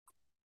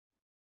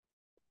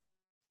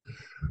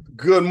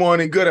Good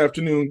morning, good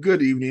afternoon,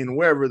 good evening,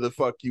 wherever the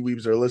fuck you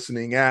weebs are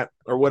listening at,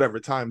 or whatever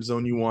time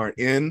zone you are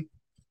in.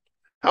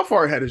 How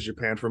far ahead is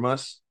Japan from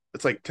us?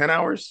 It's like 10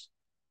 hours?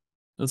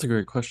 That's a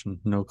great question.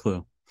 No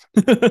clue.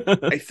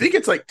 I think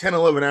it's like 10,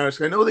 11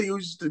 hours. I know they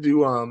used to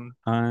do,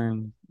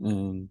 I'm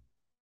in.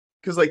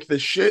 because like the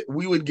shit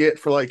we would get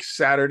for like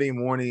Saturday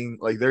morning,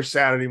 like their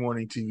Saturday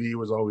morning TV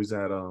was always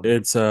at,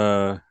 It's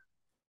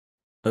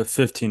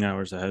 15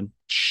 hours ahead.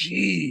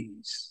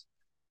 jeez.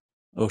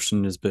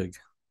 Ocean is big.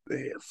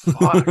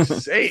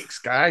 Fuck's sakes,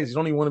 guys. You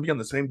don't even want to be on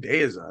the same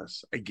day as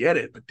us. I get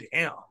it, but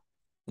damn.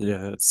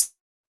 Yeah, it's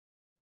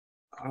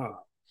Uh,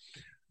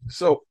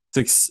 so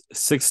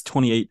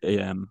 6:28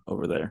 a.m.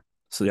 over there.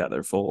 So yeah,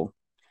 they're full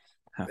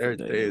half a there it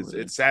day over is.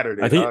 there. It's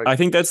Saturday, I think dog. I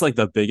think that's like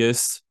the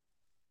biggest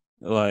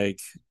like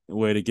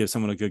way to give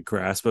someone a good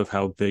grasp of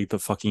how big the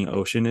fucking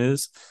ocean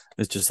is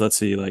just let's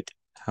see like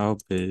how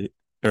big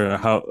or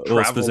how well Travel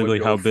and specifically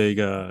go how big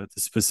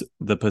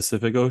the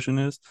Pacific Ocean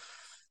is.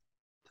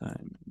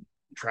 Time.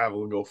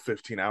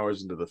 15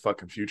 hours into the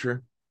fucking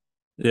future.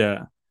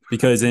 Yeah,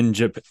 because in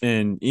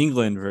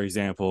England, for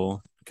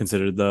example,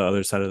 considered the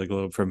other side of the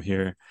globe from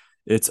here,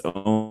 it's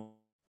own.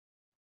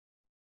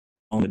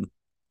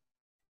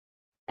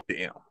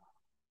 Damn.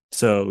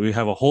 So we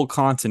have a whole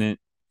continent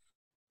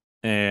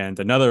and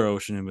another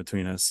ocean in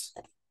between us,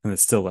 and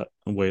it's still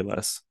way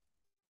less,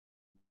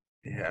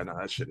 Yeah, no,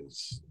 that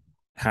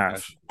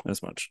half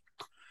as much.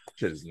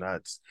 shit is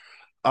nuts.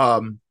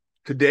 Um,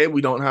 Today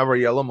we don't have our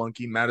yellow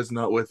monkey. Matt is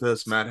not with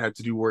us. Matt had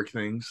to do work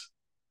things.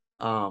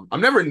 I'm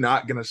never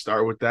not gonna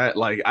start with that.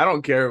 Like, I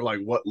don't care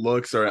like what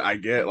looks or I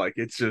get. Like,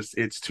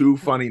 it's too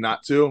funny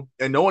not to.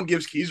 And no one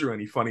gives Keezer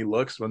any funny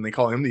looks when they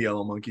call him the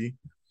yellow monkey.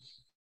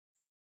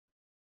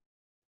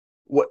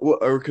 What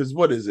or because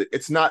what is it?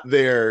 It's not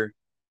their.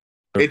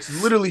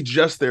 It's literally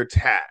just their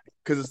tag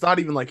because it's not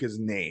even like his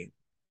name.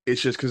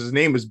 It's just because his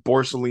name is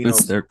Borsalino.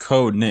 It's their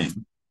code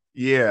name.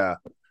 Yeah,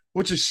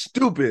 which is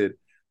stupid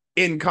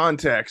in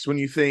context when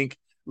you think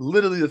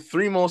literally the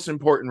three most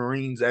important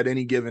Marines at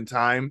any given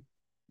time,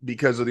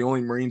 because of the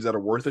only Marines that are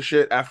worth a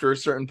shit after a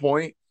certain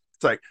point.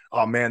 It's like,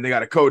 oh man, they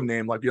got a code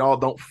name. Like, y'all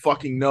don't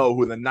fucking know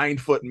who the 9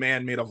 foot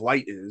man made of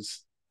light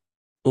is.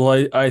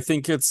 Well, I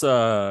think it's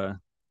um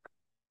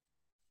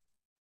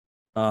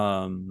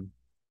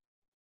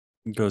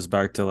goes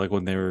back to like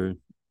when they were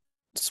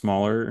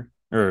smaller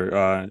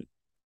or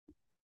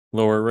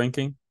lower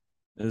ranking,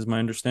 is my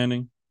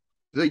understanding.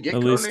 Do they get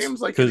At code least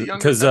names like in the because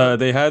younger because dub?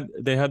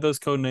 they had those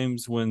code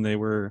names when they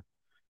were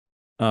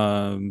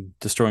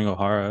destroying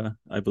O'Hara,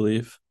 I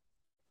believe.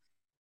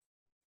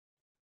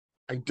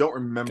 I don't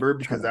I'm remember trying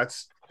because to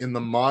that's in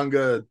the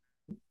manga,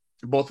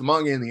 both the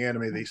manga and the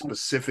anime, they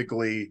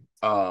specifically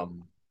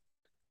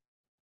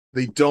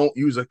they don't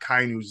use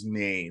Akainu's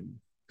name.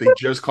 They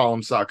just call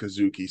him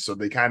Sakazuki, so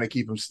they kind of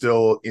keep him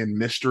still in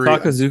mystery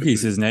until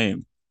Sakazuki's you. his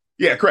name.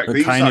 Yeah, correct. They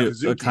use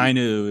Sakazuki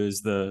Akainu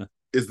is the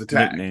is the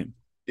tag. nickname.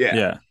 Yeah.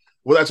 Yeah,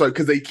 Well, that's why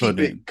because they code keep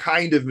it name.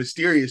 kind of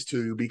mysterious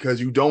to you because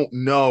you don't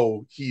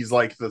know he's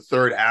like the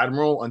third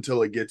admiral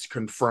until it gets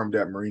confirmed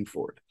at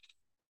Marineford.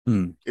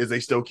 Hmm. Is they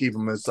still keep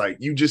him as like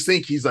you just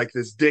think he's like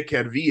this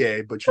dickhead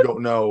VA, but you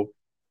don't know.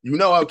 You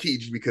know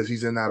Aokiji because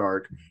he's in that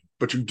arc,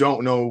 but you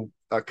don't know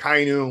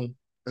Kainu,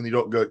 and you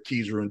don't get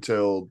Kizaru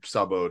until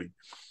Sabodi.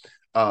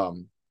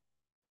 Um,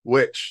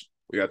 which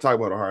we got to talk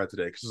about Ohara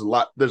today because there's a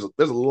lot. There's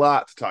a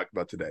lot to talk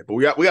about today, but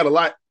we got a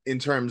lot in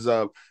terms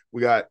of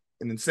we got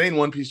an insane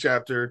One Piece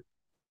chapter,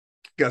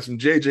 got some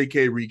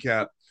JJK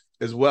recap,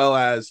 as well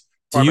as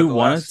Do probably you the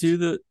want to last. do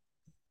the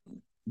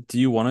Do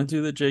you want to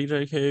do the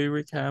JJK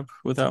recap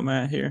without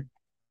Matt here?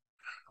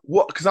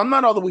 Well, because I'm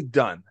not all the way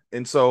done,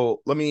 and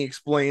so let me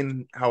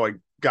explain how I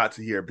got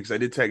to here because I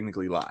did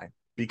technically lie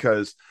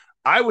because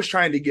I was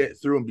trying to get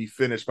through and be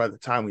finished by the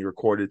time we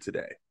recorded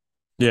today.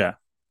 Yeah.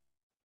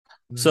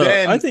 So I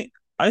Then think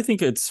I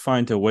think it's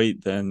fine to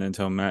wait then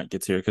until Matt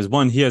gets here because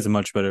one, he has a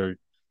much better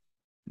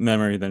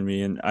memory than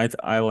me, and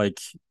I like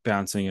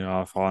bouncing it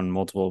off on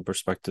multiple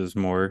perspectives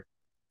more.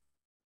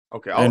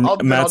 okay, And I'll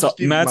Matt's just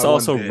give you my Matt's one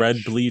also read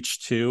bitch.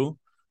 Bleach too,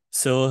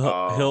 so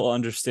he'll Oh,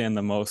 understand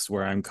the most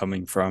where I'm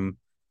coming from.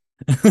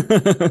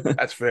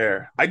 that's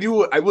fair. I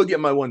will get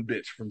my one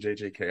bitch from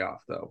JJK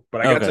off though,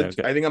 but I got Okay, to.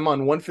 okay. I think I'm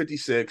on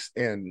 156,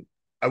 and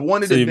I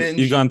wanted So to you've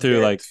binge gone and through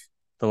get. like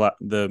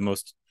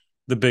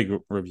the big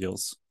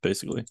reveals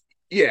basically.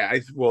 Yeah,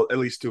 well, at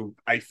least to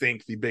I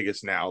think the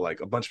biggest now. Like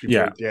a bunch of people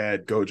are Yeah.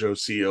 dead. Gojo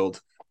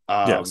sealed.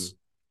 Um, Yes.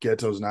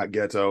 Ghetto's not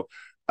Ghetto.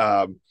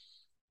 Um,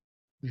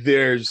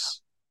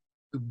 there's,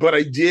 but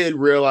I did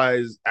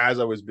realize as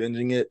I was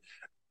binging it,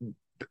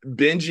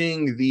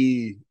 binging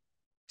the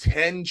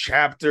 10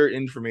 chapter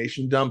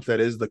information dump that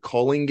is the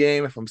culling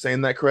game, if I'm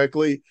saying that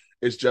correctly,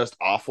 is just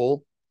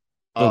awful.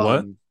 The what?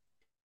 Um,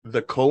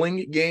 the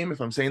culling game, if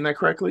I'm saying that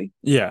correctly,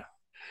 Yeah.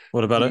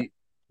 What about it? the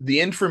the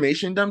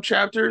information dump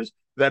chapters,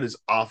 that is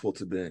awful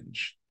to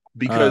binge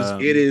because it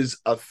Um, is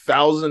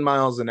 1,000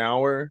 miles an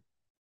hour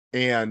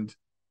and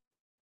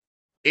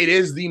it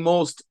is the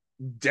most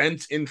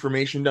dense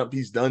information dump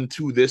he's done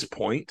to this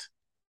point.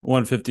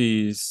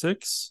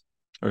 156.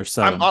 or I'm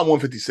 7? on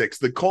 156.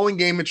 The calling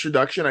game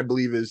introduction, I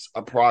believe, is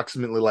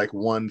approximately like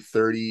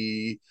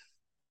 135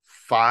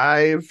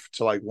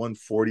 to like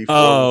 144,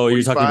 Oh,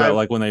 you're talking about 145.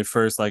 like when they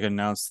first like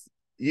announced.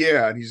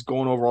 Yeah, and he's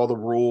going over all the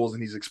rules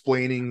and he's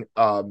explaining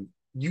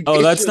you Oh,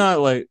 it's that's just not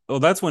like. Oh,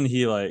 that's when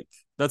he like.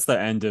 That's the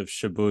end of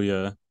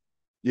Shibuya.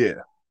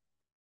 yeah.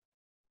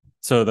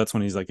 So that's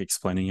when he's like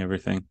explaining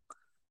everything.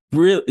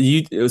 Really?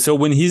 You so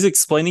when he's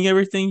explaining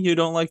everything, you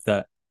don't like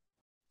that?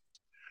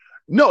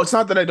 No, it's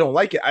not that I don't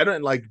like it. I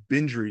don't like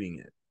binge reading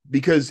it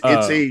because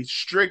it's Oh, a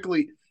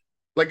strictly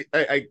like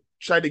I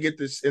tried to get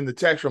this in the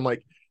text from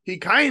like he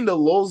kind of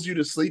lulls you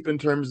to sleep in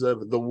terms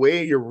of the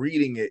way you're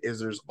reading it is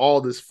there's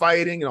all this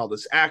fighting and all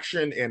this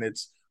action and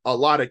it's a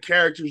lot of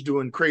characters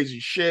doing crazy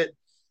shit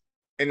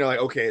and you're like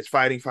okay it's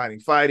fighting fighting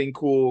fighting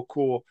cool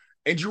cool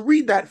and you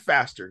read that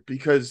faster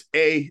because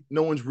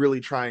no one's really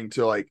trying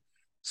to like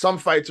some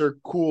fights are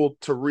cool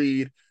to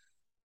read.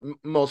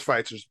 Most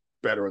fights are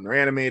better when they're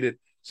animated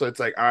so it's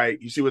like all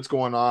right you see what's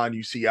going on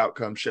you see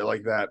outcome shit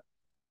like that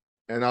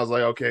and I was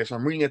like, okay, so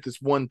I'm reading at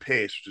this one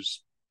pace, which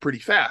is pretty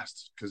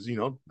fast because,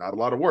 not a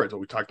lot of words.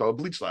 We talked about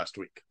Bleach last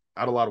week.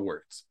 Not a lot of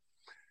words.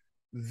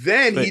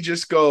 Then he wait.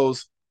 just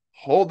goes,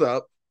 hold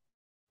up.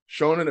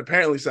 Shonen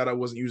apparently said I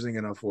wasn't using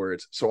enough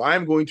words. So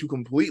I'm going to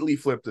completely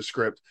flip the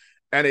script.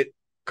 And it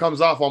comes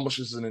off almost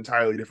as an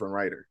entirely different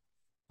writer.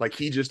 Like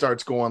he just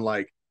starts going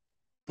like,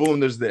 boom,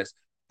 there's this,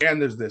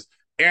 and there's this,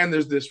 and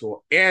there's this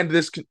rule, and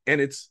this, and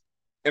it's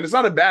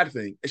not a bad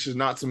thing. It's just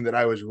not something that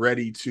I was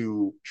ready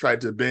to try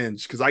to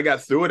binge because I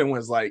got through it and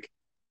was like,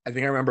 I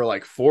think I remember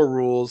like 4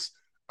 rules.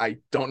 I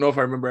don't know if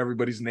I remember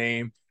everybody's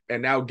name,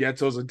 and now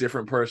Geto's a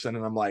different person,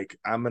 and I'm like,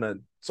 I'm gonna.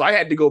 So I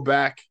had to go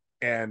back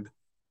and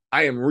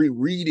I am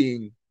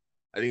rereading.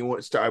 I think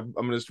I'm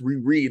gonna just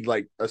reread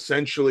like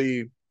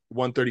essentially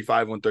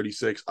 135,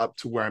 136 up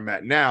to where I'm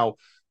at now,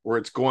 where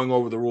it's going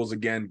over the rules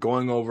again,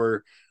 going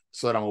over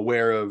so that I'm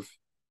aware of.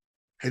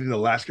 I think the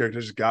last character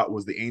I just got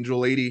was the Angel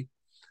Lady.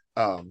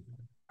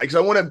 Because I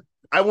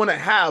want to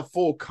have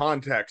full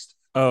context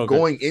Oh, okay.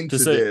 going into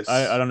Just say I this.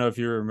 don't know if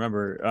you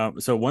remember.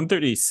 So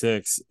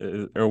 136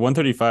 or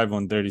 135,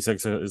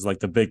 136 is like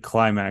the big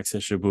climax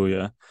of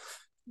Shibuya.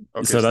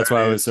 Okay, So so that's that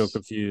why I was so is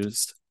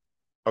confused.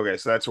 okay.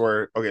 So that's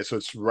where okay. So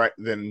it's right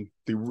then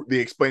the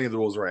explaining the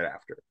rules right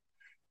after.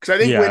 Because I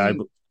think Yeah,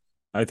 when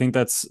I think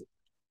that's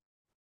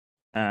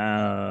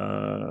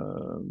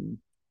um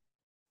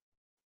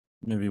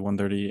maybe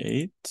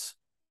 138.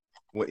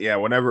 yeah,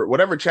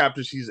 whatever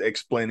chapters he's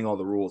explaining all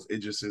the rules,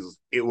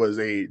 it was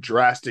a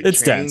drastic It's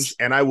change, dense.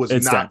 and I was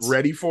It's not dense.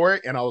 ready for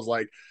it. And I was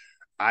like,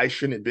 I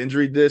shouldn't binge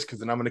read this because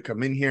then I'm gonna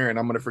come in here and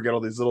I'm gonna forget all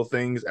these little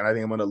things, and I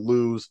think I'm gonna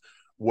lose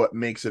what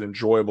makes it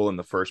enjoyable in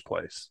the first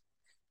place.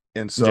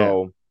 And Yeah.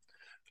 so,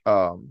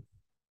 um,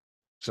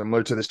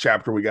 similar to this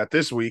chapter we got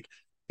this week,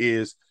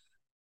 is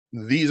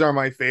these are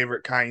my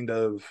favorite kind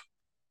of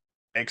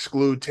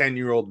exclude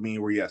 10-year-old me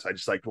where yes, I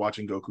just liked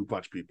watching Goku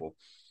punch people.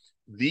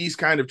 These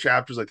kind of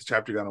chapters, like the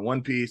chapter got in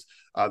One Piece,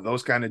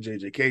 those kind of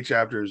JJK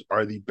chapters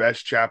are the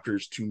best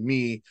chapters to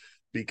me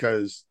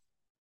because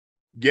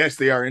yes,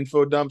 they are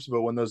info dumps,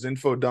 but when those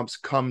info dumps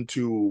come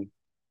to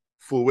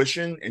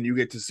fruition and you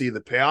get to see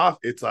the payoff,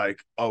 it's like,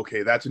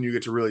 okay, that's when you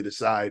get to really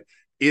decide,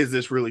 is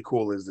this really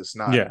cool? Is this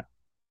not? Yeah.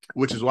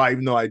 Which is why,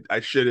 even though I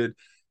shitted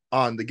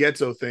on the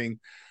Geto thing,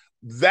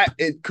 that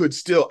it could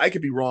still, I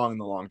could be wrong in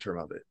the long term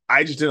of it.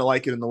 I just didn't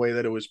like it in the way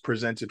that it was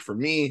presented for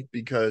me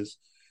because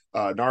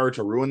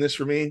Naruto ruined this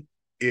for me.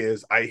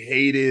 Is I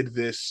hated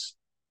this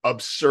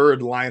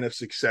absurd line of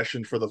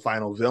succession for the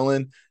final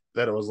villain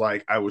that it was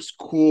like I was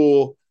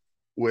cool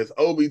with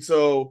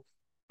Obito.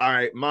 All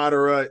right,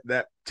 Madara,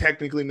 that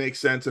technically makes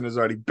sense and has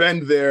already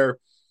been there.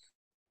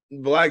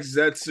 Black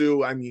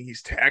Zetsu, I mean,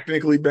 he's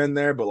technically been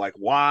there, but like,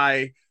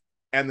 why?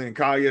 And then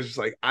Kaguya's just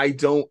like, I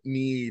don't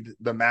need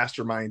the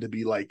mastermind to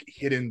be like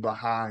hidden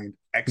behind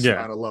X Yeah.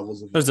 amount of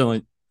levels of There's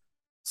villains. only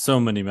so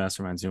many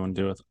masterminds you want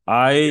to deal with.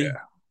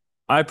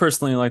 I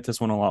personally like this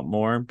one a lot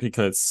more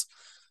because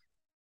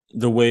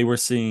the way we're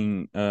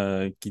seeing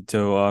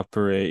Gito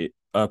operate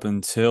up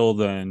until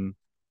then,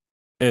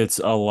 it's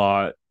a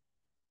lot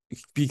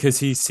because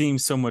he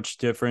seems so much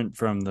different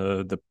from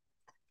the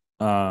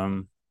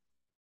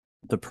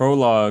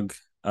prologue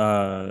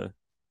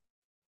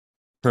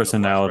In the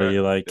flashback. personality.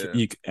 Like Yeah.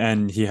 you,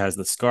 and he has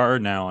the scar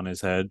now on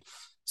his head,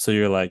 so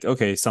you're like,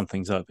 okay,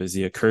 something's up. Is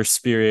he a cursed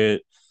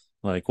spirit?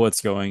 Like,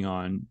 what's going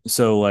on?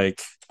 So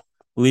like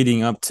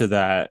leading up to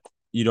that,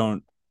 you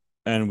don't,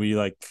 and we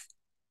like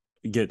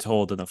get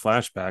told in a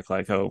flashback,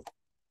 like, oh,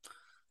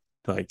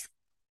 like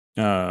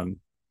um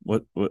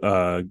what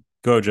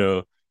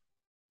Gojo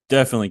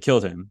definitely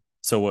killed him.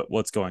 So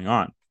what's going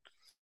on?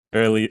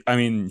 Or at least, I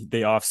mean,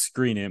 they off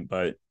screen it,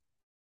 but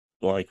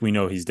like we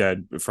know he's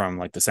dead from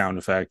like the sound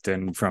effect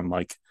and from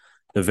like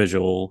the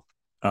visual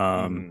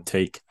Mm-hmm.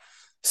 take.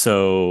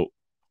 So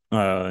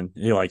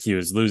he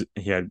was losing,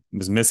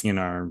 was missing an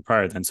arm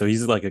prior then, so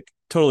he's like a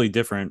totally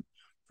different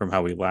from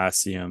how we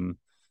last see him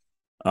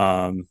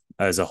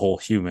as a whole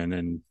human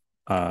in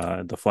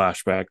the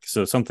flashback.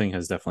 So something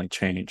has definitely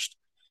changed.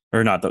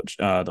 or not the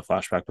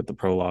flashback, but the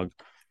prologue.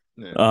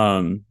 Yeah.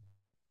 Um,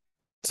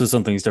 so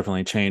something's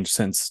definitely changed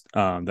since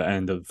the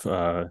end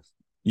of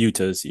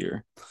Yuta's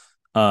year.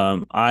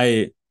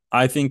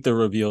 I think the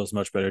reveal is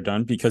much better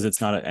done because it's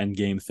not an end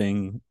game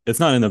thing. It's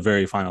not in the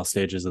very final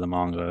stages of the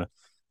manga,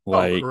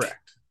 Oh, like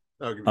correct.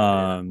 I'll give you that.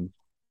 Yeah. um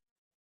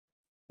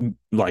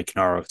like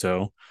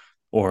Naruto,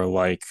 or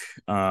like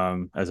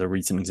as a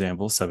recent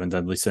example, Seven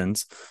Deadly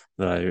Sins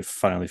that I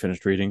finally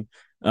finished reading.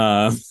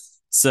 Um,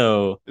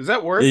 so Is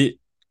that worth it,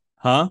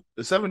 huh?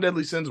 the Seven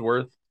Deadly Sins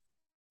worth?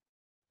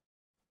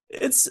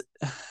 It's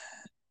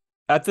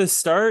at the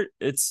start,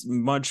 it's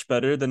much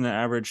better than an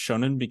average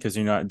shonen because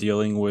you're not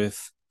dealing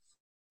with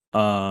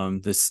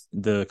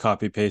the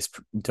copy paste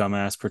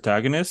dumbass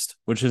protagonist,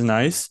 which is Mm.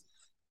 nice.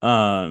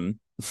 Um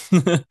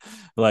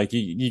like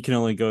you can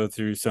only go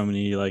through so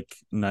many like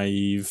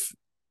naive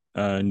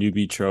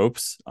newbie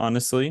tropes,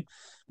 honestly,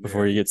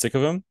 before Yeah. you get sick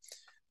of them.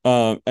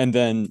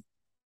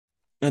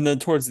 And then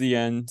towards the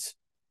end,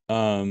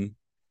 um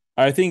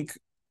I think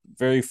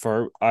very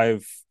far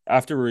I've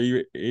after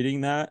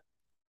reading that,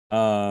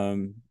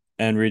 um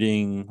and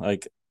reading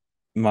like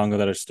manga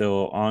that are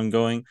still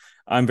ongoing,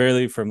 I'm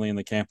very firmly in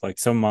the camp like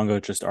some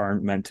manga just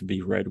aren't meant to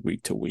be read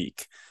week to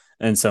week,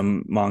 and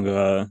some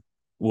manga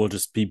will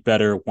just be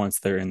better once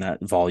they're in that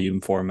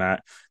volume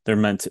format. They're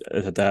meant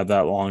to have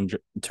that long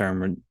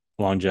term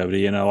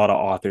longevity, and a lot of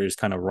authors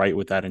kind of write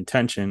with that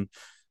intention.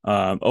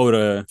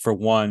 Oda, for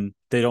one,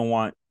 they don't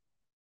want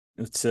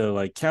to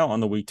like count on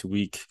the week to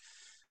week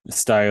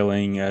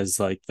styling as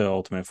like the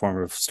ultimate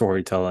form of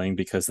storytelling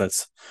because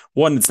that's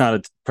one, it's not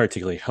a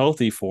particularly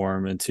healthy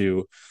form, and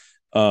two,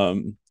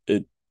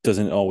 it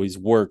doesn't always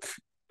work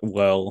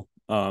well.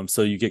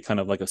 So you get kind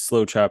of like a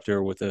slow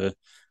chapter with a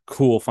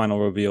cool final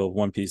reveal of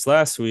One Piece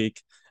last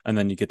week, and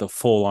then you get the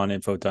full on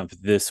info dump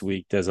this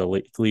week as a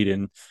lead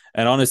in.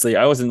 And honestly,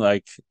 I wasn't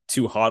like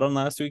too hot on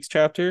last week's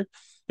chapter.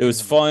 It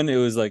was Mhm. fun, it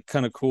was like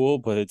kind of cool,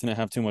 but it didn't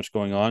have too much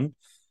going on,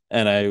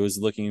 and I was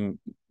looking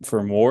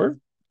for more,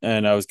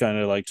 and I was kind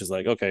of like just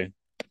like, okay,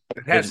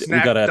 It has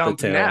we snack got to at the dump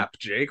tail. nap,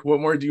 Jake. What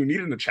more do you need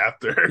in a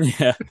chapter?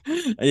 Yeah,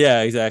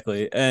 yeah,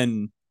 exactly.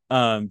 And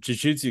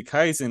Jujutsu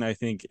Kaisen, I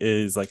think,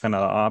 is like kind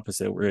of the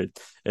opposite, where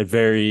it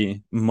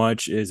very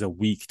much is a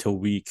week to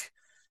week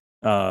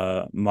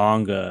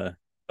manga.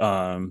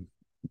 Um,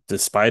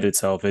 Despite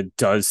itself, it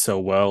does so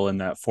well in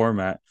that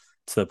format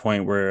to the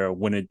point where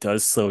when it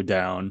does slow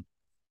down,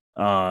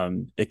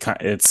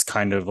 it's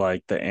kind of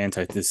like the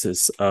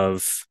antithesis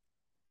of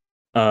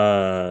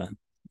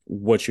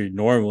what you're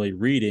normally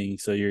reading.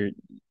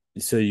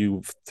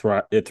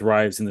 It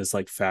thrives in this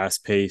like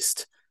fast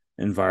paced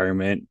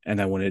environment, and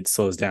then when it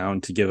slows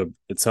down to give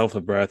itself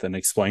a breath and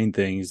explain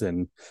things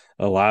and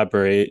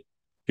elaborate,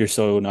 you're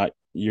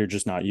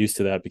just not used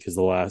to that because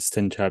the last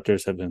 10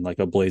 chapters have been like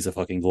a blaze of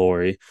fucking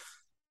glory.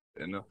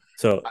 You know,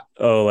 So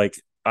oh, like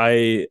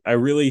I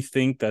really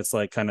think that's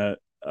like kind of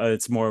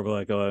it's more of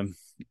like a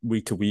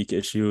week to week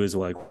issue, is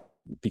like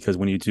because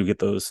when you do get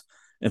those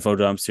info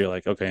dumps, you're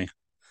like, okay,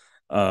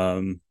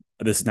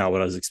 this is not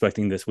what I was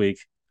expecting this week.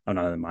 I'm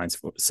not in the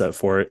mindset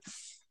for it.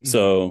 mhm.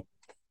 So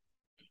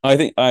I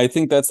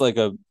think that's like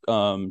a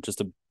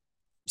just a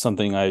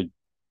something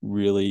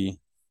really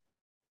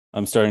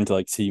I'm starting to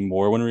like see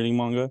more when reading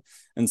manga.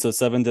 And so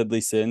Seven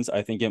Deadly Sins,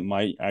 I think it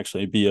might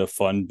actually be a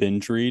fun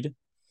binge read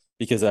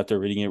because after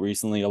reading it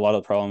recently, a lot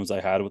of the problems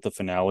I had with the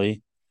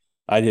finale,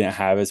 I didn't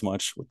have as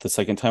much with the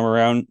second time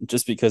around,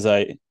 just because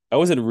I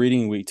wasn't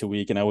reading week to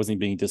week and I wasn't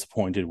being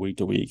disappointed week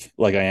to week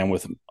like I am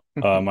with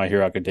My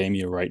Hero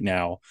Academia right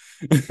now.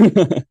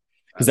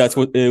 Because That's that's a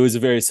what it was, a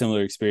very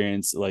similar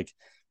experience. Like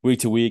week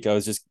to week,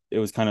 it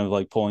was kind of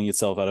like pulling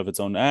itself out of its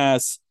own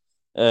ass,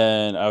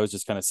 and I was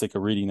just kind of sick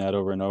of reading that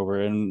over and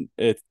over. And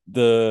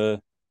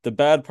the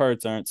bad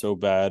parts aren't so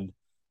bad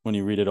when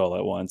you read it all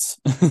at once.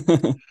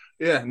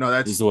 yeah.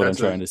 No, Is what I'm that's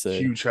a trying to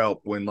say. huge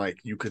help when like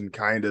you can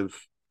kind of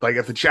like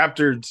if the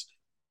chapters.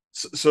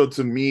 So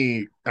to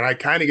me, and I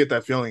kind of get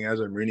that feeling as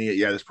I'm reading it.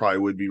 Yeah, this probably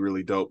would be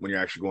really dope when you're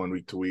actually going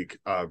week to week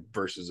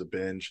versus a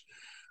binge.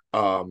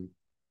 Um,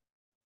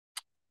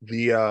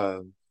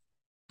 the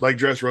like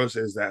Dressrosa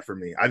is that for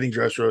me. I think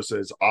Dressrosa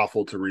is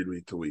awful to read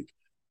week to week.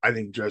 I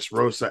think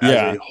Dressrosa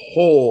as a Yeah,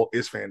 whole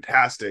is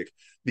fantastic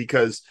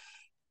because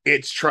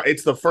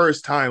it's the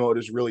first time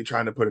Oda's really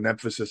trying to put an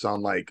emphasis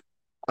on like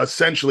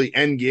essentially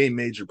end game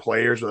major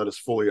players without us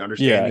fully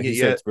yeah, understanding it he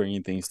yet. starts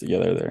bringing things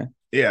together there.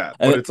 Yeah,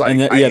 but and it's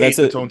like I yeah, hate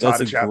the that's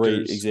Tontada a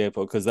great chapters.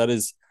 example because that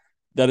is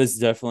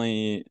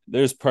definitely,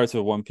 there's parts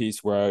of One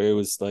Piece where I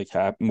was like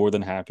more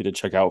than happy to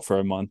check out for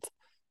a month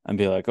and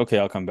be like, okay,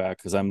 I'll come back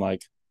because I'm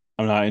like,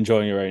 I'm not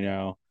enjoying it right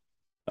now.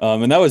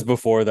 And that was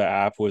before the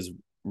app was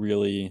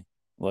really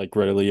like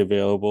readily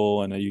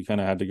available, and you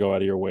kind of had to go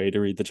out of your way to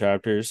read the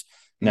chapters.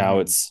 Now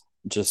Mm-hmm. it's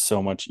just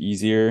so much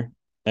easier,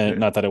 and Yeah,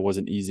 not that it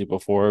wasn't easy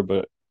before,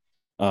 but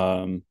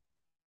um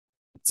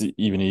it's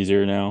even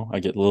easier now. I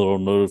get little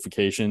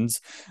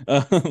notifications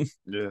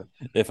yeah.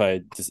 if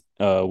I just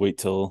wait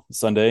till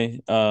Sunday.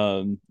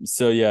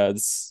 So yeah,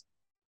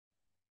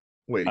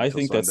 Waiting I till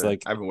think that's Sunday.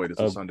 like I haven't waited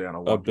till a Sunday on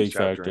a a One Piece big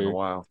chapter in a factor.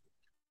 while.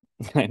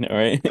 I know,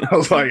 right? I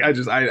was like,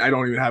 I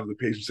don't even have the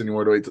patience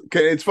anymore to wait.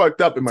 It's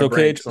fucked up in It's my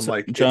brain okay. because I'm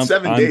like, it's Jump.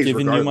 7 I'm days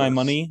giving you my regardless.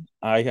 money.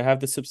 I have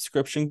the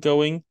subscription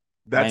going.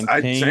 That's I'm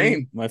I paying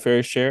same. my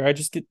fair share. I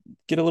just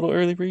get a little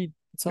early read.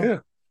 That's all. Yeah.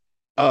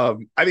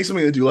 I think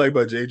something I do like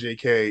about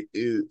JJK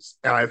is,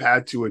 and I've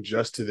had to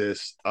adjust to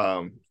this.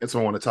 It's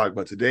what I want to talk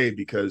about today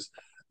because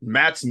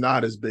Matt's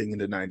not as big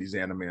into 90s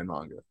anime and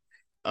manga.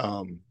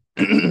 Um,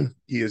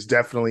 he is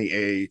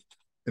definitely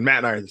and Matt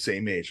and I are the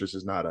same age. This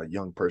is not a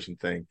young person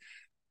thing.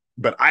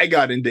 But I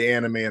got into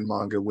anime and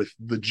manga with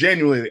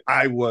genuinely,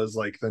 I was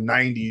like, the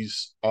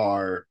 90s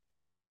are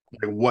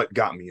like what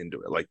got me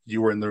into it. Like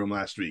you were in the room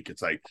last week.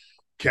 It's like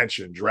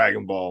Kenshin,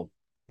 Dragon Ball.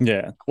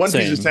 Yeah, One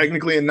Piece is same.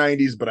 technically in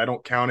 90s, but I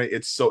don't count it.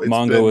 It's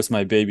Mongo been, was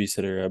my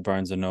babysitter at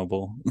Barnes and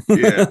Noble.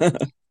 yeah.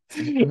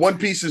 One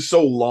Piece is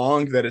so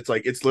long that it's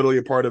like it's literally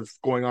a part of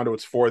going on to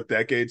its fourth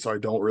decade. So I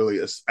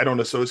don't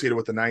associate it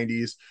with the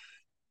 90s.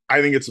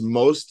 I think it's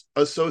most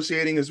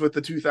associating is with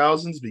the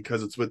 2000s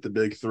because it's with the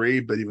big three.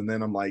 But even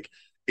then, I'm like,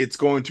 it's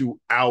going to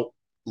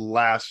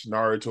outlast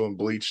Naruto and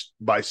Bleach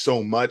by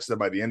so much that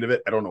by the end of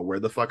it, I don't know where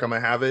the fuck I'm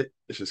gonna have it.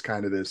 It's just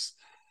kind of this.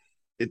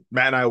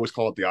 Matt and I always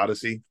call it the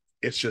Odyssey.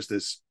 It's just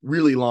this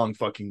really long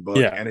fucking book,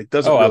 Yeah. and it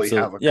doesn't Oh, really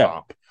have absolutely. a Yeah.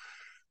 comp.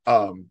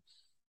 Um,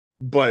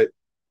 but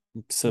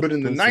Except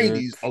in the Berserk.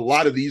 90s, a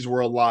lot of these were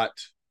a lot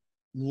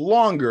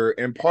longer.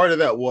 And part of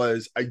that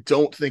was I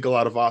don't think a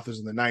lot of authors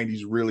in the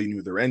 90s really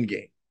knew their end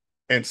game.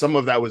 And some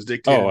of that was Oh,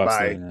 dictated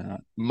by absolutely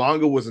not.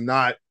 manga was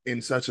not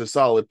in such a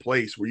solid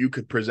place where you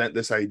could present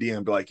this idea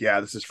and be like,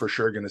 yeah, this is for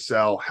sure going to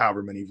sell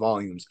however many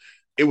volumes.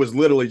 It was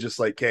literally just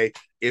like, hey,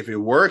 if it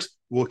works,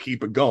 we'll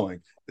keep it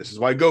going. This is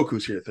why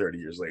Goku's here 30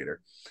 years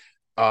later.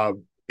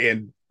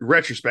 In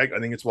retrospect, I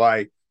think it's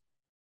why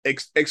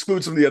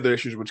exclude some of the other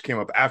issues which came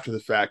up after the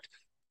fact.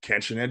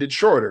 Kenshin ended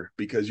shorter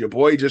because your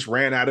boy just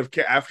ran out of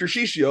after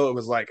Shishio. It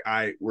was like,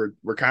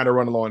 we're kind of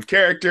running low on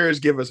characters.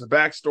 Give us a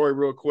backstory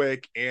real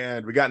quick,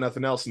 and we got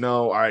nothing else.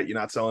 No, all right, you're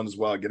not selling as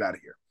well. Get out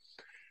of here.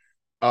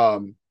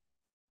 Um,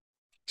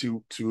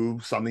 to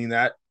something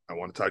that I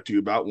want to talk to you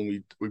about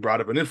when we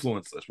brought up an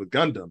influence list with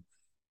Gundam.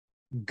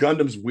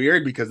 Gundam's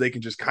weird because they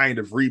can just kind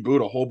of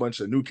reboot a whole bunch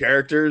of new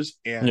characters,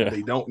 and Yeah.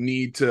 they don't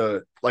need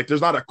to like.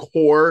 There's not a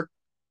core.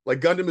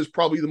 Like Gundam is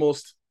probably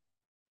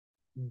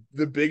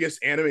the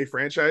biggest anime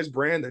franchise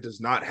brand that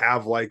does not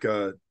have like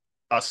a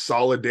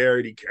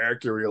solidarity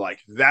character where you're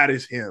like, that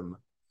is him.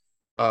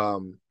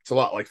 It's a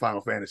lot like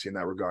Final Fantasy in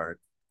that regard,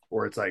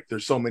 where it's like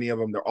there's so many of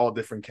them, they're all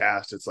different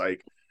casts. It's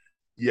like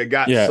you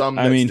got Yeah. some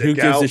I that mean, who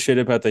stick gives a out. shit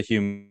about the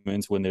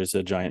humans when there's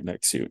a giant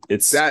mech suit?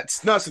 It's That's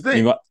the you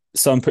thing. know,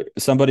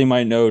 somebody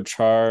might know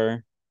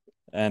Char,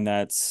 and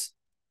that's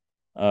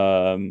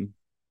um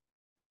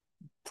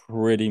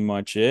pretty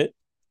much it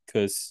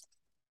because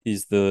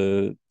he's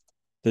the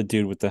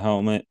dude with the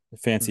helmet, the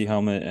fancy Mm-hmm.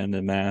 helmet, and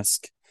the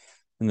mask,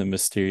 and the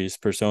mysterious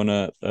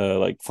persona,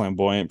 like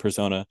flamboyant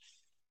persona.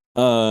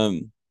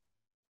 Um,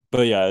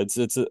 but yeah,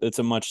 it's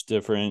a much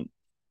different.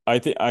 I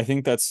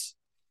think that's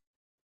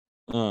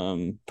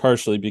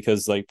partially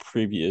because like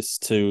previous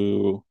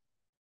to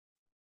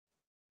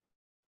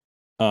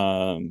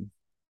um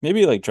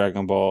maybe like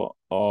Dragon Ball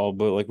all,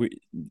 but like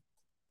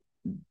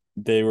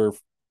they were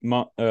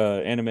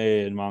anime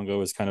and manga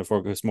was kind of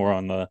focused more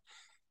on the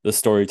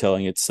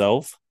storytelling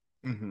itself,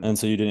 Mm-hmm. and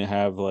so you didn't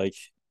have like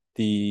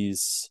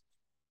these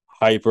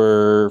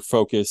hyper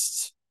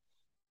focused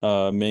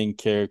main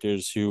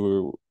characters who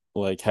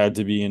were like had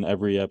to be in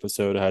every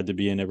episode, had to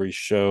be in every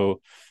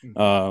show,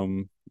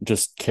 Mm-hmm.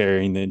 just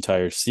carrying the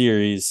entire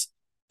series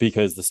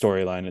because the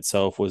storyline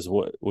itself was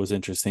what was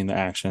interesting, the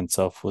action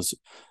itself was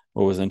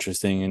what was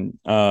interesting,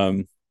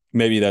 and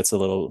maybe that's a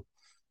little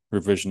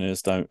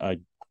revisionist. I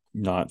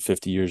not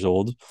 50 years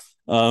old,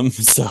 so I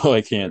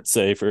Sure. can't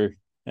say for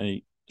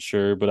any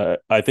sure,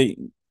 but I think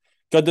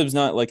Gundam's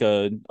not like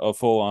a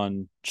full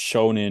on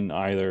shonen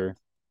either.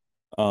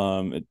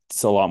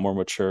 It's a lot more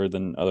mature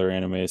than other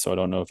anime, so I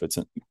don't know if it's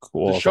The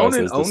qualifies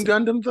Shonen as own this.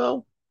 Gundam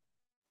though,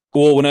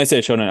 Well, when I say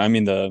shonen, I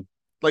mean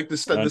like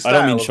the I don't mean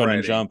style of Shonen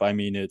writing, Jump. I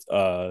mean it's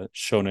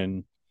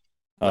shonen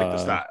like the uh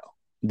style.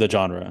 the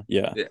genre.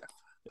 Yeah. Yeah.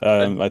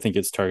 I, I think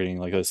it's targeting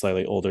like a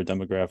slightly older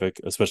demographic,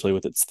 especially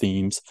with its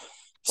themes.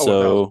 oh,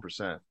 1,000 So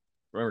percent.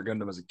 Remember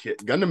Gundam as a kid.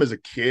 Gundam as a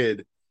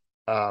kid,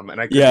 and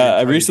I couldn't yeah, even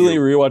I tell you recently the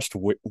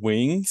rewatched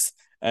Wings,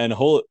 and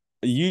whole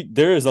you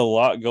there is a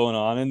lot going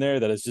on in there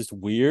that is just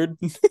weird.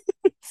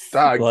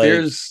 dog. Like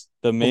There's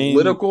the main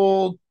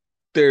political.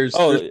 There's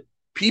oh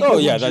people oh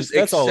who yeah, just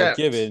that's all a accept.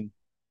 given.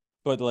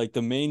 But like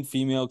the main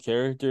female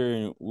character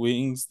in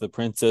Wings, the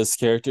princess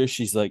character,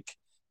 she's like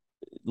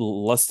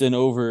lusting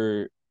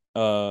over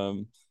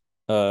um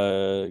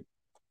uh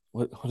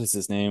what is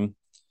his name?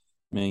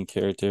 Main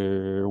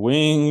character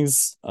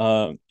Wings.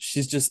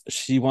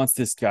 She wants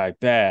this guy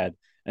bad,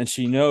 and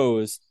she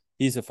knows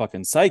he's a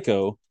fucking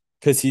psycho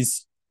because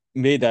he's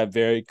made that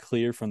very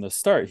clear from the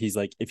start. He's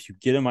like, if you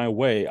get in my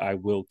way, I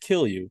will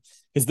kill you.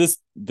 Because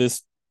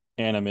this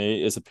anime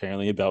is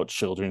apparently about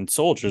children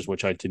soldiers,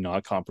 which I did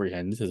not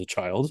comprehend as a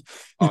child.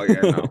 Oh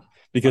yeah, no. I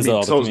Because mean,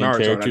 all the so is main Naruto,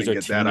 and I characters didn't are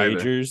get that either.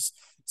 teenagers.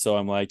 So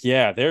I'm like,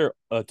 yeah, they're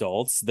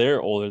adults.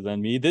 They're older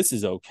than me. This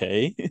is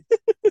okay.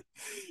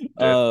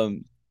 Yeah.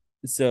 um,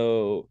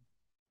 so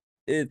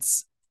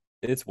it's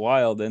it's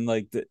wild, and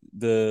like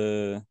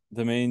the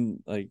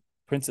main like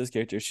princess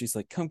character, she's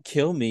like, "Come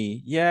kill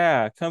me,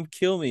 yeah, come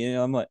kill me," and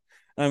I'm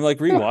like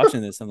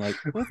rewatching this. I'm like,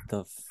 what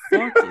the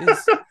fuck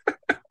is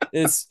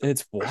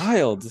it's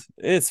wild.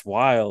 It's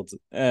wild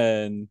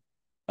and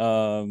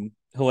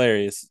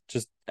hilarious.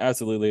 Just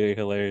absolutely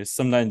hilarious.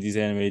 Some 90s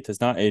anime does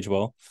not age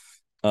well.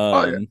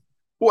 Oh yeah. Um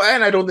Well,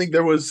 and I don't think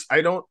that with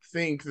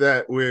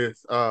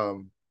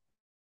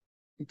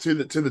to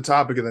the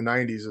topic of the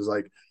 90s is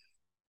like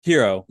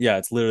Hero. Yeah,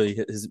 it's literally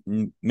his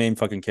main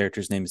fucking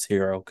character's name is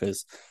Hero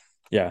because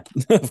yeah,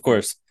 of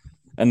course.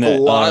 And a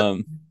that lot.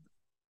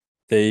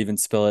 they even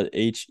spell it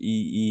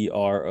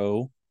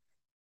Heero.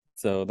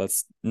 So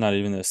that's not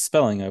even the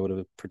spelling I would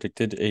have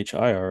predicted,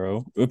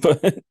 Hiro.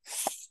 But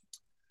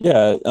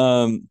yeah,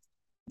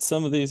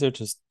 some of these are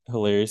just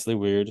hilariously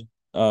weird.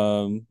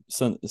 Some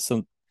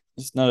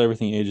just not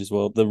everything ages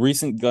well. The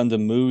recent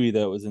Gundam movie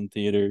that was in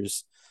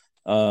theaters,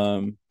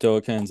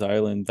 Doaken's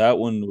Island, that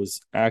one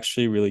was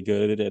actually really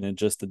good, and it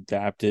just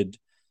adapted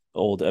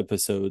old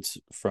episodes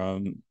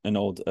from an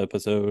old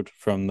episode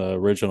from the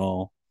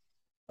original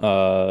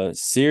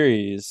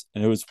series,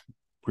 and it was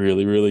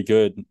really really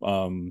good.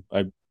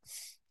 I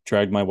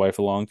dragged my wife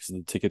along because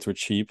the tickets were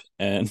cheap,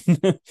 and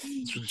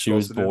That's what you're she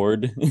was supposed to do.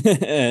 bored,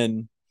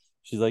 and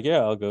she's like, "Yeah,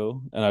 I'll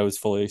go." And I was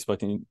fully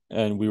expecting,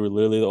 and we were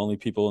literally the only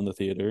people in the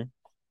theater,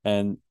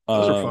 and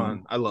Those are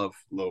fun. I love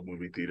low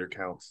movie theater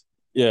counts.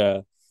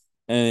 yeah,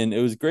 and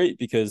it was great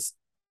because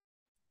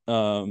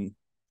um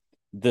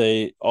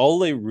they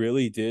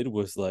really did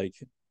was like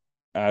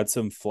add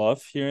some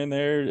fluff here and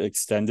there,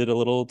 extend it a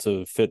little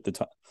to fit the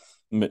time,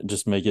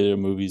 just make it a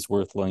movie's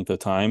worth length of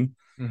time.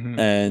 Mm-hmm.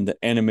 And the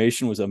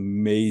animation was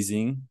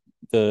amazing.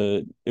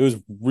 It was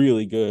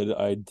really good.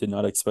 I did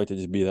not expect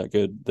it to be that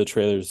good. The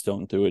trailers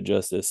don't do it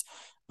justice.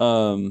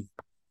 Um,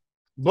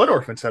 Blood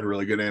Orphans had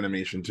really good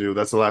animation too.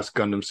 That's the last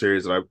Gundam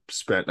series that I've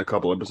spent a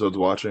couple episodes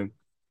watching.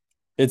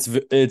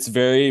 it's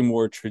very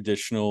more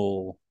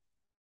traditional.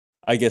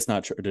 I guess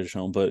not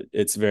traditional, but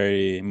it's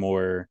very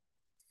more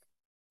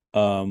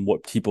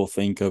what people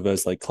think of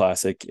as like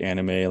classic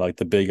anime, like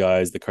the big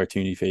eyes, the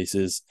cartoony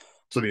faces.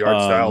 So the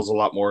art style Um, is a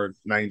lot more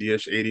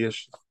 90-ish,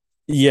 80-ish.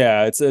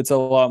 yeah, it's a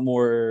lot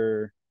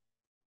more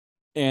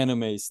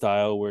anime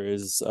style,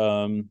 whereas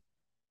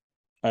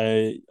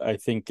I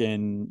think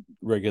in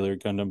regular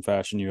Gundam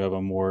fashion you have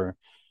a more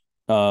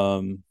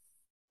um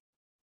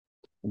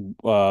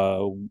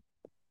uh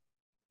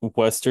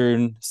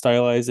Western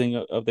stylizing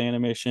of the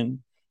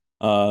animation.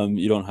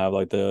 You don't have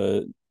like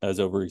the as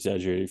over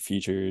exaggerated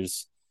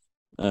features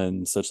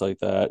and such like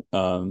that.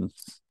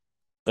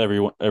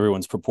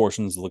 Everyone's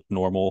proportions look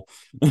normal.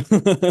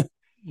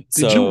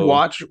 Did you So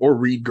watch or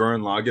read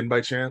Gurren Lagann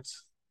by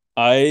chance?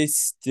 I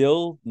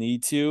still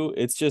need to.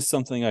 It's just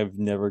something I've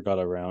never got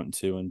around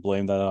to, and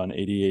blame that on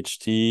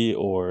ADHD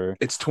or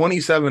It's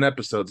 27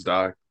 episodes,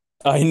 Doc.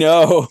 I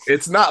know.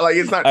 It's not like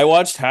it's not. I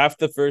watched half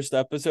the first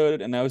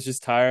episode and I was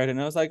just tired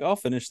and I was like, I'll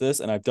finish this.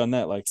 And I've done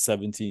that like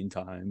 17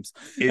 times.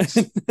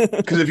 It's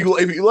because if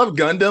you love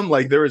Gundam,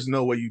 like there is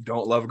no way you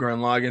don't love Gurren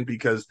Lagann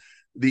because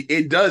the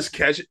it does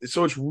catch it.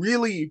 So it's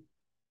really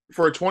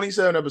for a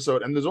 27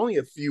 episode, and there's only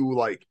a few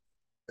like,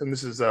 and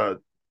this is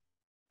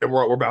and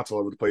we're bouncing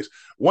all over the place.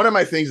 One of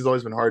my things has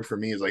always been hard for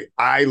me is like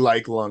I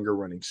like longer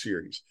running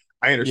series.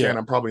 I Yeah, understand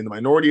I'm probably in the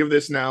minority of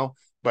this now,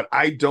 but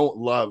I don't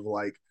love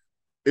like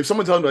if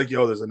someone tells me like,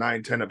 yo, there's a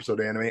 9, 10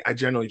 episode anime, I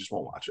generally just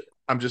won't watch it.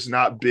 I'm just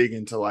not big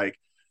into like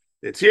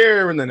it's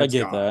here and then I it's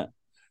get gone. that.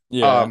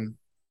 Yeah. Um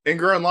in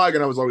Gurren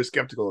Lagann, I was always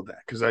skeptical of that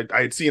because I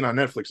had seen on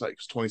Netflix like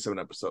 27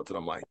 episodes, and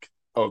I'm like,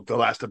 oh, the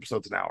last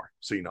episode's an hour.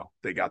 So you know,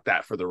 they got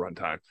that for the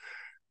runtime.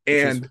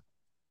 Which is And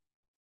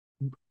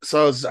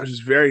so I was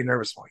just very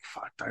nervous. I'm like,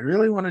 fuck, do I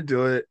really want to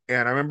do it?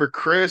 And I remember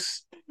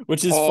Chris,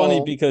 which is funny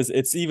Paul, because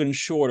it's even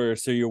shorter,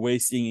 so you're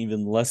wasting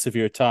even less of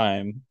your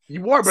time.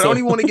 you are, but I don't So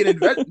even want to get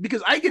invested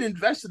because I get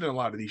invested in a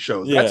lot of these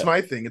shows. That's yeah.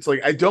 my thing. It's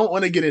like I don't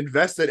want to get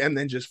invested and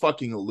then just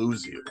fucking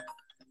lose you.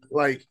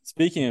 Like,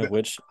 Speaking of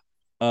which,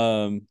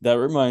 that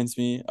reminds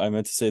me, I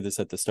meant to say this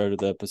at the start of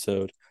the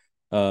episode.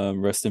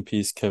 Rest in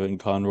peace, Kevin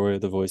Conroy,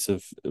 the voice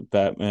of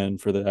Batman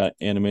for the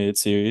animated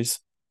series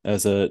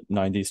as a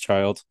 90s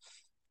child.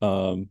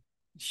 Um,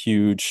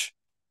 Huge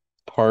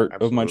part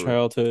of my absolutely,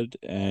 childhood,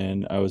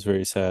 and I was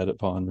very sad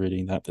upon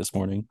reading that this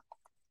morning.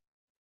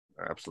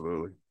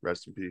 absolutely.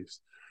 Rest in peace.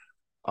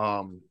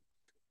 Um,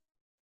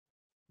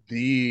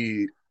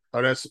 the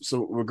oh, that's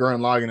so with Gurren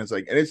Lagann is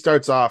like, and it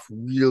starts off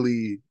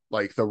really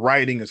like the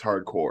writing is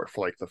hardcore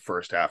for like the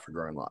first half of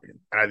Gurren Lagann,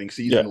 and I think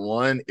Yeah. season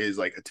one is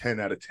like a 10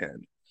 out of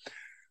 10.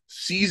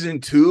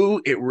 Season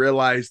two, it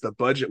realized the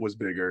budget was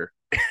bigger.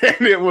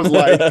 And it was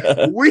like,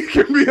 we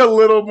can be a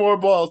little more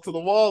balls to the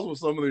walls with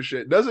some of this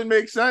shit. Doesn't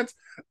make sense.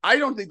 I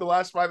don't think the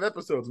last 5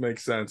 episodes make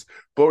sense,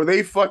 but were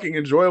they fucking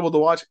enjoyable to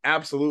watch?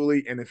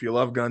 Absolutely. And if you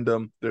love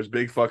Gundam, there's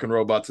big fucking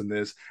robots in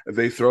this.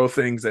 They throw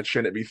things that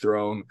shouldn't be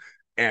thrown.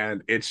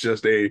 And it's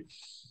just a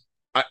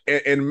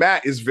And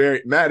Matt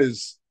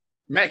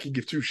can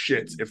give two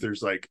shits if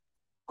there's like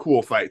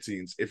cool fight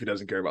scenes if he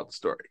doesn't care about the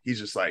story. He's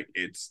just like,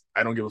 it's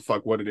I don't give a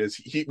fuck what it is.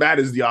 Matt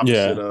is the opposite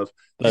Yeah, of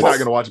he's not that's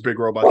gonna watch big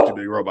robots do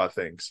big robot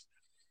things.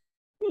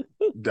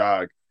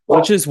 Dog.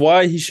 which is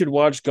why he should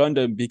watch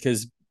Gundam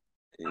because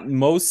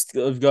most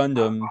of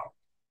Gundam.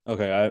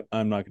 Okay,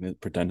 I'm not going to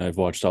pretend I've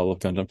watched all of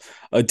Gundam.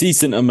 A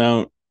decent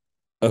amount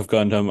of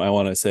Gundam, I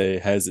want to say,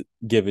 has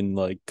given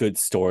like good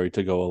story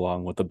to go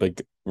along with the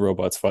big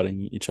robots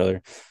fighting each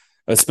other,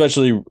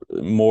 especially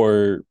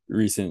more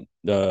recent,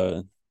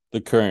 the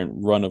current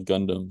run of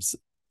Gundams.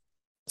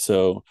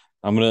 So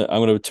I'm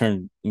gonna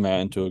turn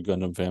Matt into a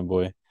Gundam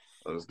fanboy.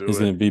 Let's He's do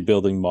gonna it. be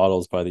building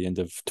models by the end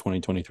of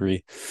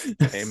 2023.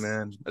 Hey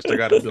man, I still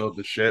gotta build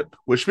the ship.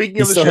 Which speaking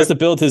He of the still has ship, to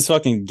build his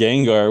fucking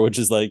Gengar, which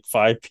is like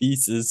 5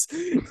 pieces.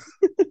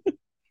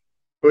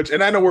 which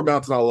and I know we're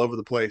bouncing all over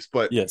the place,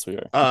 but Yes, we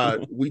are.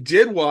 we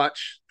did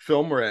watch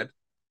Film Red.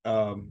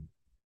 Um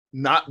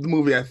not the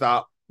movie I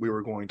thought we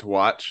were going to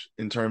watch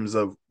in terms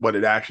of what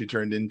it actually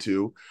turned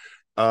into.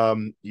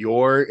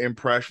 Your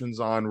impressions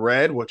on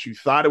Red, what you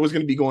thought it was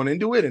going to be going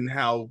into it, and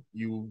how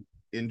you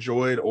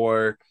enjoyed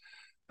or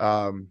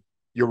um,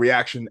 your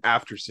reaction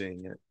after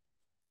seeing it.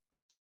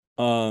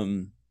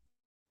 Um,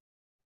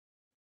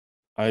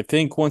 I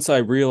think once I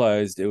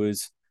realized it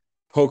was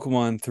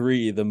Pokemon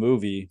 3, the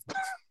movie.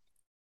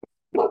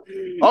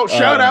 Oh,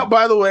 shout out Um,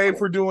 by the way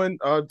for doing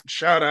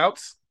shout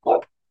outs.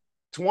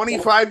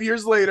 25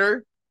 years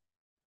later,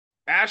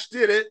 Ash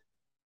did it.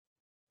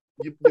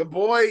 Your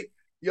boy,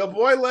 your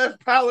boy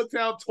left Pallet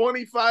Town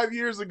 25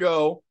 years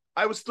ago.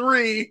 I was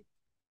 3.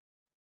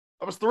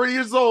 I was 3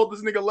 years old.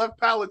 This nigga left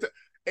Pallet Town.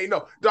 Hey,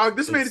 no, dog,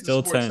 this made it's it to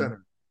still Sports 10.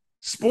 Center.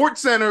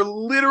 Sports Center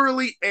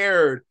literally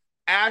aired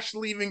Ash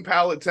leaving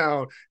Pallet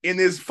Town in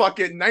his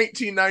fucking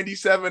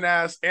 1997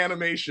 ass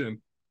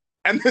animation.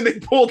 And then they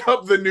pulled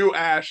up the new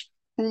Ash,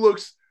 who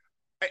looks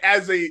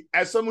as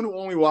someone who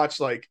only watched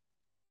like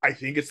I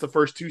think it's the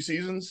first 2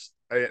 seasons.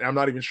 I'm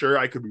not even sure.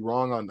 I could be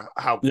wrong on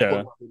how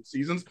Yeah.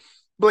 seasons,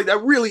 but like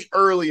that really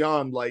early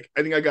on, like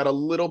I think I got a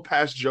little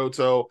past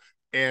Johto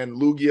and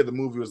Lugia. The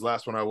movie was the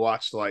last one I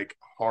watched like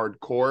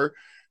hardcore,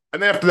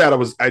 and then after that,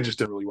 I just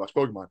didn't really watch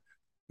Pokemon.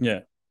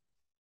 Yeah.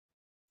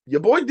 Your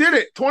boy did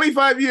it.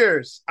 25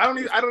 years. I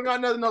don't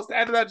got nothing else to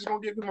add to that. Just gonna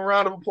give him a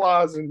round of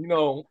applause. And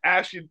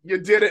Ash, you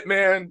did it,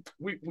 man.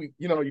 We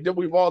you did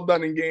we've all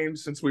done in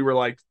games since we were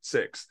like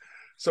 6.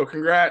 So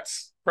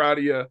congrats. Proud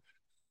of you.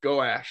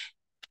 Go Ash.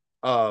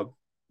 Uh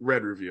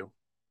Red review.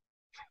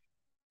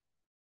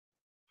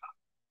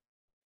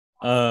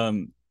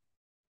 Um,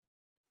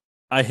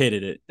 I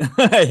hated it.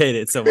 I hate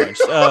it so much.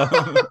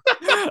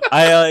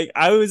 I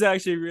was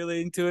actually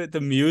really into it.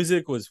 The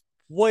music was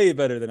way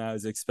better than I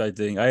was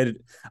expecting. I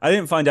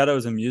didn't find out it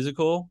was a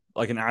musical,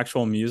 like an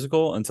actual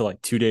musical, until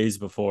like 2 days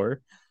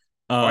before.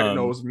 Oh, I didn't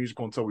know it Um, was a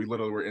musical until we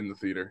literally were in the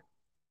theater.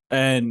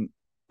 and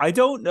I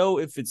don't know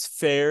if it's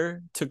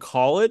fair to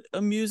call it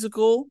a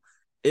musical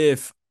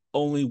if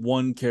only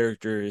one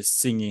character is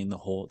singing the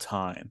whole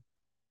time.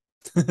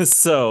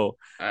 So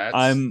That's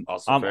I'm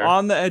also I'm fair.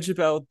 on the edge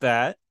about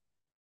that.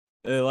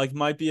 Like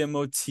might be a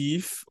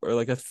motif or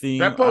like a theme.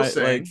 That I post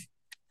like, sang.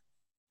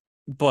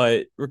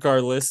 but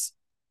regardless,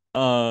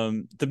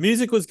 the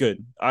music was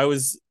good. I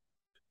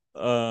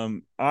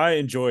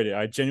enjoyed it.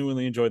 I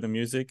genuinely enjoyed the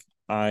music.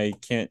 I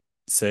can't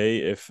say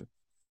if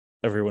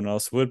everyone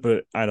else would,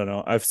 but I don't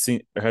know.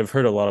 I've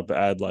heard a lot of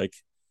bad like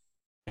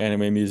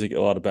anime music, a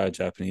lot of bad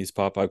Japanese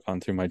pop. I've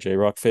gone through my J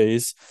rock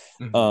phase.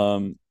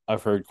 Mm-hmm.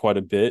 I've heard quite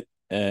a bit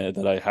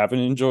that I haven't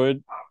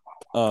enjoyed.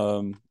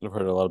 I've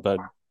heard a lot of bad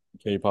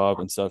K-pop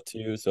and stuff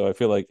too. So I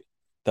feel like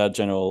that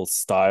general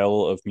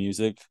style of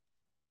music,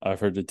 I've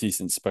heard a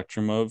decent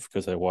spectrum of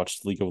because I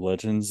watched League of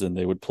Legends and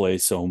they would play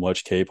so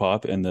much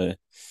K-pop in the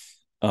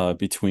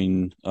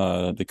between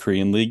the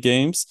Korean League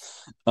games.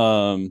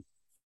 Um,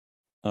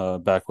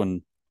 back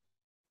when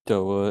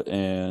Doa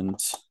and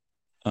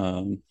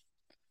um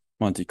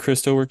Monte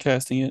Cristo were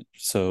casting it.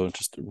 So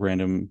just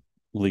random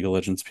League of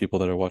Legends people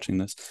that are watching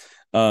this.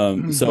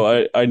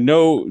 So I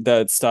know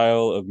that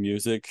style of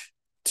music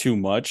too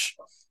much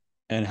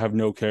and have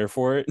no care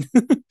for it.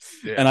 And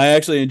Yeah. I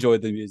actually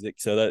enjoyed the music.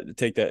 So that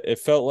take that. It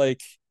felt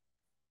like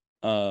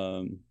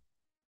um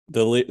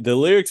the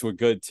lyrics were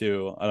good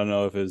too. I don't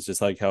know if it was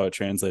just like how it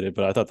translated,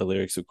 but I thought the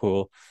lyrics were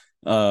cool.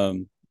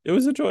 It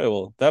was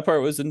enjoyable. That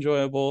part was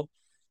enjoyable.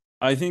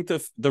 I think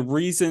the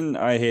reason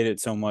I hate it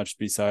so much,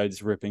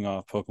 besides ripping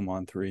off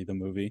Pokemon 3, the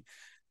movie,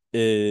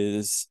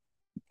 is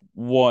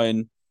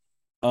one,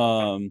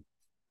 um,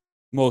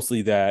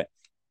 mostly that.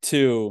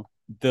 Two,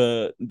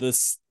 the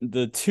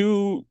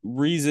two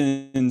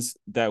reasons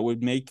that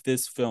would make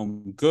this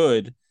film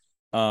good.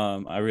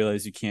 I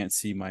realize you can't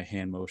see my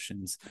hand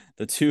motions.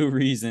 The two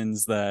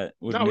reasons that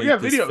would No, we make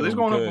got this video. This is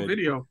film going up on good.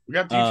 video. We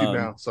got YouTube Um,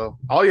 now, so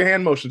all your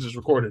hand motions is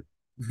recorded.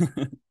 Flip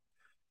them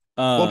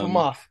um,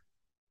 off.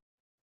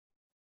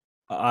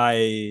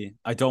 I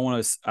don't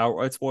want to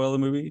outright spoil the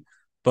movie,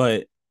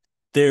 but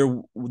they're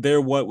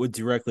what would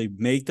directly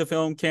make the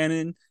film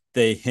canon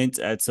they hint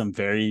at some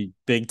very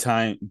big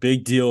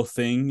deal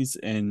things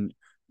in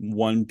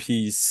One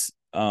Piece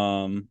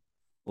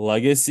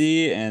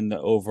legacy and the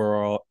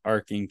overall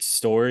arcing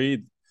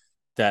story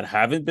that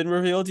haven't been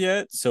revealed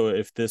yet. So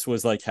if this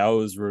was like how it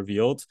was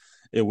revealed,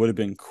 it would have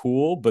been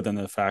cool. But then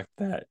the fact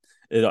that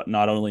it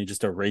not only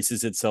just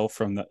erases itself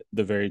from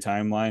the very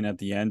timeline at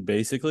the end,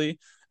 basically,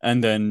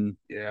 and then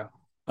Yeah.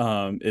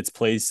 its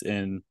place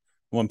in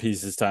One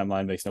Piece's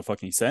timeline makes no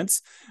fucking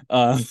sense.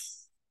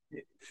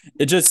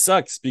 It just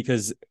sucks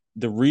because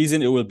the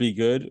reason it would be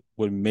good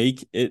would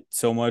make it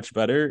so much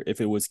better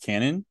if it was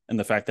canon, and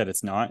the fact that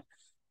it's not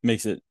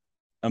makes it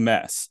a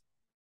mess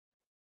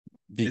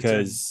It's a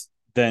because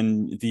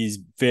then these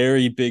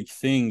very big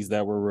things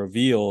that were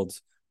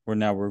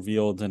now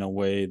revealed in a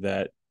way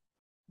that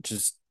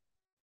just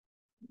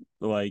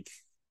like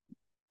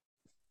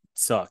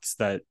sucks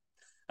that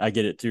I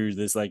get it through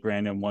this like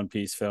random One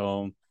Piece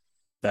film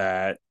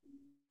that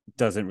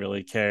doesn't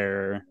really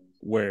care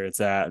where it's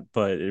at,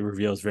 but it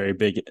reveals very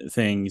big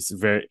things,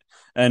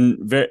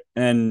 and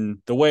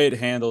the way it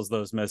handles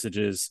those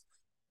messages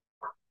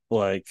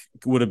like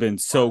would have been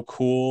so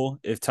cool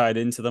if tied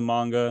into the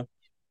manga.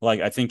 Like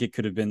I think it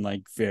could have been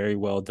like very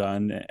well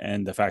done,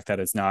 and the fact that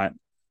it's not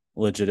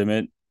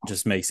legitimate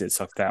just makes it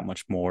suck that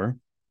much more.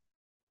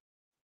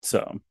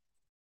 So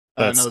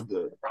I know that's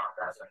the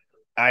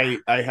I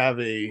have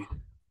a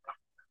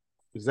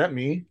is that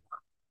me?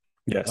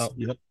 yes, Oh,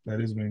 yep,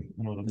 that is me.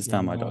 I know the it's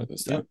not dog is my dog on.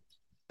 this time. Yep.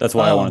 That's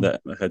why I Um wanted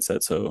that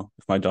headset. So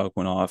if my dog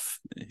went off,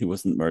 he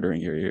wasn't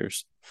murdering your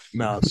ears.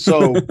 no,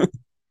 so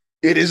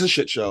it is a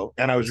shit show,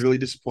 and I was really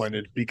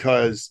disappointed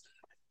because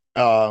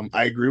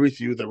I agree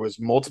with you. There was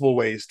multiple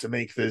ways to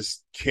make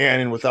this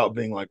canon without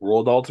being like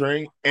world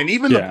altering, and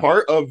even the Yeah,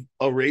 part of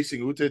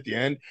erasing Uta at the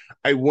end,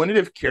 I wouldn't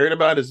have cared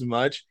about as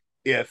much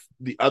if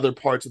the other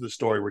parts of the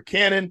story were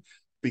canon,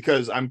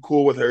 because I'm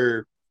cool with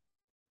her.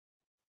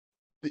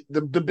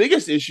 The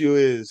biggest issue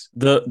is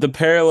the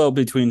parallel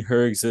between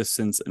her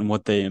existence and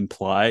what they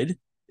implied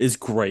is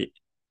great,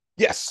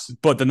 yes,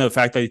 but then the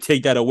fact that they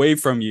take that away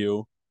from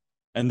you,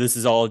 and this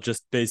is all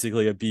just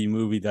basically a B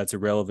movie that's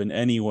irrelevant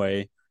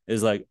anyway,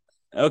 is like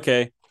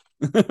okay.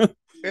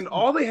 and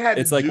all they had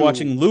to It's like do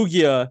watching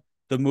Lugia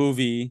the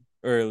movie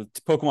or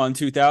Pokemon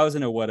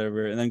 2000 or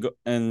whatever, and then go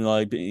and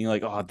like being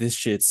like, oh, this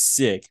shit's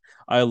sick.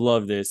 I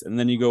love this, and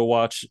then you go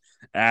watch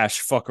Ash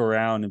fuck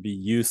around and be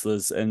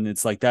useless, and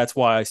it's like that's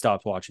why I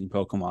stopped watching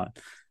Pokemon.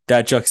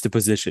 That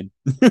juxtaposition.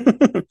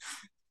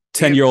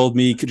 10-year if old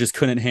me just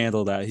couldn't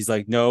handle that. He's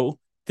like, no,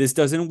 this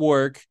doesn't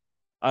work.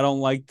 I don't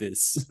like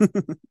this.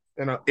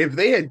 if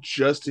they had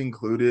just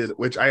included,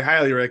 which I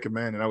highly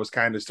recommend, and I was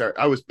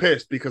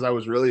pissed because I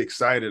was really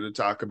excited to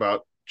talk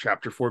about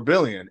Chapter 4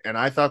 billion, and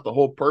I thought the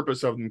whole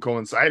purpose of them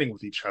coinciding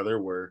with each other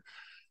were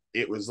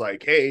it was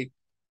like, hey,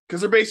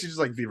 because they're basically just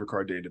like Viva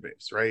Card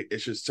database, right?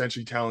 It's just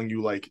essentially telling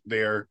you like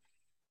they're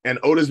and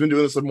Oda's been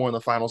doing this more in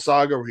the final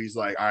saga where he's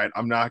like, all right,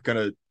 I'm not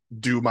gonna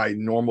do my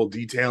normal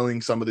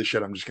detailing. Some of this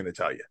shit I'm just gonna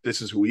tell you.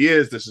 This is who he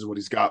is, this is what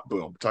he's got.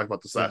 Boom. Talked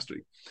about this Yeah. last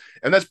week.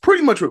 And that's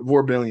pretty much what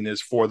Vorbillion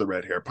is for the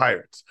Red Hair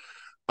Pirates.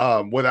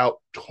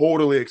 Without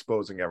totally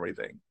exposing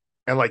everything.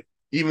 And like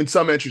even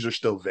some entries are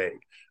still vague.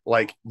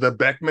 Like the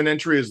Beckman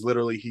entry is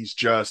literally he's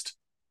just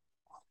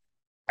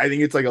I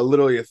think it's like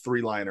literally a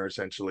three-liner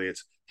essentially.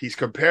 It's he's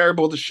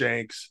comparable to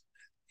Shanks.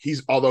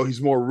 He's although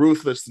he's more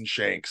ruthless than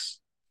Shanks.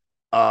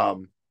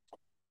 Um,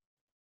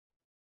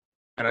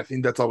 and I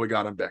think that's all we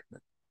got on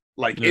Beckman.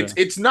 Like Yeah.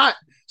 it's not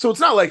so it's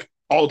not like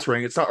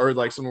altering. It's not or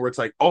like somewhere where it's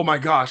like, oh my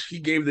gosh, he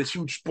gave this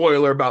huge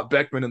spoiler about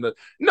Beckman and the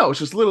no, it's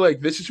just literally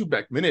like this is who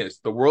Beckman is.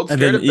 The world's And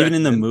scared then of even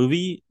in the Beckman.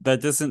 movie,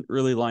 that doesn't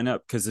really line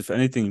up because if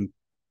anything,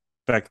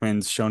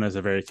 Beckman's shown as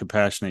a very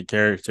compassionate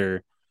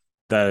character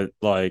that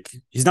like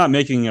he's not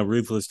making a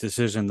ruthless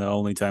decision the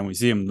only time we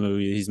see him in the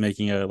movie. He's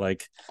making a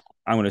like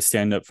I'm gonna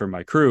stand up for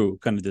my crew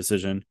kind of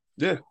decision.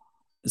 Yeah.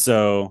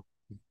 So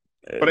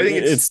But I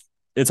think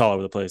it's all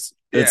over the place.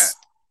 yeah. It's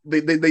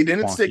They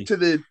didn't stick wonky. to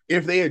the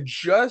if they had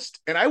just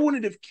and I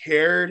wouldn't have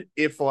cared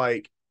if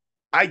like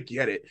I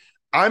get it.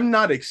 I'm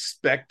not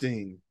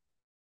expecting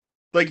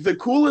like the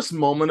coolest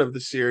moment of the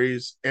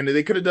series, and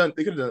they could have done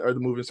or the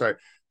movie, sorry,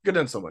 could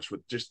have done so much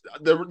with just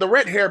the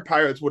red hair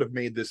pirates would have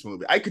made this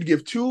movie. I could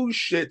give two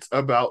shits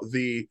about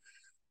the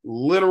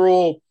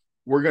literal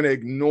we're gonna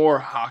ignore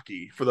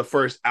hockey for the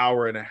first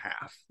hour and a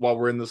half while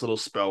we're in this little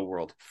spell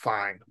world.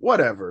 Fine,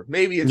 whatever.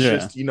 Maybe it's Yeah.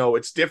 just,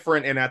 it's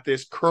different, and at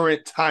this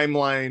current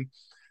timeline,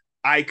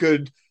 I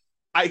could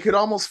I could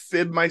almost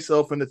fib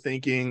myself into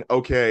thinking,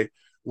 okay,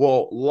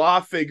 well, Law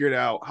figured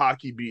out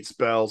hockey beat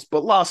spells,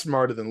 but Law's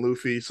smarter than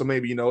Luffy. So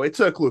maybe, it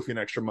took Luffy an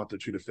extra month or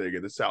two to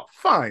figure this out.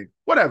 Fine,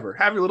 whatever.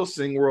 Have your little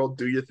sing world,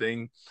 do your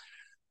thing.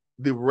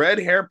 The red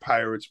hair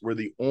pirates were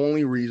the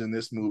only reason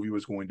this movie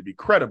was going to be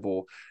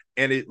credible.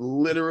 And it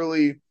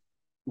literally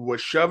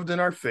was shoved in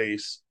our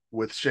face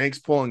with Shanks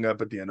pulling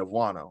up at the end of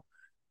Wano.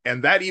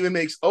 And that even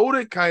makes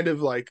Oda kind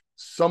of like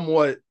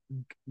somewhat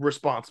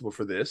responsible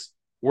for this,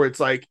 where it's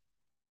like,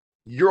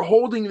 you're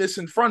holding this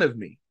in front of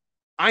me.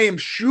 I am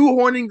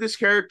shoehorning this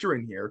character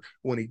in here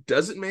when he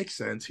doesn't make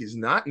sense. He's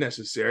not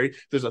necessary.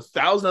 There's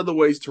 1,000 other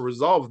ways to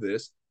resolve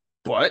this,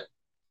 but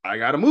I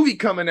got a movie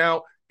coming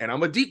out and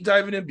I'm a deep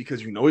diving in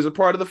because he's a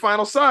part of the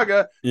final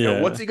saga.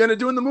 And what's Yeah. he gonna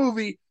do in the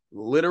movie?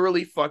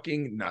 Literally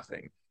fucking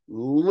nothing.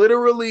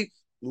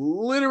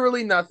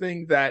 Literally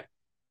nothing. That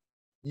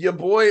your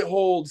boy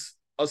holds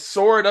a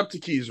sword up to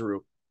Kizaru.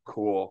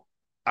 Cool.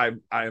 I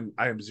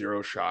am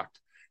zero shocked.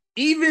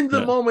 Even the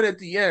Yeah. moment at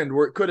the end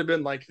where it could have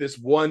been like this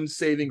one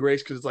saving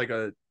grace because it's like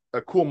a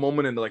cool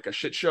moment in like a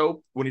shit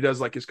show when he does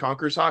like his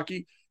Conquerors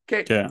hockey.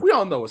 Okay, Yeah. we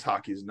all know his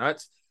hockey's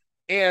nuts.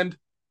 And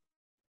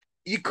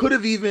you could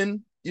have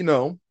even,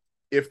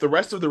 if the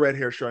rest of the red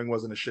hair showing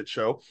wasn't a shit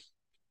show,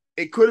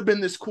 it could have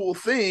been this cool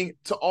thing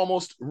to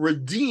almost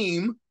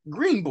redeem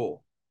Green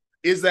Bull.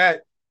 Is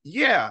that,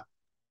 yeah,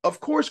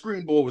 of course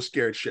Green Bull was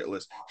scared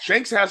shitless.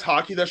 Shanks has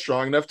hockey that's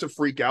strong enough to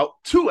freak out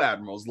two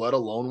admirals, let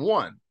alone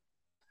one.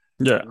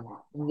 Yeah.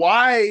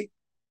 Why,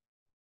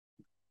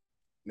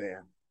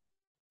 man?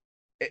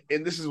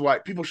 And this is why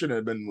people shouldn't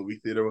have been in the movie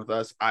theater with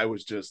us.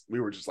 We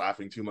were just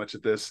laughing too much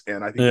at this.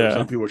 And I think there were some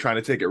Yeah. people trying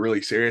to take it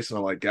really serious. And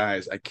I'm like,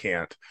 guys, I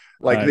can't.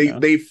 Like I they know.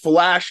 they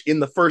flash in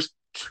the first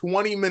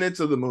 20 minutes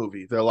of the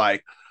movie. They're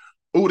like,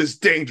 oh, this is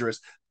dangerous.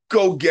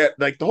 Go get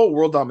like the whole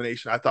world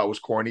domination. I thought was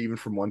corny, even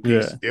from One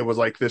Piece. Yeah. It was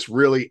like this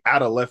really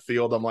out of left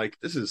field. I'm like,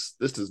 this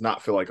does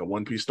not feel like a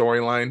One Piece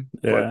storyline.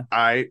 But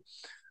Yeah.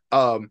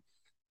 um,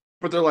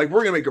 but they're like, we're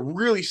gonna make it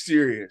really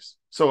serious.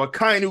 So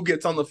Akainu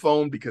gets on the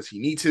phone because he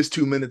needs his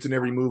 2 minutes in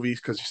every movie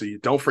because so you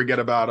don't forget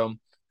about him.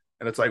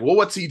 And it's like, well,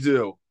 what's he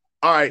do?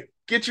 All right,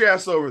 get your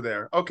ass over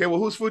there. Okay, well,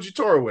 who's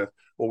Fujitora with?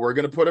 Well, we're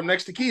gonna put him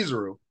next to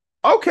Kizaru.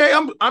 Okay,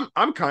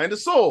 I'm kind of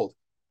sold.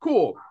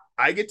 Cool.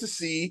 I get to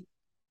see,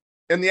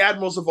 and the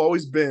admirals have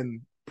always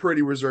been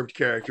pretty reserved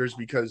characters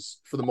because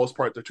for the most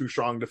part they're too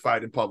strong to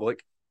fight in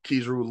public.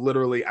 Kizaru,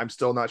 literally, I'm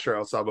still not sure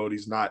how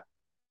Sabaodi's not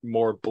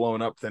more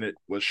blown up than it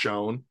was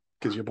shown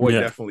because your boy Yeah.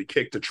 definitely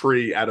kicked a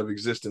tree out of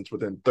existence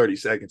within 30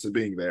 seconds of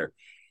being there.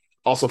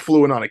 Also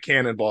flew in on a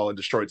cannonball and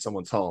destroyed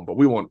someone's home, but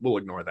we'll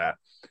ignore that.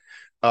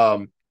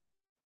 Um,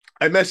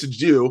 I messaged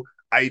you.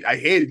 I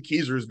hated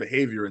Kizaru's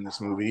behavior in this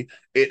movie.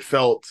 It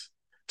felt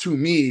to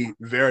me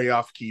very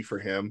off key for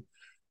him.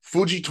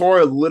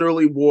 Fujitora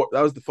literally wore,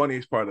 that was the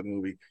funniest part of the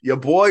movie. Your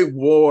boy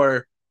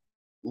wore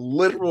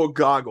literal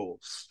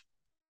goggles.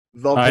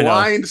 The I know.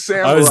 blind I was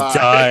samurai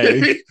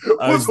dying.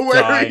 I was was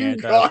dying wearing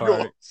at that part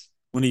goggles.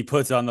 when he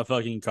puts on the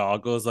fucking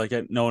goggles. Like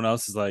no one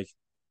else is like,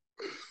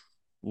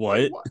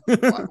 Like,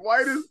 what?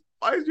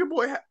 why is your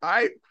boy?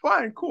 I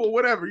fine, cool,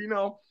 whatever,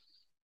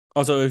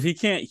 Also, if he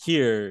can't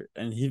hear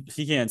and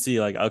he can't see,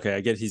 like, okay,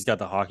 I get he's got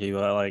the hockey,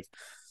 but like,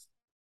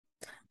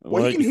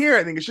 Well, he what? can hear.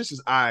 I think it's just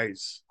his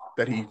eyes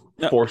that he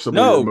No, forcibly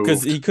no,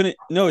 because removed. he couldn't.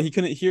 No, he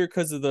couldn't hear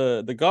because of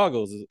the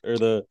goggles or Yeah,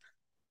 the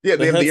they have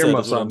the headset is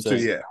earmuffs what on I'm him too.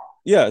 saying. Yeah,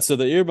 Yeah, so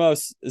the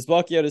earmuffs is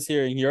blocking out his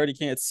hearing. He already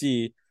can't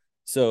see,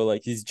 so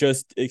like he's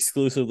just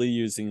exclusively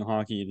using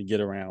hockey to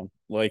get around.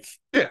 Like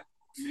yeah.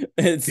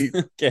 it's He,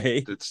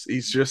 okay.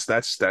 he's just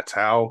that's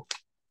how.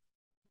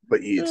 But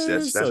It's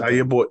that's so how your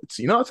dumb. boy.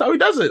 That's how he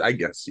does it. I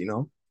guess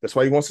that's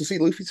why he wants to see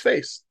Luffy's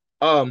face.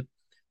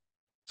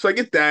 So I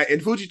get that,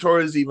 and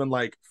Fujitora is even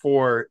like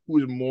for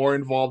who's more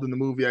involved in the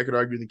movie. I could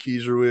argue than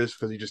Kizaru is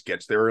because he just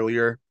gets there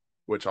earlier,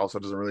 which also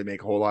doesn't really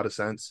make a whole lot of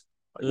sense.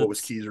 Like, what was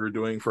Oops, Kizaru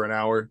doing for an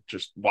hour,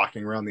 just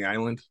walking around the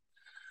island?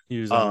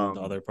 he was on the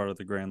Um, other part of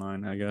the Grand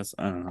Line, I guess.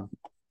 I don't know.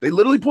 they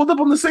literally pulled up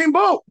on the same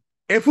boat,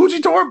 and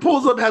Fujitora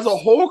pulls up, has a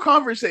whole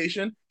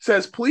conversation,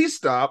 says, "Please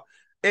stop,"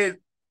 and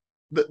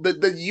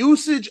the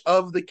usage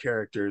of the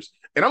characters.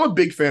 And I'm a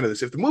big fan of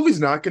this. If the movie's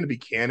not going to be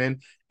canon,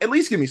 at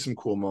least give me some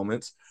cool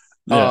moments.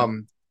 Yeah,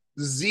 Um,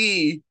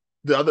 Z,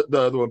 the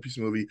other One Piece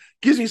movie,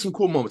 gives me some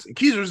cool moments, and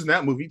Kizaru's in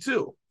that movie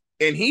too.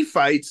 And he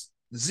fights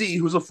Z,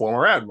 who's a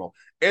former admiral,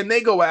 and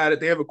they go at it.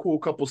 They have a cool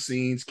couple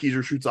scenes.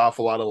 Kizaru shoots off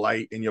a lot of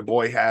light, and your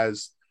boy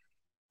has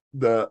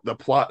the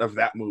plot of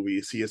that movie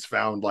is he has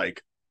found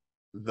like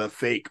the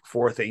fake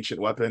fourth ancient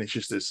weapon. It's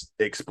just this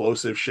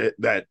explosive shit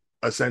that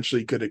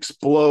essentially could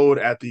explode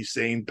at the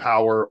same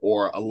power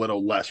or a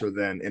little lesser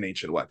than an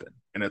ancient weapon.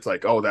 And it's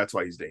like, oh, that's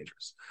why he's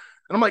dangerous.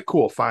 And I'm like,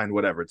 cool, fine,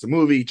 whatever. It's a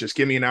movie. Just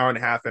give me an hour and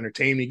a half,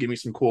 entertain me, give me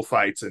some cool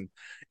fights. And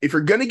if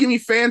you're gonna give me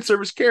fan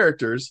service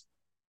characters,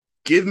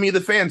 give me the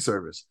fan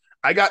service.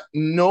 I got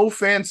no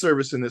fan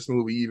service in this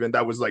movie, even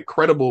that was like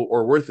credible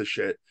or worth a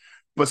shit,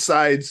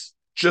 besides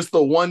just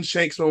the one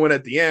Shanks moment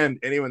at the end.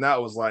 And even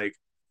that was like,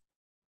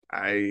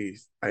 I,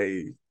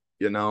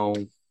 you know,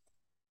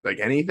 like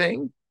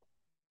anything.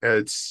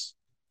 It's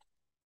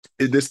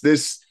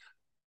this.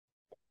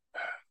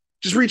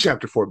 Just read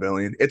chapter 4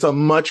 billion. It's a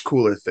much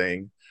cooler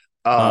thing.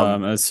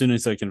 as soon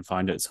as I can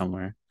find it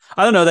somewhere.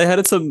 I don't know. They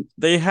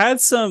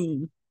had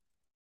some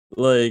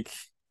like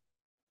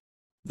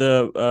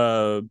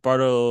the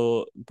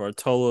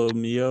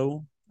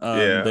Bartolomeo.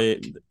 Yeah,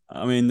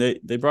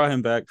 They brought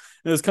him back.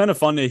 It was kind of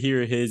fun to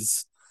hear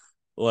his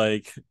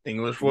like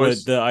English what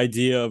voice. the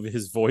idea of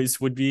his voice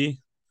would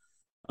be.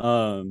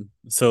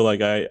 So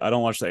like I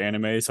don't watch the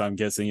anime, so I'm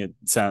guessing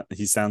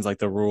he sounds like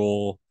the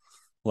rule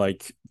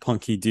like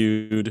punky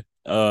dude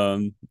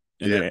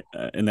Yeah.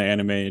 in the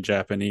anime in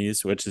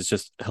Japanese, which is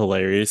just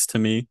hilarious to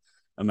me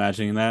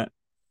imagining that.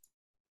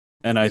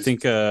 And I Is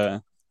think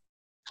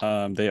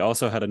they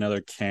also had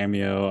another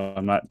cameo.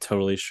 I'm not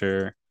totally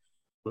sure.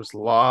 was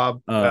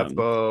Lob, Um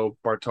Beppo,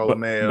 but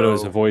it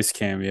was a Bartolomeo. voice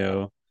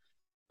cameo.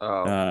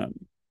 Oh, Um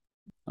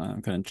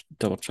I'm gonna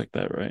double check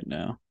that right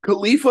now.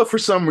 Khalifa for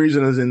some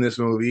reason is in this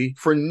movie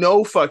for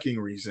no fucking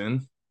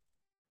reason.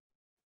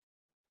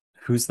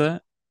 Who's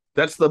that?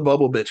 That's the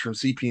bubble bitch from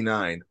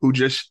CP9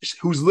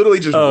 who's literally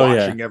just Oh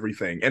yeah. watching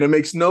everything, and it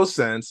makes no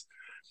sense.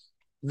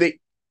 They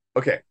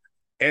okay,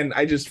 and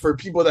I just for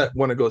people that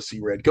want to go see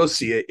Red, go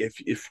see it.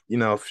 If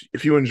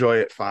you enjoy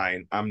it,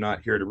 fine. I'm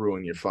not here to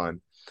ruin your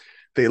fun.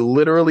 They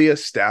literally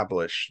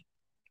establish,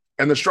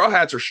 and the Straw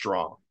Hats are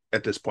strong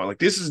at this point. Like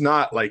this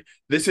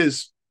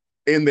is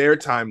in their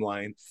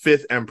timeline,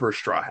 fifth Emperor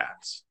Straw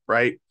Hats,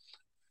 right?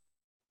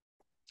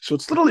 So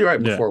it's literally right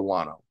Yeah. before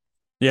Wano.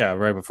 Yeah,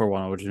 right before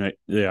one, which make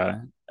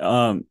yeah.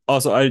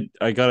 Also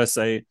I gotta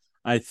say,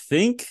 I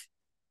think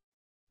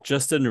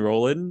Justin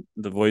Roiland,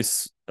 the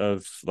voice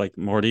of like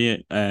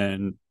Morty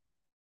and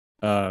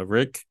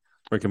Rick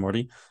and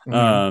Morty, Mm-hmm.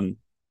 um,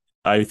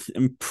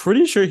 am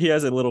pretty sure he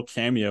has a little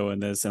cameo in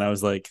this, and I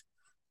was like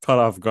caught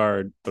off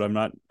guard,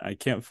 but I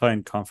can't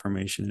find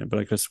confirmation in it, but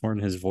I could have sworn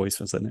his voice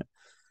was in it.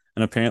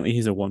 And apparently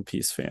he's a One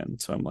Piece fan,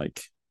 so I'm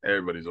like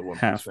Everybody's a One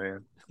Piece half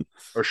fan,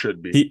 or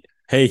should be. he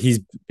hey,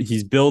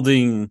 he's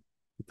building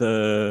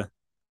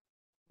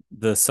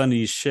the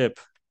Sunny ship,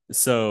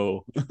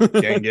 so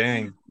Gang,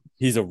 gang.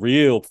 he's a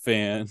real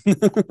fan.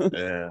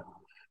 Yeah,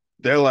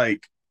 they're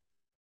like,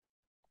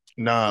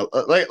 nah.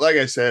 Like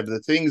I said, the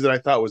things that I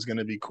thought was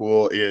gonna be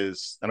cool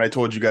is, and I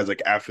told you guys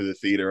like after the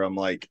theater, I'm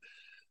like,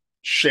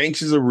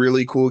 Shanks is a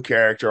really cool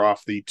character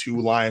off the two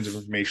lines of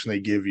information they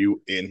give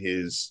you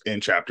in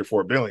chapter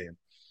 4 billion,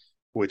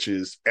 which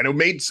is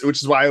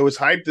why I was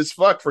hyped as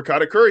fuck for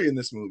Katakuri in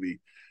this movie.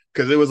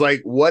 Because it was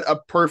like, what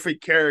a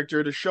perfect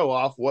character to show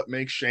off what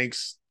makes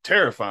Shanks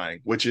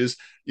terrifying, which is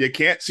you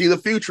can't see the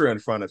future in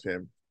front of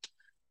him.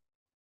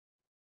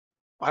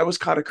 Why was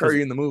Because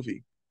Katakuri in the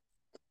movie?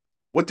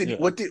 yeah,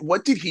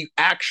 What did he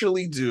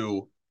actually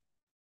do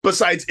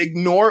besides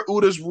ignore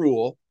Uda's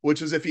rule,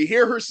 which is if you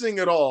hear her sing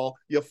at all,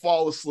 you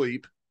fall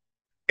asleep,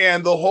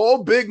 and the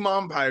whole Big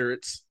Mom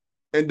Pirates,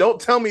 and don't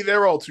tell me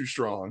they're all too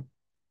strong,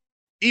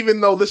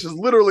 even though this is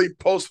literally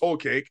post Whole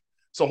Cake.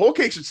 So Whole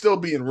Cake should still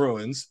be in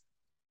ruins.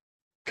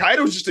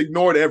 Kaido just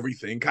ignored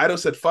everything. Kaido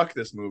said, fuck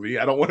this movie.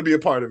 I don't want to be a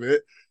part of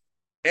it.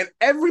 And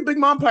every Big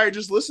Mom Pirate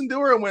just listened to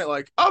her and went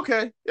like,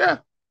 okay, yeah,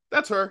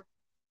 that's her.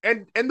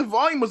 And the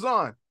volume was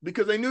on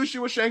because they knew she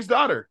was Shank's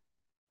daughter.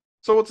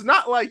 So it's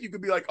not like you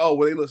could be like, oh,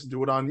 well, they listened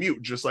to it on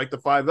mute, just like the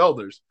Five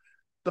Elders.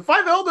 The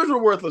Five Elders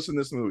were worthless in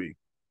this movie.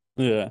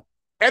 yeah.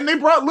 And they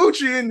brought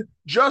Lucci in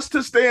just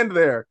to stand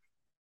there.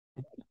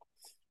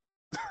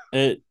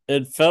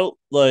 It felt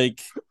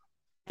like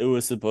it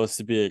was supposed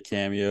to be a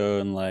cameo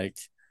and like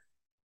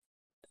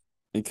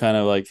it kind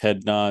of like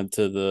head nod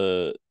to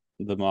the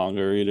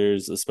manga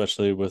readers,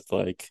 especially with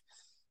like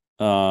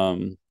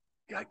um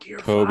Got Gear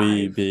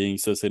Kobe 5. being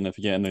so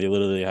significant and they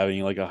literally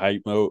having like a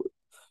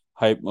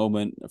hype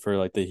moment for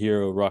like the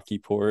hero Rocky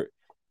Port.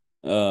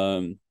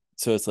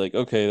 So it's like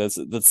okay,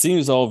 that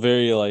seems all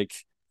very like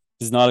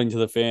just nodding to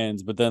the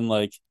fans, but then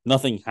like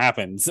nothing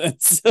happens,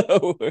 and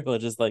so we're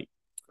just like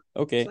It's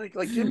okay,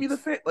 like give me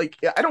the like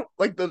yeah, I don't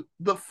like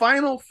the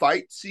final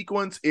fight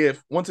sequence.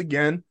 If once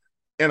again,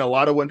 and a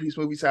lot of One Piece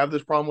movies have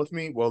this problem with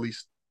me. Well, at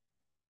least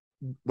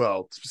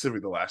specifically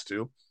the last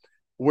two,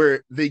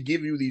 where they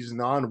give you these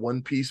non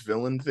One Piece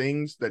villain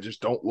things that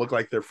just don't look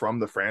like they're from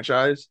the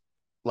franchise.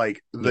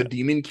 Like the yeah,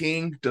 Demon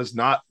King does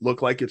not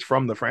look like it's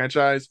from the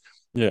franchise.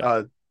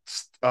 yeah,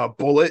 Uh,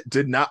 Bullet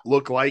did not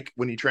look like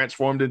when he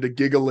transformed into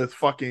Gigalith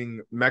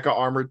fucking Mecha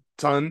Armor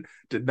Ton,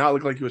 did not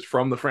look like he was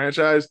from the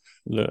franchise.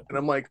 yeah, And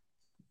I'm like,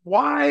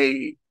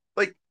 why?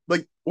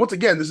 Like once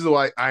again, this is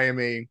why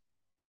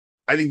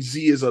I think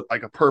Z is a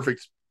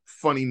perfect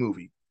funny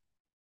movie.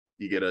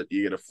 You get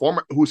a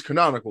former who's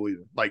canonical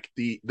even like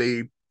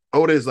they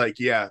Oda is like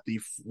yeah the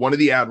one of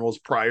the admirals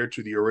prior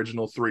to the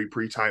original three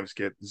pre time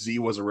skip. Z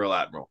was a real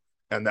admiral,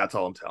 and that's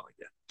all I'm telling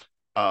you.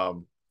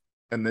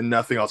 And then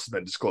nothing else has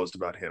been disclosed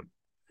about him,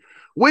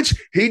 which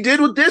he did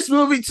with this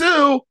movie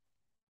too.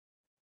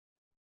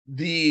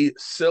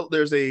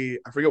 There's a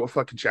I forget what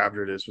fucking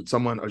chapter it is, but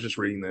someone I was just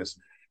reading this.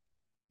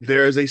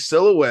 There is a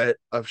silhouette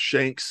of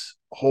Shanks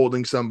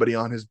holding somebody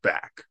on his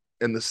back,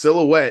 and the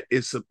silhouette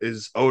is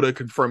Oda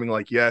confirming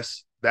like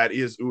yes, that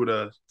is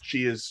Uda.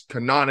 She is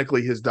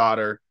canonically his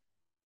daughter.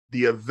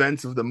 The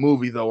events of the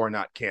movie though are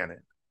not canon,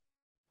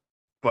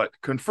 but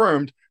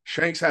confirmed.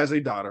 Shanks has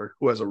a daughter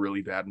who has a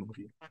really bad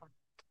movie.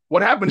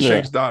 What happened to yeah.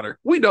 Shanks' daughter?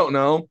 We don't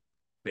know.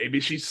 Maybe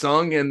she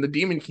sung and the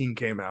Demon King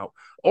came out,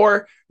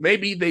 or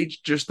maybe they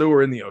just threw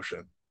her in the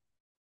ocean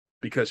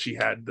because she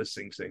had the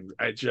Sing Sing.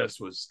 It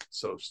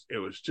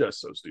was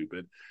just so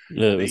stupid. It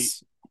They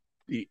was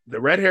the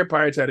red hair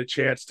pirates had a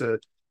chance to,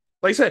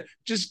 like I said,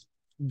 just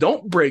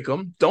don't break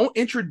them, don't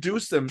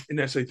introduce them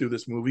necessarily through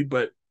this movie,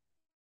 but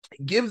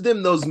Give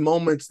them those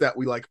moments that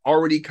we like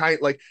already kind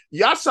like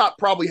Yasop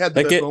probably had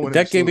the That best get moment in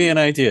that this gave me an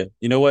movie. idea.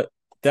 You know what?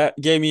 That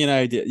gave me an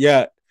idea.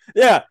 Yeah.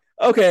 Yeah.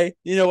 Okay.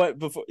 You know what?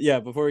 Before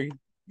we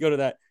go to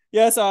that.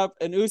 Yasop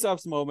and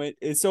Usopp's moment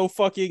is so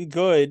fucking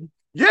good. And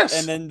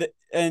Yes.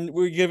 then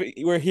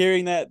we're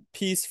hearing that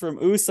piece from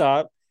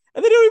Usopp,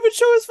 and they don't even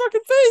show his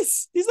fucking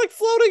face. He's like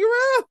floating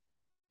around.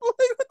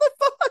 Like, what the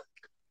fuck?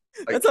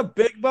 That's Like a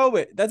big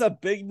moment. That's a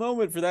big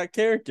moment for that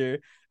character.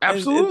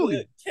 And the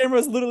absolutely.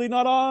 camera's literally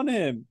not on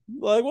him.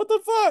 Like, what the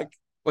fuck?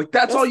 Like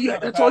That should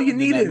not have that's all you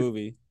happened in that needed.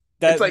 movie.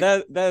 It's That like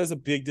that that is a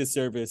big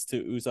disservice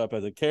to Usopp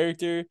as a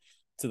character,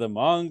 to the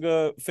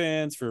manga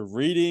fans for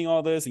reading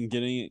all this and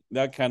getting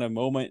that kind of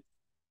moment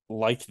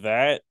like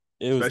that.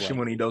 It was especially like,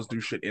 when he does do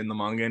shit in the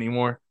manga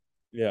anymore.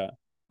 yeah,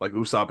 Like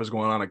Usopp is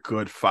going on a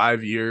good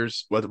 5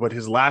 years. But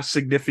his last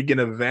significant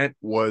event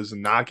was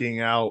knocking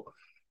out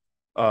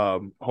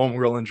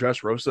Homegirl and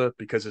Dressrosa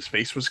because his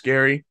face was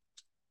scary.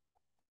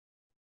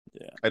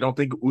 yeah. I don't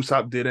think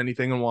Usopp did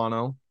anything in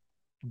Wano.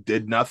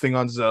 Did nothing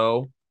on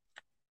Zoe.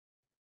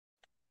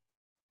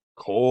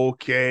 Cold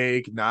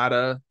cake,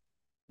 nada.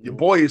 Your Nope.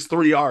 boy is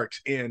 3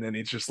 arcs in, and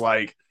it's just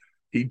like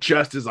he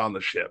just is on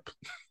the ship.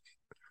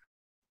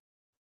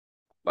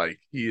 Like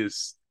he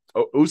is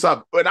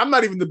Usopp, and I'm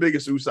not even the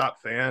biggest Usopp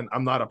fan.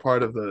 I'm not a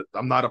part of the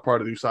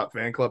Usopp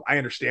fan club. I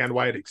understand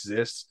why it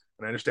exists,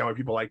 and I understand why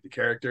people like the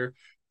character.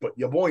 But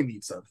your boy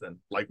needs something.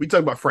 Like we talk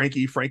about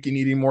Frankie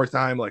needing more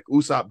time. Like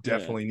Usopp Yeah,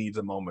 definitely needs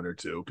a moment or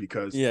two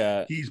because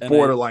yeah. he's And I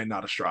borderline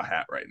not a straw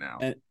hat right now.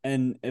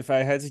 and if I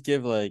had to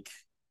give like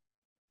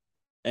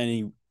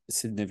any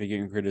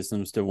significant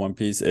criticisms to One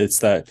Piece, it's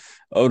that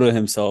Oda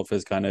himself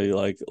has kind of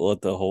like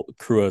let the whole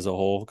crew as a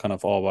whole kind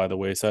of fall by the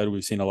wayside.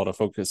 We've seen a lot of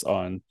focus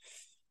on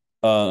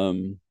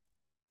um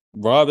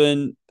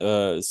Robin,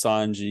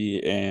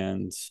 Sanji,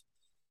 and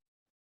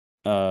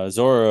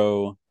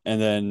Zoro,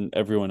 and then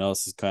everyone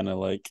else is kind of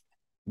like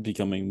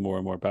becoming more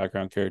and more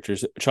background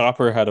characters.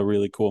 Chopper had a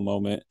really cool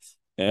moment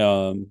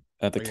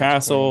at the Against Queen.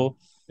 castle.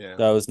 Yeah.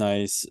 That was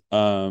nice.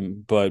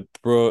 But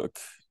Brooke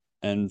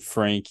and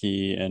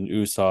Frankie and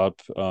Usopp,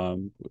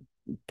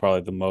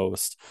 probably the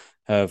most,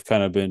 have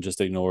kind of been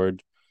just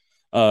ignored.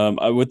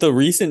 With the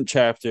recent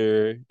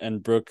chapter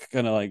and Brooke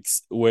kind of like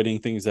waiting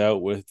things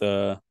out with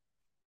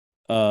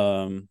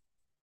um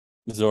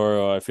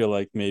Zoro, I feel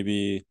like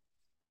maybe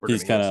We're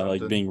he's gonna kind get of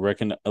like something. being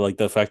reckoned, like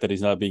the fact that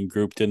he's not being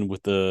grouped in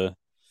with the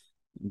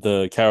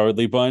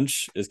cowardly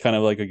bunch is kind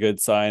of like a good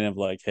sign of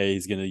like, hey,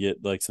 he's gonna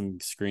get like some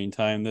screen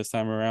time this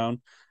time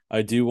around.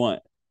 I do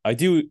want, I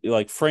do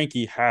like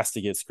Frankie has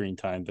to get screen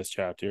time this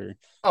chapter.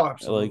 Oh, Like,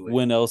 absolutely.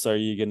 when else are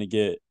you gonna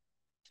get,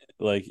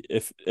 like,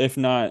 if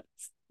not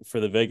for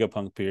the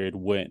Vegapunk period,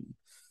 when?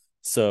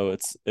 So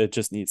it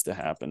just needs to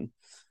happen.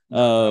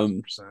 No,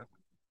 Um, 1,000%.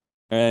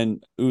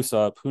 and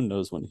Usopp, who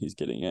knows when he's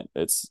getting it?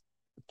 It's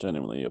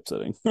genuinely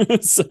upsetting.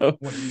 So,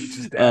 When he meets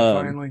his dad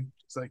um, finally,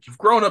 it's like you've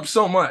grown up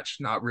so much.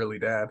 Not really,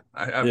 Dad.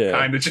 I'm yeah,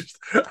 kind of just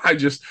I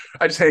just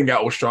hang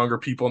out with stronger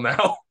people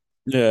now.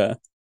 yeah.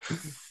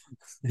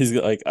 He's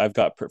like, I've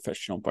got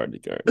professional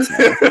bodyguards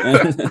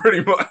now.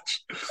 Pretty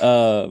much.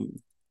 um,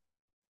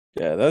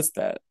 yeah, that's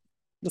that.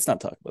 Let's not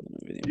talk about the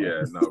movie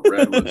Yeah, no,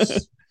 Red anymore.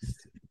 was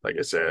like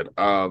I said.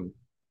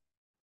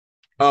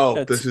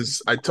 Oh,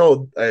 That's I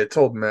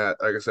told Matt,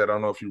 like I said, I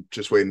don't know if you're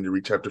just waiting to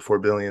read chapter 4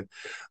 billion.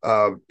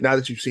 Now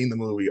that you've seen the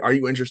movie, are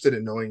you interested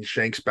in knowing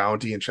Shank's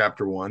bounty in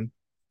chapter one?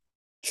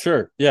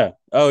 sure. Yeah.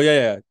 Oh yeah,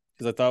 yeah.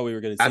 Because I thought we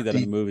were going to see At that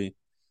in the the ute.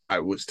 I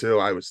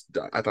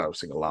thought I was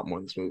seeing a lot more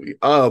in this movie.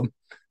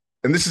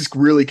 And this is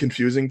really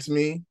confusing to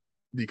me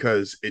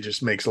because it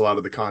just makes a lot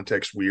of the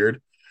context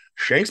weird.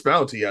 Shank's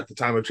bounty at the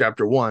time of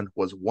chapter one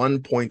was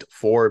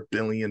 1.4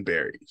 billion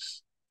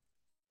berries.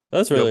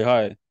 That's Your, really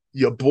high.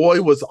 your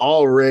boy was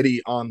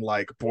already on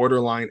like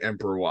borderline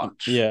Emperor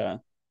Watch. Yeah.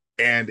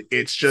 And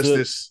it's just So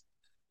this,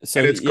 so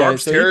and it's yeah.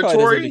 Garp's So he probably doesn't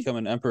territory. become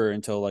an emperor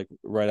until like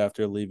right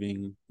after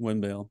leaving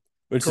Windmill,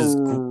 which is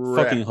fucking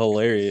Correct.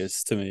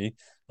 hilarious to me.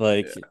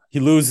 Like, Yeah. he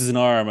loses an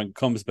arm and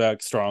comes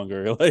back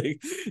stronger.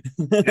 Like,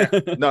 Yeah.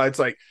 No, it's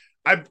like,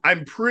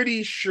 I'm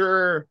pretty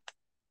sure.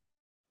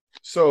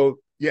 So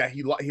yeah,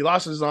 he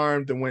lost his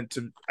arm, then went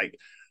to like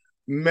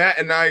Matt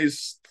and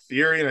I's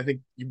theory, and I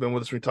think you've been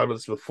with us when we talked about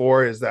this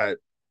before, is that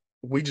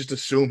we just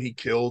assume he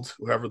killed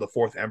whoever the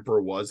fourth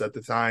emperor was at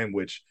the time,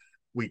 which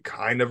we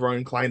kind of are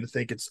inclined to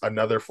think it's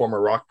another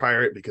former rock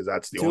pirate because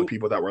that's the only do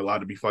people that were allowed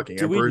to be fucking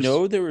do we emperors.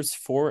 know there was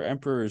four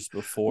emperors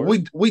before?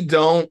 We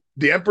don't.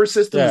 The emperor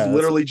system is Yeah, that's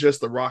literally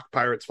just the rock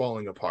pirates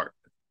falling apart,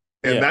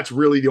 and yeah, that's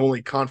really the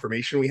only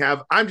confirmation we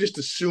have. I'm just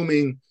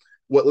assuming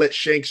what let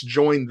Shanks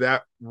join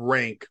that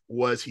rank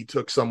was he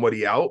took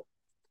somebody out,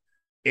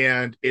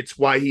 and it's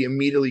why he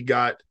immediately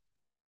got,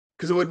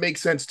 because it would make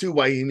sense too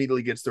why he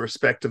immediately gets the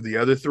respect of the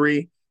other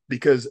three,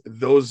 because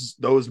those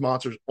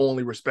monsters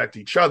only respect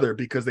each other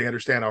because they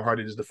understand how hard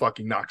it is to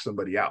fucking knock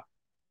somebody out.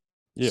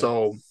 yeah,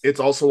 So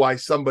it's also why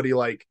somebody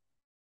like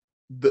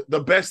the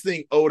best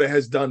thing Oda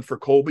has done for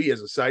Colby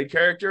as a side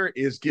character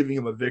is giving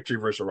him a victory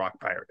versus a rock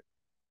pirate.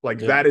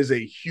 Like yeah, that is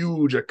a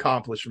huge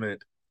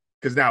accomplishment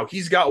because now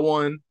he's got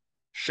one.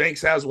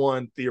 Shanks has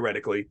one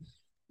theoretically.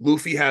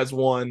 Luffy has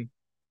one,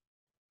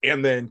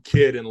 and then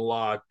Kid and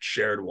Law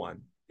shared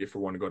one. If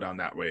we want to go down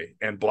that way,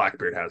 and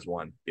Blackbeard has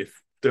one.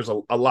 If there's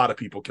a lot of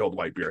people killed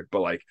Whitebeard,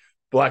 but like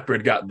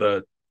Blackbeard got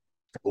the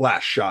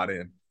last shot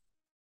in.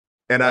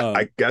 And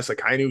I Um, guess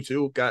Akainu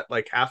too got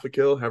like half a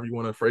kill, however you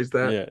want to phrase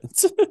that. yeah.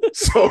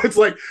 So it's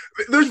like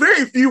there's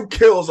very few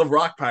kills of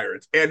rock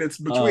pirates, and it's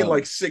between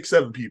like um, 6,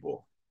 7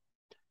 people.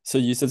 so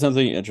you said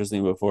something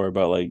interesting before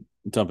about like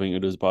dumping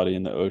Uda's body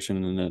in the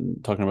ocean and then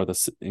talking about the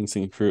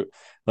sing fruit.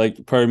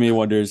 Like, part of me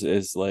wonders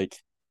is like,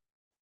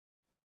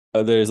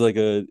 there's like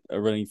a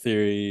running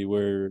theory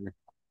where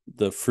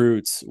the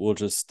fruits will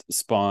just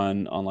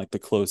spawn on like the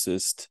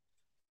closest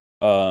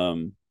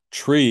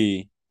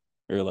tree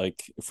or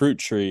like fruit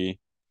tree.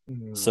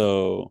 Mm,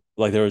 So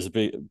like there was a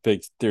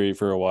big theory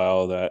for a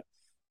while that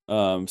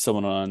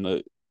someone on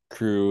the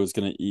crew was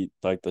gonna eat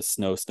like the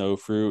snow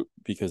fruit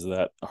because of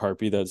that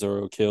harpy that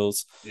Zoro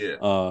kills. yeah,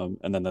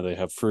 And then they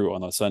have fruit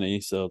on the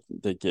sunny, so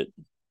they get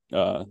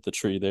the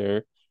tree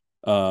there.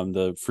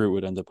 The fruit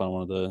would end up on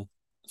one of the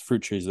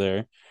fruit trees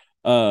there.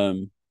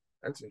 Um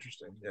that's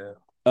interesting. Yeah,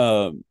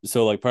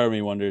 so like part of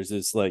me wonders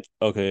is like,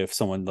 okay, if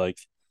someone like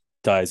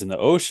dies in the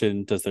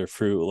ocean, does their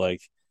fruit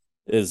like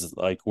is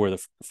like where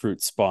the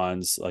fruit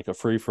spawns like a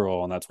free for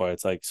all, and that's why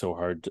it's like so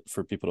hard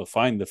for people to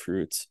find the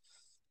fruits.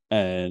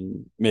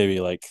 And maybe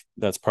like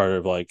that's part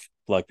of like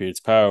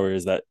Blackbeard's power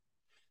is that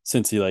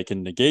since he like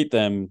can negate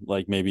them,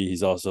 like maybe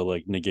he's also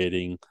like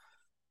negating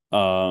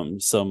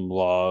some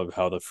law of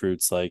how the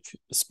fruits like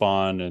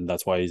spawn, and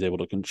that's why he's able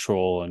to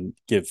control and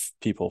give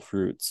people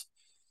fruits.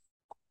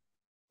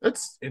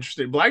 that's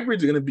interesting.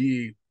 Blackbeard's gonna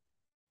be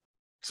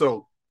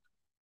so.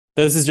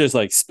 This is just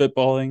like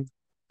spitballing.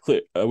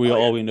 Clear. We Oh yeah.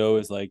 all we know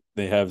is like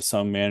they have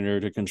some manner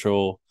to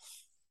control.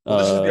 Well,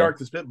 this is the Uh, arc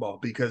to spitball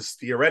because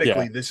yeah,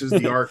 theoretically, this is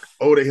the arc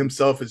Oda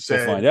himself has we'll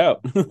said find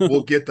out.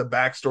 we'll get the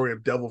backstory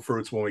of Devil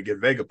Fruits when we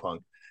get Vegapunk.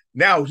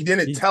 Now he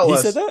didn't tell He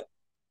said us. that.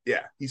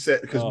 Yeah, he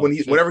said because Oh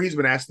shit. whenever he's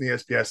been asking the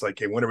SPS like,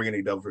 "Hey, when are we going to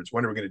get Devil Fruits?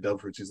 When are we going to get Devil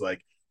Fruits?" He's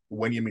like,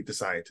 "When you meet the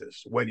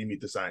scientist. When you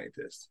meet the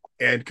scientist."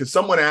 And because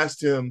someone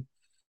asked him,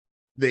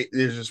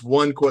 there's just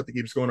one quote that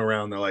keeps going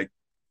around. They're like,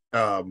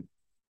 um,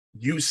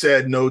 "You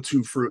said no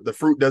to fruit. The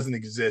fruit doesn't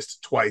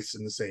exist twice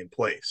in the same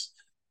place."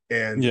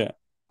 And Yeah,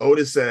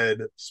 Oda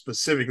said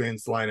specifically, in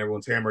this line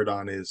everyone's hammered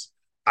on is,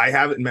 "I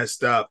haven't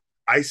messed up.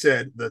 I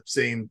said the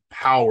same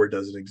power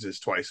doesn't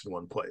exist twice in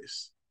one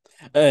place."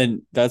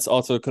 and that's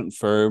also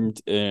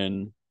confirmed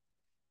in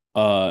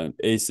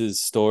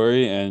Ace's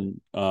story,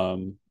 and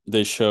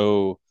they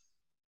show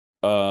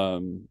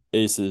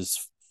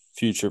Ace's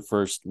future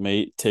first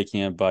mate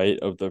taking a bite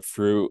of the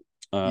fruit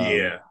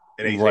Yeah,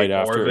 and Ace right ate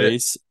more after of it.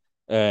 Ace,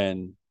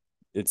 and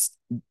it's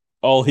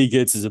all he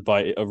gets is a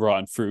bite of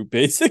rotten fruit,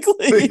 basically.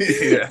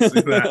 Yeah,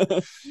 see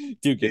that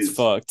Dude gets is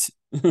fucked.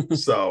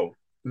 so.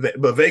 But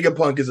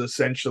Vegapunk is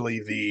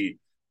essentially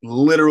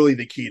literally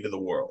the key to the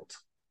world.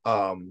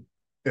 Um,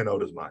 in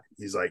Oda's mind,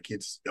 he's like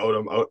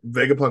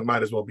Vegapunk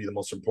might as well be the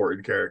most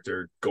important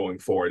character going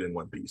forward in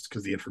One Piece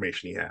because the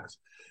information he has.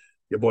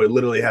 Your boy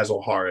literally has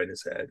Ohara in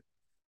his head.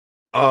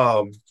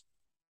 Um,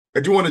 I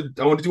do want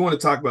to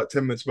talk about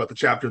 10 minutes about the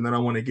chapter, and then I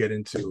want to get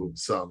into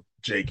some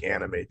Jake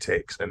anime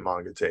takes and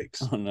manga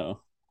takes Oh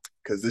no.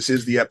 because this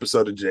is the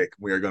episode of Jake.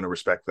 We are going to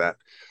respect that.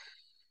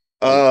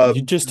 Uh,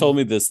 You just told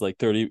me this like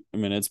 30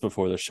 minutes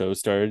before the show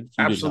started.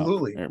 You did not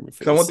absolutely. prepare me for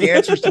Because I this. want the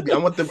answers to be. I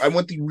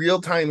want the real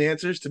time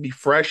answers to be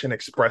fresh and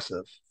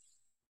expressive.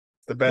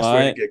 The best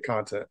way to Why get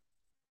content.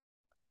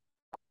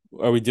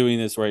 are we doing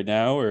this right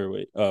now, or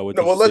wait? What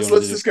No, did you well, say you let's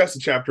wanted to do? discuss the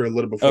chapter a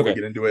little before we Okay.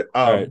 get into it.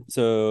 All right.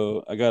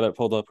 So I got it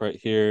pulled up right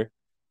here.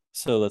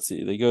 So let's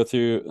see. They go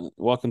through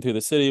walking through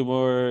the city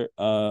more,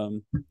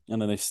 and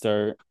then they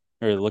start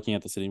or looking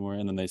at the city more,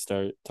 and then they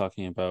start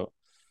talking about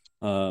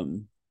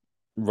um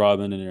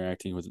Robin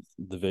interacting with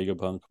the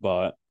Vegapunk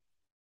bot,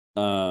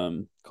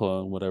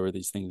 clone, whatever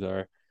these things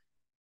are.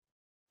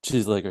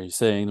 She's like, "Are you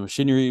saying the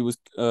machinery was?"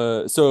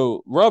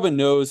 So Robin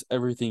knows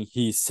everything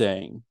he's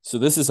saying. So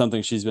this is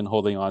something she's been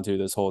holding on to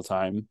this whole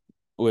time,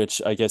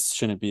 which I guess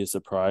shouldn't be a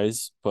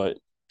surprise. But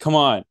come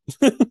on,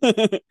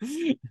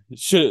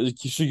 should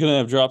she gonna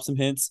have dropped some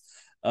hints?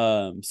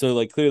 So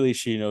like clearly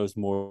she knows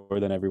more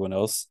than everyone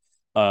else,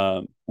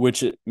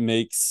 which it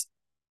makes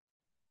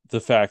the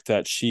fact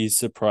that she's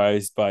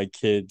surprised by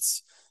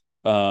kids,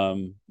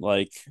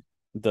 like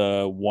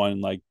the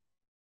one like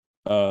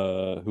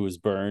who was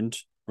burned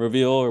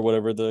reveal or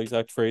whatever the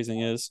exact phrasing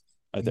is.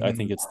 I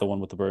think Mhm. it's the one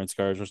with the burn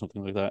scars or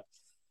something like that.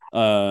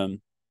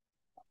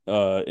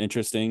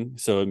 Interesting.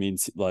 So it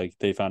means like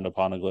they found a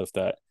poneglyph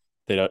that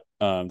they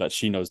don't that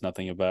she knows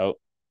nothing about.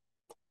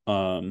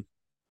 Um,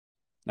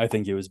 I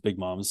think it was Big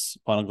Mom's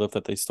poneglyph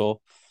that they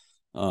stole.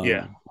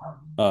 Yeah.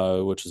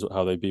 Um, which is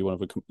how they beat one of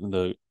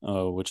the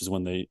which is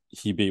when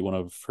he beat one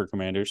of her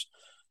commanders.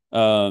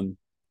 Um,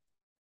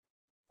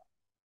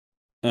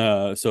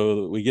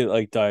 so we get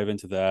like dive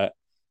into that.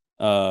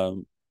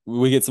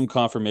 We get some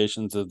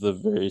confirmations of the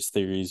various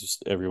theories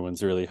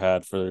everyone's really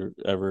had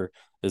forever,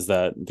 is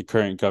that the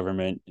current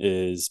government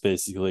is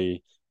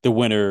basically the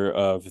winner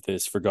of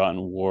this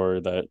forgotten war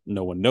that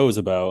no one knows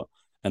about,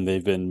 and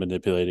they've been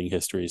manipulating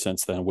history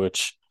since then.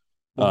 Which,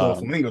 Well,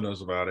 um, Doflamingo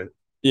knows about it.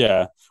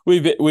 yeah,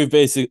 we've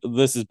basically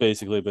this has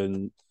basically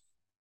been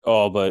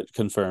all but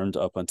confirmed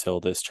up until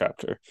this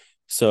chapter.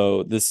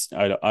 So this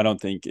I don't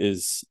think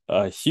is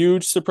a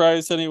huge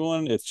surprise to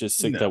anyone. It's just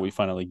sick that No. we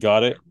finally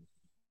got it.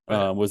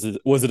 Yeah. Was it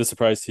a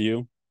surprise to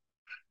you?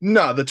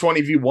 No, the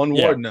 20v1 war,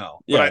 Yeah, no.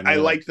 But yeah, I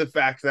no, like the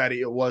fact that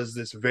it was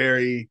this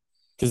very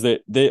because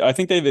they I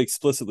think they've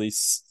explicitly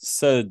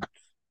said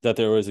that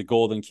there was a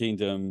golden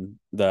kingdom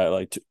that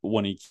like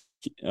 20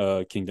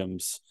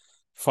 kingdoms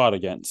fought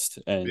against,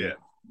 and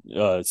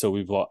yeah.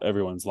 so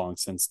everyone's long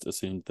since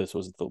assumed this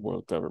was the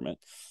world government.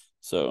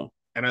 So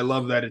And I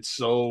love that it's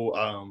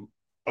so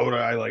Oda.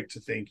 I like to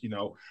think,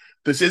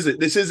 this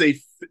is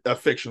a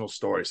fictional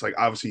story. It's like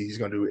obviously he's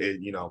going to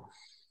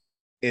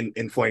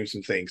inflame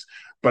some things,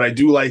 but I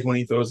do like when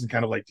he throws in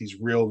kind of like these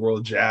real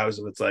world jabs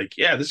of it's like,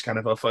 yeah, this is kind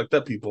of how fucked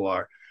up people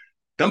are.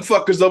 Them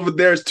fuckers over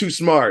there is too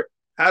smart.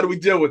 How do we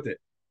deal with it?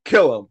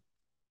 Kill them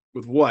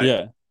with what?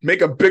 yeah,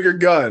 Make a bigger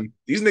gun.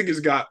 These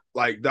niggas got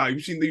like, dog,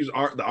 you've seen the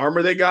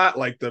armor they got,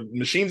 like the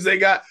machines they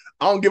got.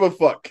 I don't give a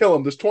fuck. Kill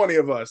them. There's 20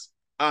 of us.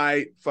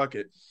 I fuck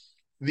it.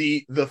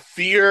 The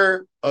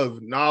fear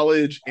of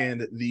knowledge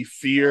and the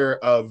fear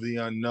of the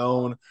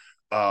unknown,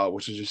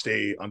 which is just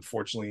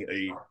unfortunately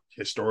a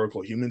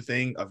historical human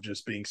thing of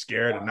just being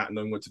scared and not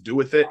knowing what to do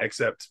with it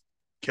except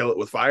kill it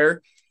with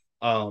fire.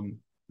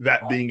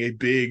 That being a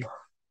big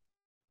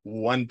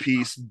One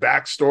Piece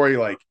backstory,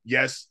 like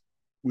yes,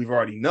 we've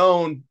already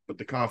known, but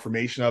the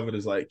confirmation of it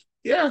is like,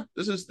 yeah,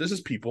 this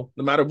is people.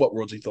 No matter what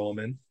worlds you throw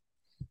them in,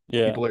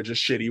 yeah. people are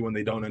just shitty when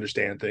they don't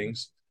understand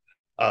things.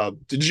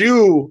 Did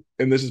you?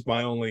 And this is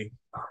my only.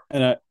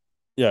 And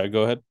yeah,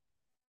 go ahead.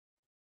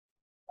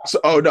 So,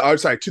 oh no, I'm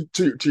sorry.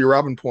 To your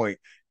Robin point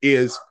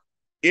is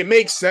it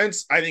makes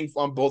sense. I think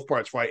on both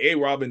parts why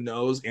Robin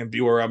knows and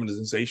B why Robin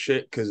doesn't say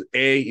shit because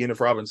even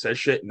if Robin says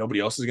shit, nobody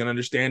else is gonna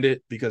understand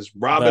it because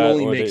Robin That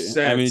only or makes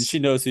I mean, sense. she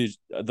knows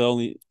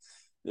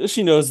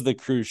the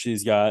crew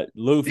she's got.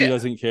 Luffy Yeah,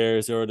 doesn't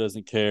care. Zoro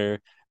doesn't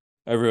care.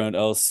 Everyone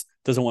else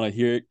doesn't want to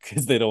hear it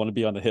because they don't want to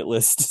be on the hit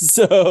list.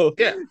 So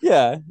yeah,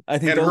 yeah, I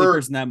think and the only her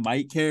person that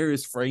might care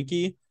is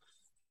Frankie.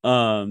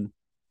 Um,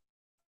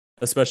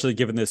 especially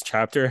given this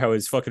chapter, how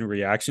his fucking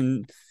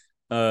reaction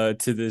to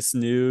this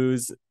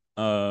news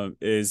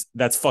is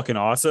that's fucking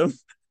awesome.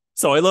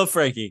 So I love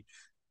Frankie.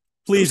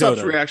 Please, Usopp's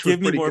Oda, reaction was give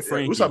me pretty more good.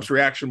 Frankie. Usopp's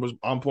reaction was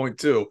on point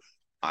too.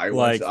 I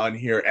want to Like,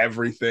 unhear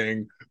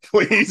everything.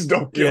 Please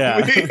don't kill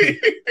yeah. me.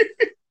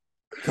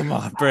 Come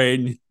on,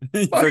 Braden.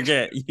 Like,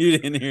 Forget you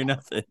didn't hear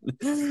nothing.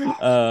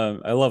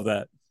 I love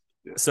that.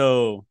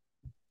 So,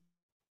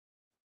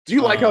 do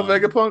you like how um,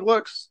 Vegapunk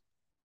looks?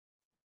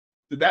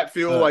 Did that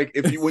feel uh, like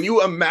if you when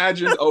you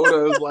imagined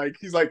Oda as like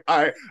he's like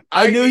I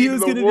I knew he need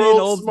was the gonna be an world's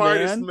old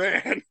smartest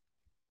man. man.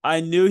 I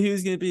knew he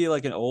was gonna be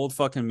like an old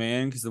fucking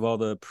man because of all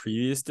the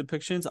previous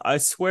depictions. I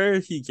swear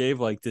he gave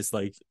like this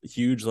like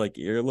huge like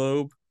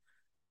earlobe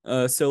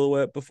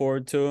silhouette before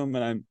to him,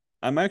 and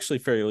I'm actually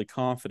fairly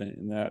confident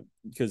in that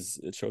because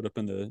it showed up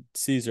in the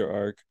Caesar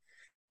arc.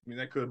 I mean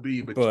that could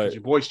be, but because But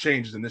your voice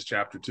changed in this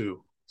chapter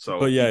too, but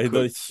so he yeah, the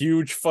could.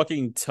 huge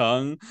fucking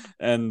tongue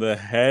and the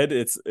head,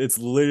 it's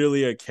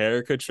literally a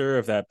caricature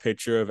of that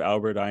picture of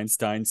Albert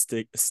Einstein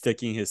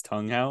sticking his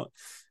tongue out.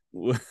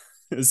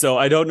 So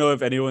I don't know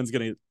if anyone's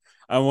gonna.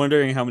 I'm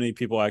wondering how many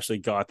people actually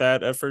got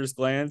that at first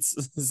glance,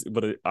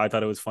 but I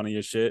thought it was funny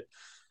as shit.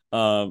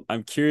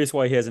 I'm curious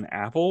why he has an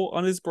apple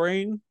on his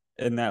brain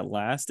in that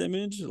last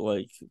image.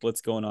 Like,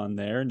 what's going on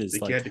there? And I his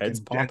think he like had to head's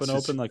condense popping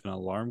his. open like an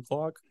alarm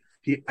clock.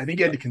 I think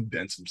he had to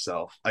condense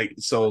himself. Like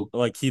so,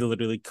 Like he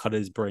literally cut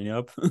his brain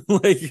up.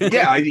 Like,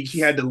 yeah, I think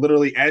he had to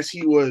literally as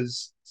he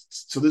was.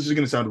 So this is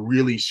going to sound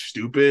really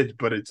stupid,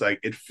 but it's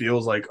like it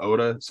feels like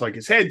Oda. So like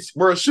his head,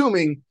 we're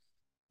assuming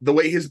the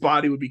way his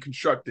body would be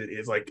constructed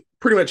is like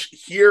pretty much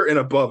here and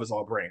above is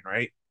all brain,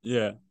 right?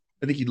 yeah.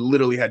 I think he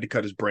literally had to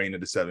cut his brain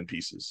into 7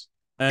 pieces,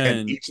 and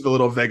And each of the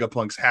little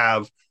Vegapunks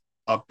have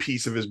a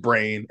piece of his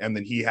brain, and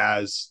then he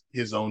has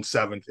his own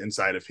seventh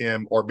inside of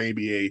him, or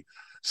maybe a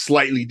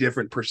slightly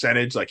different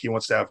percentage. Like he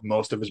wants to have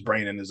most of his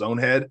brain in his own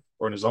head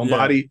or in his own yeah.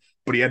 body,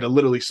 but he had to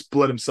literally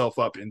split himself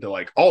up into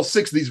like all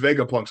six of these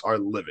Vegapunks are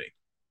living.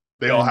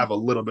 They all have And a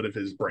little bit of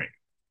his brain.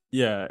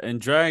 yeah,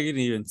 and Dragon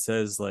even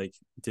says like,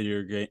 did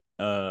your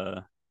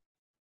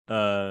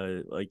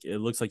like it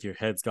looks like your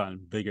head's gotten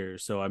bigger.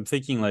 So I'm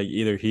thinking like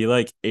either he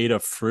like ate a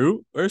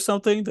fruit or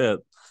something that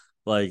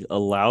like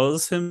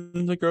allows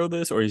him to grow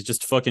this, or he's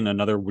just fucking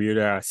another weird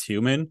ass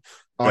human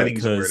Oh, I that think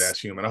he's a weird cause ass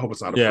human. I hope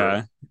it's not a fruit.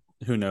 yeah,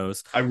 who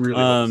knows. I really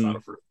hope it's not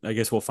a fruit. I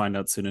guess we'll find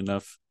out soon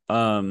enough.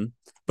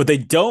 But they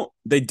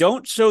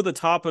don't show the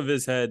top of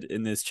his head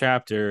in this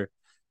chapter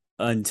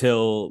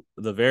until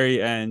the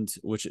very end,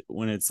 which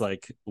when it's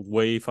like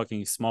way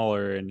fucking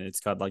smaller and it's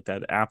got like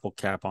that apple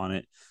cap on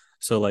it.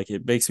 So like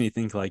it makes me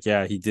think like,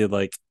 yeah, he did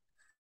like,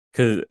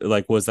 because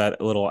like was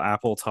that little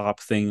apple top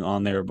thing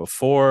on there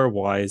before?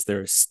 Why is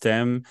there a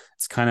stem?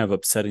 It's kind of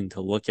upsetting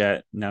to look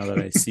at now that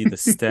I see the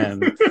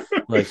stem.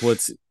 Like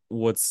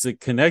what's it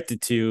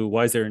connected to?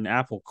 Why is there an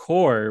Apple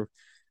core?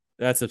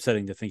 That's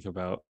upsetting to think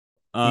about.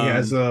 He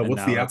has And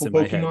what's now the that's Apple in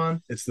my head.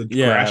 Pokemon? It's the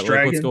Yeah, grass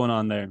like what's dragon. going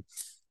on there?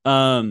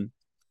 Um,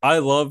 I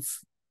love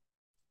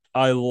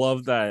I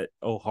love that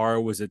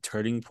O'Hara was a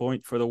turning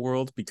point for the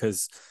world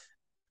because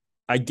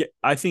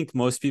I think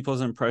most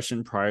people's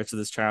impression prior to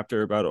this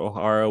chapter about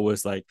O'Hara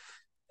was like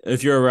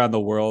if you're around the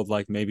world,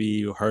 like maybe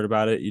you heard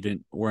about it, you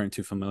didn't weren't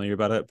too familiar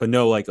about it. But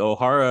no, like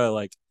O'Hara,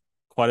 like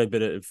quite a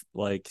bit of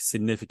like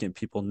significant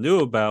people knew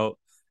about,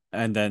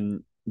 and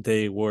then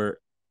they were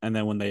and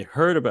then when they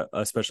heard about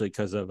especially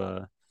because of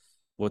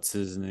what's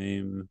his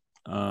name?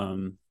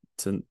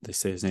 They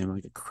say his name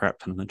like a crap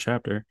ton in the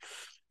chapter.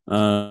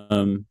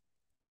 Um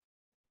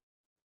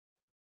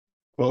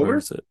where Clover.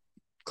 is it?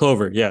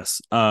 Clover,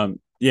 yes.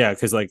 Yeah,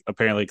 because like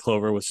apparently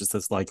Clover was just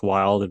this like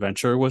wild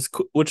adventure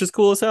which is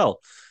cool as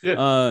hell.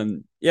 Yeah.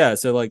 Yeah,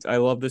 so like I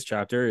love this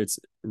chapter. It's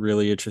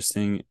really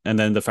interesting. And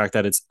then the fact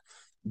that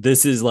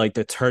this is like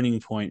the turning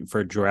point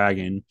for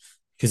Dragon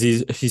because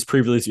he's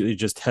previously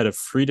just head of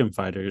freedom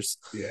fighters,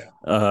 Yeah.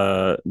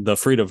 the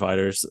freedom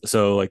fighters.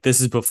 So like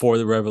this is before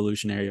the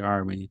Revolutionary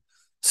Army.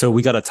 So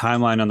we got a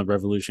timeline on the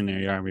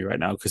Revolutionary Army right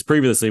now because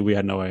previously we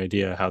had no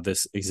idea how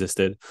this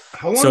existed.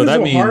 How long So does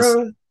that means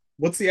O'Hara?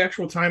 What's the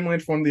actual timeline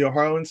from the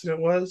O'Hara incident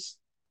was?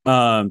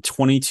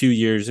 22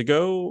 years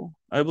ago,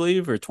 I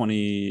believe, or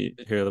 20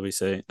 here, let me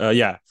say.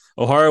 Yeah.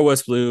 O'Hara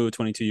West Blue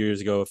 22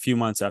 years ago, a few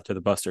months after the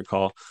Buster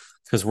call.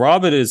 Because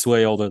Robin is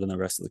way older than the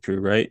rest of the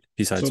crew, right? So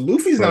Besides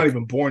Luffy's not Brook.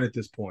 even born at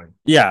this point.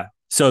 Yeah.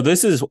 So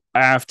this is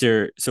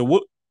after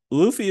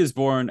Luffy is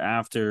born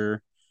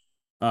after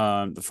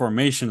the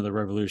formation of the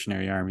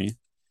Revolutionary Army.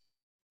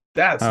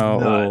 That's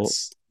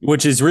nuts.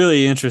 Which is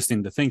really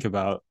interesting to think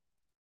about.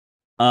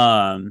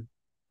 Um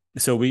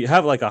so we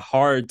have like a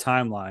hard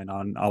timeline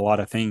on a lot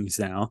of things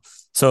now.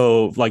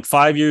 So like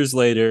 5 years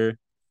later,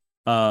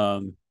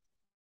 um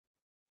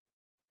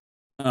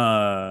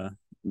uh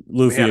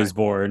Luffy Man, is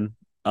born.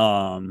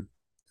 Um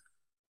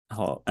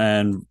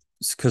and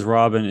because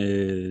Robin no,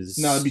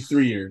 it'd be is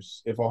 3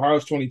 years. If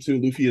O'Hara's 22,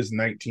 Luffy is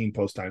 19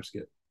 post time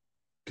skip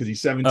because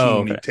he's 17 oh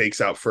when he okay.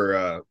 takes out for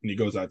when he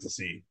goes out to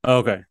sea.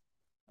 Okay.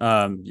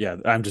 Yeah,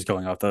 I'm just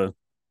going off the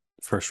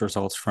first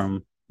results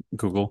from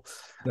Google.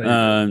 No,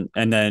 you're good.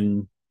 And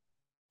then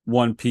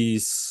One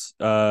Piece,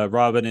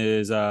 Robin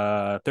is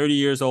 30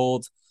 years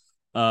old.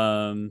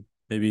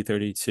 Maybe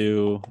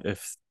 32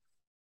 if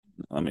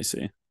let me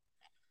see.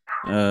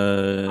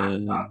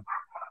 Uh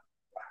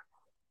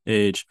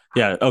age.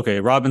 Yeah, okay.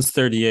 Robin's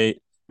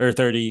 38 or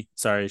 30.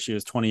 Sorry, she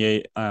was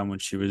 28 when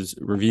she was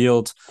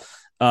revealed.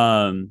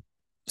 Um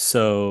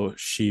so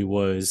she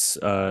was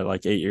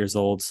like 8 years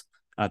old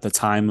at the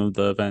time of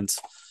the event.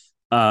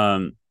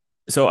 Um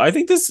so I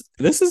think this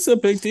is a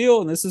big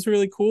deal and this is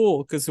really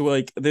cool because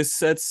like this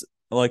sets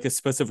like a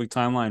specific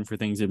timeline for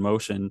things in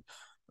motion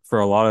for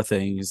a lot of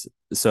things.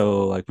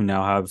 So like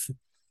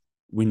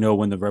we know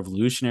when the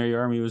Revolutionary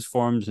Army was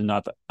formed, and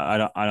not that,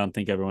 I don't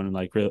think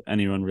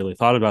anyone really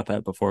thought about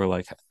that before.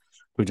 Like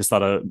we just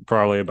thought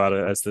probably about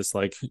it as this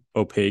like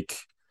opaque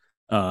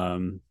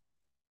um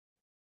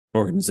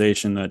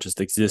organization that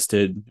just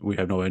existed. We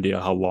have no idea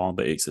how long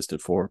they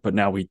existed for, but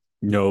now we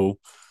know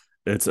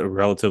it's a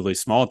relatively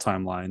small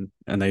timeline,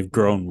 and they've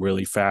grown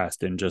really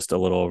fast in just a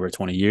little over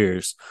 20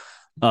 years.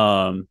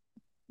 Um,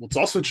 Well, it's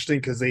also interesting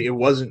because it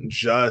wasn't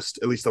just,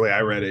 at least the way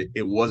I read it,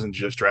 it wasn't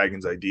just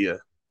Dragon's idea.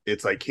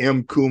 It's like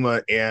him,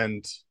 Kuma,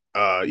 and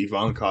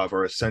Ivankov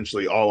are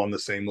essentially all on the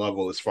same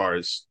level as far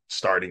as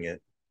starting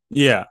it.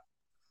 yeah,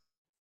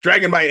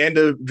 Dragon might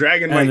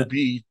and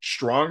be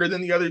stronger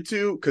than the other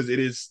two because it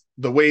is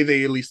the way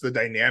they, at least the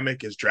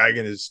dynamic is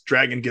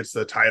Dragon gets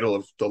the title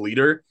of the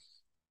leader,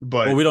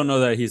 well, but we don't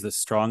know that he's the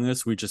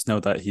strongest. We just know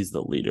that he's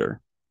the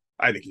leader.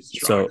 I think he's the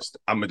So strongest.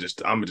 I'm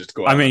gonna just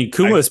go I out. mean,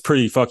 Kuma's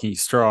pretty fucking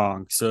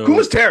strong.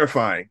 Kuma's So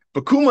terrifying,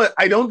 but Kuma,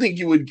 I don't think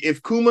you would.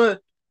 If Kuma,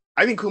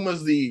 I think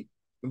Kuma's the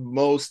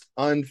most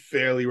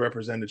unfairly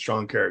represented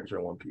strong character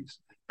in One Piece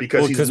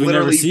because well, he's because we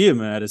never literally see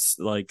him at his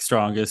like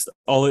strongest.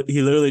 All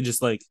he literally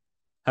just like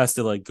has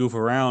to like goof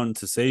around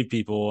to save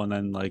people, and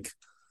then like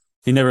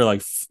he never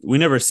like we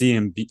never see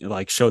him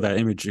like show that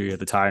imagery of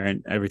the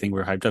tyrant, everything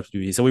we're hyped up to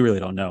be. So we really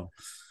don't know.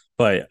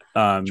 But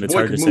your it's boy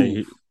hard could to say.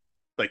 move.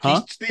 Like he's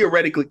Huh?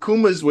 theoretically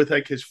Kuma's with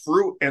like his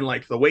fruit and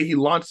like the way he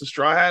launched the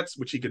straw hats,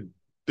 which he could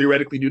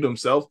theoretically do to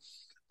himself.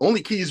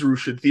 Only Kizaru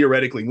should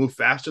theoretically move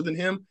faster than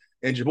him,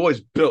 and your boy's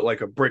built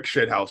like a brick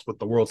shit house with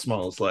the world's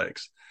smallest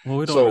legs. Well,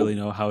 we don't So really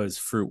know how his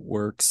fruit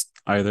works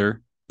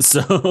either.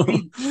 So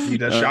he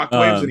does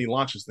shockwaves and he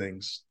launches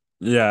things.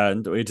 yeah,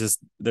 and we just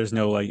there's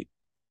no like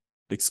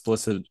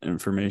explicit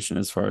information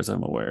as far as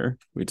I'm aware.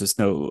 We just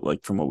know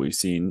like from what we've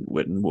seen,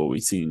 what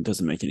we've seen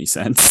doesn't make any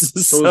sense. So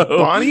is So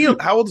Bonnie?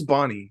 How old's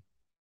Bonnie?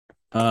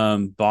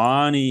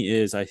 Bonnie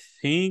is I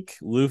think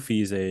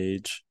Luffy's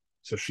age.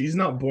 So she's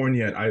not born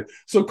yet.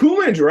 So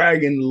Kuma and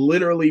Dragon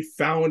literally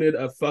founded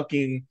a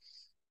fucking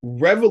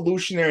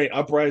revolutionary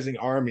uprising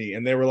army,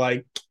 and they were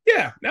like,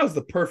 "Yeah, now's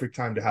the perfect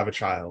time to have a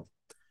child."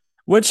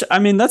 Which I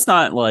mean that's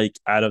not like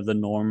out of the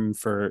norm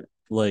for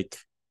like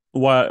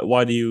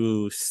why do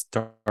you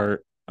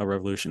start a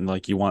revolution?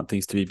 Like you want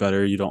things to be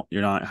better. You're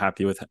not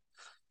happy with it.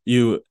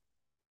 You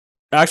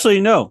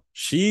actually no.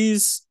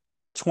 She's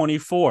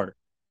 24.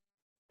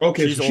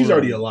 Okay, She's so she's older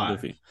already than alive.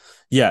 Luffy.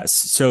 Yes.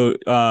 So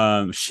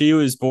she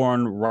was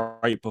born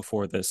right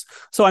before this.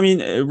 So I mean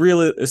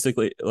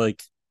realistically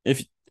like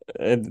if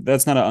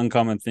that's not an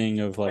uncommon thing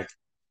of like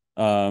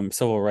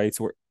civil rights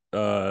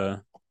uh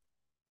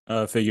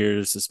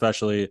figures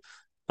especially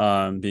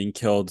being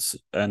killed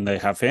and they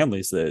have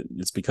families that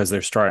it's because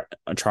they're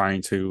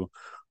trying to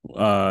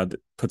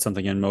put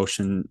something in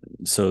motion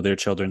so their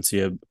children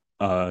sees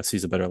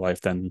a better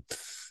life than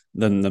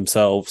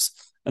themselves,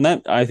 and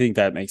that I think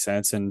that makes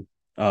sense. And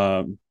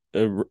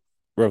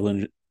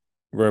revolution,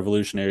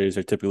 revolutionaries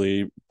are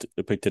typically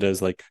depicted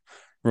as like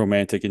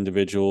romantic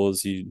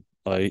individuals. You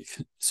like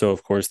so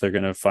of course they're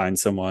gonna find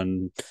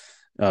someone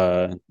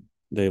uh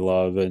they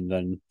love and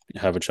then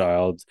have a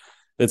child.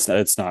 It's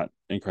not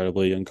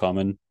incredibly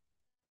uncommon.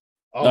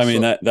 I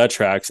mean Also, that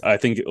tracks. I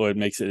think what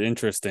makes it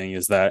interesting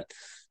is that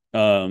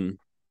um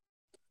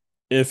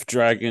if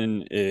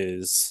Dragon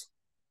is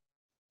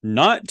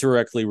not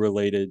directly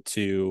related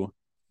to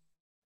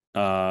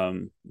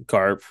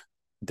Garp,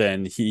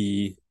 then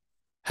he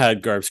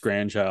had Garp's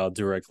grandchild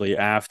directly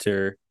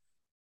after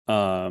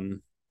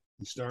um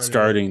He started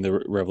it. starting the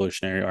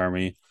Revolutionary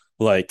Army.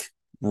 Like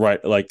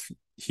right like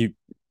he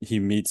he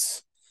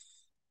meets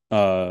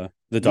the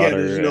yeah,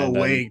 there's daughter no and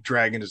then way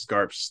Dragon is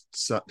Garp's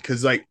son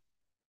because like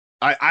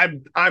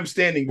I'm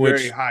standing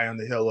very which high on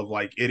the hill of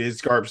like it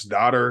is Garp's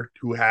daughter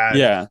who had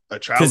yeah, a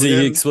child because with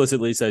he him,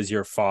 explicitly says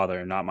your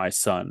father, not my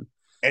son,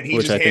 and he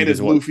which just I think handed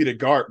is what Luffy to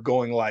Garp,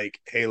 going like,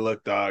 "Hey,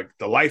 look, dog,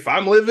 the life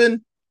I'm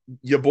living,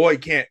 your boy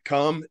can't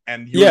come,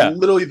 and you're yeah.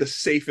 literally the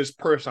safest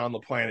person on the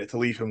planet to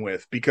leave him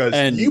with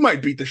because you And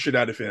might beat the shit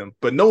out of him,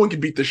 but no one can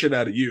beat the shit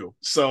out of you."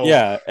 So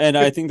yeah, and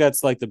I think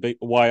that's like the big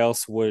why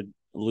else would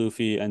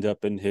Luffy end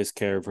up in his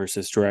care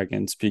versus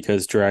Dragon's,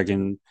 because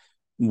Dragon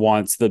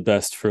wants the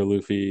best for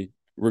Luffy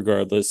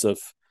regardless of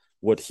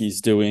what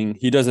he's doing.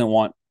 He doesn't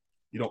want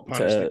you don't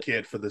punish the to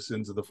kid for the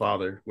sins of the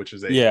father, which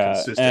is a yeah,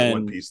 consistent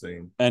One Piece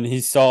theme. and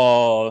he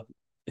saw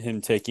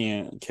him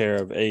taking care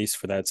of Ace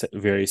for that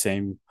very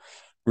same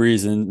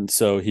reason,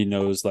 so he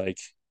knows like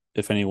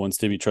if anyone's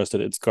to be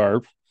trusted it's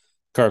Garp.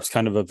 Garp's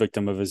kind of a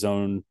victim of his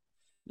own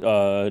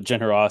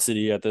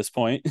generosity at this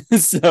point.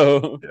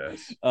 So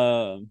Yes.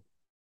 um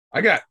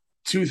I got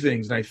two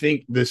things, and I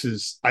think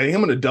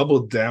I'm gonna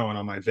double down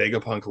on my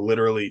Vegapunk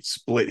literally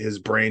split his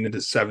brain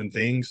into seven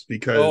things oh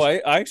because I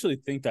actually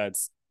think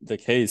that's the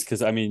case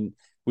because I mean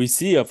we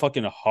see a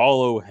fucking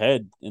hollow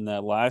head in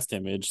that last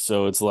image,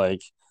 so it's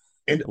like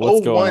and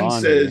what's O going one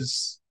on here?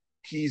 says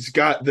he's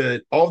got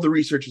the all the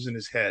research is in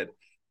his head.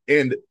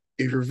 And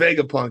if you're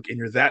Vegapunk and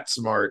you're that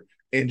smart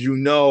and you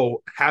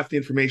know half the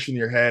information in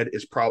your head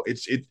is probably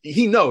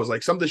he knows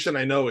like some of the shit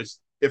I know is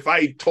if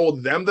I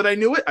told them that I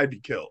knew it, I'd be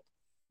killed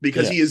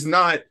because Yeah. he is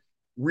not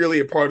really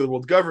a part of the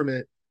world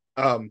government.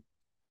 Um,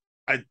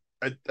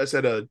 I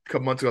said a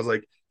couple months ago, I was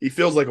like, he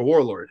feels like a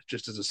warlord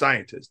just as a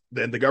scientist.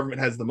 Then the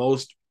government has the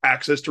most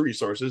access to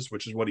resources,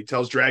 which is what he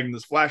tells Dragon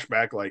this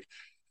flashback. Like,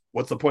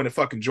 what's the point of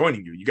fucking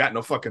joining you? You got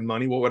no fucking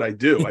money. What would I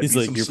do? I'd He's be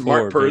like some you're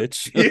smart poor person.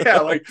 bitch. Yeah,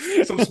 like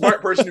some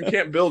smart person who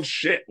can't build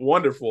shit.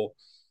 Wonderful.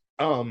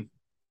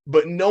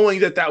 But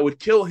knowing that that would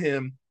kill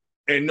him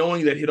and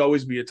knowing that he'd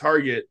always be a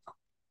target,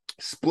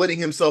 splitting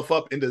himself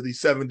up into these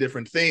seven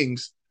different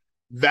things,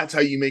 that's how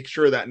you make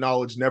sure that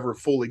knowledge never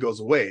fully goes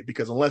away.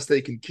 Because unless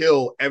they can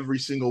kill every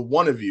single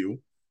one of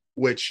you,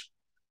 which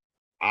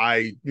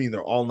I mean,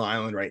 they're all on the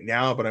island right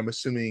now, but I'm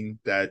assuming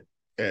that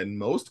in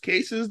most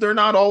cases they're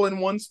not all in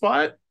one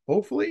spot.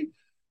 Hopefully,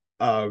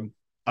 um,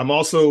 I'm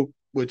also,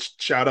 which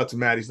shout out to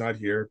Matt, he's not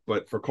here,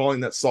 but for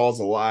calling that Saul's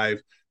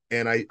alive,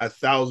 and I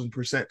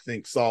 1,000%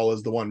 think Saul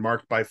is the one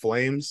marked by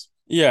flames.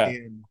 Yeah.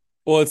 And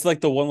Well, it's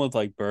like the one with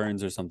like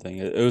burns or something.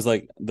 It was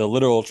like the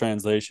literal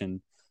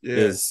translation yeah,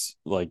 is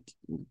like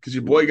because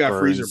your boy got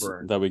freezer burns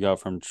burn. that we got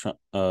from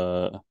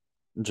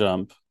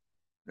Jump.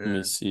 Let me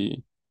Yeah.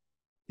 see.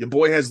 Your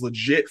boy has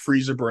legit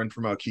freezer burn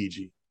from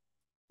Aokiji,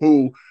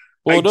 who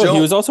I Well, no, he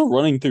don't. was also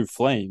running through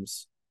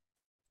flames.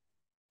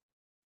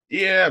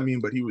 Yeah, I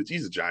mean, but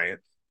he's a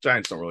giant.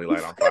 Giants don't really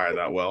light on fire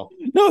that well.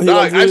 No, he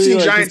like Dog, I've literally seen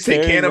like was giants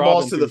take carrying cannonballs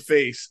Robin to the through.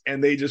 face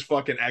and they just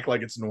fucking act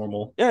like it's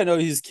normal. Yeah, no,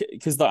 he's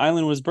because the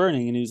island was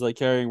burning and he was like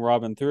carrying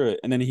Robin through it,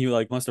 and then he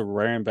like must have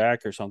ran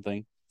back or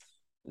something.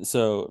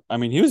 So I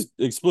mean, he was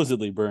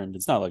explicitly burned.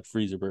 It's not like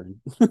freezer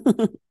burn.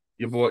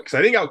 Your boy, because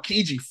I think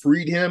Aokiji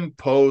freed him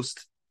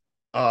post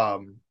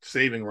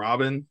saving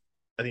Robin.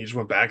 I think he just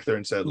went back there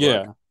and said, "Look,"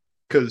 Yeah,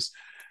 because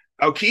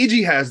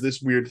Aokiji has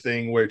this weird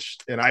thing, which,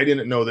 and I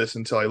didn't know this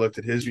until I looked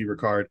at his Viva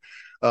card.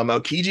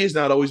 Aokiji has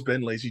not always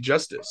been lazy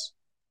justice.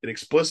 It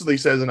explicitly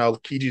says in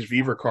Aokiji's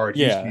Viva card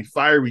he used to yeah, be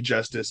fiery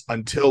justice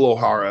until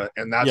Ohara,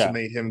 and that's what yeah,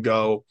 made him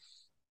go,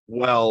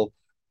 well,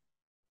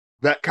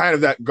 that kind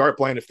of that Garp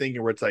line of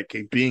thinking where it's like,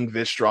 okay, being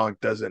this strong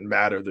doesn't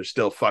matter. There's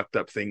still fucked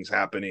up things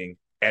happening.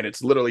 And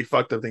it's literally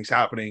fucked up things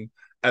happening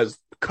as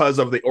because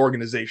of the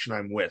organization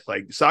I'm with.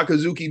 Like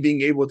Sakazuki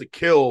being able to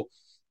kill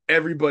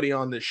everybody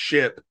on this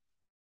ship.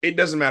 It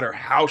doesn't matter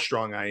how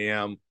strong I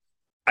am,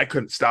 I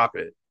couldn't stop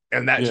it.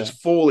 And that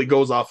just fully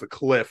goes off a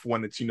cliff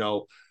when it's,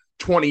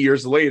 20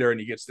 years later and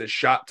he gets this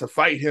shot to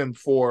fight him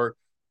for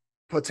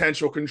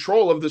potential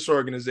control of this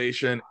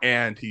organization,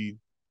 and he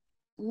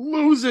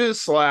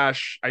loses / I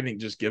think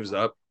just gives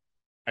up.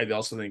 I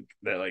also think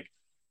that like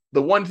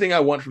the one thing I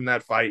want from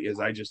that fight is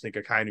I just think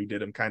Akainu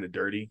did him kind of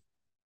dirty.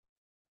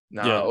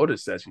 Oda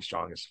says he's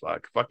strong as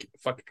fuck.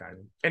 Fuck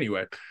Akainu.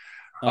 Anyway.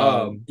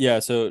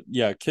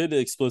 Kid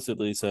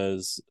explicitly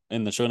says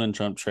in the Shonen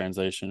Jump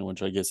translation,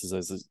 which I guess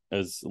is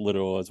as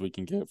literal as we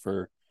can get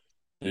for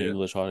an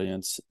English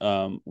audience.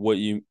 What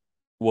you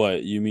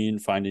mean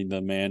finding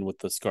the man with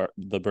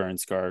the burn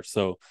scar?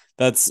 So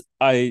that's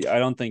I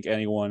don't think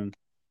anyone.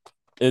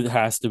 It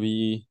has to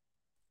be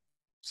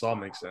Saul.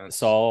 Makes sense.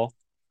 Saul,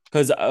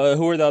 because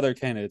who are the other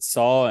candidates?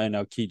 Saul and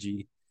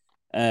Aokiji,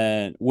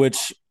 and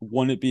which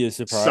wouldn't it be a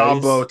surprise?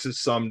 Sabo to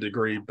some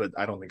degree, but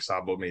I don't think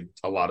Sabo made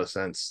a lot of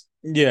sense.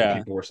 Yeah,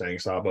 people were saying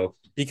Sabo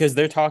because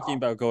they're talking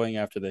about going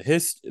after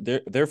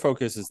the their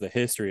focus is the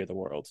history of the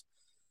world,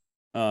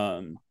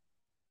 and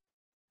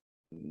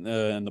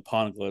the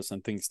poneglyphs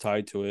and things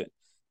tied to it.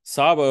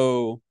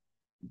 Sabo,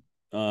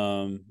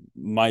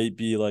 might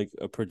be like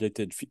a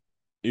predicted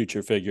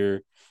future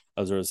figure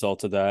as a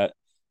result of that.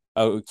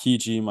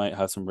 Aokiji might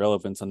have some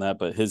relevance on that,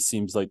 but his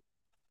seems like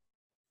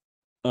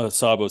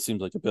Sabo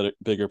seems like a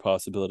bigger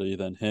possibility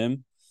than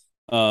him.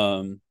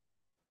 And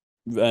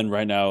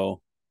right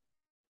now,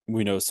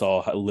 we know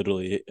Saul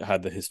literally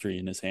had the history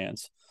in his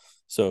hands.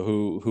 So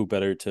who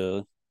better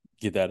to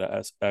get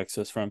that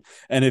access from?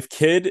 And if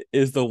Kid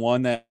is the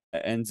one that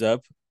ends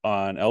up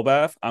on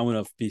Elbaf, I'm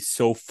gonna be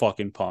so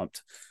fucking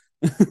pumped.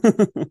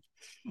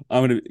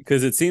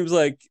 Because it seems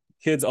like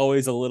Kid's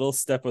always a little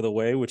step of the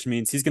way, which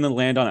means he's gonna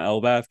land on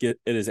Elbaf, get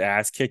his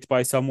ass kicked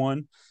by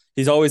someone.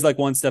 He's always like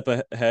one step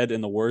ahead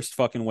in the worst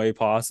fucking way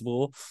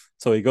possible.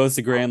 So he goes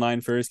to Grand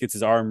Line first, gets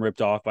his arm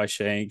ripped off by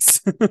Shanks,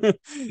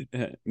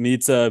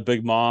 meets a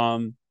Big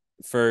Mom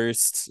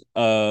first, gets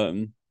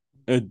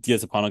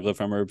a poneglyph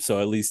from her,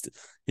 so at least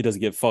he doesn't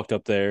get fucked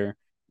up there.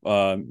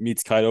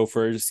 Meets Kaido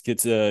first,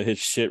 gets his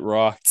shit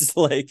rocked.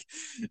 Like,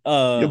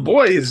 your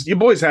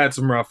boys had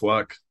some rough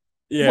luck.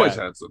 Yeah, boys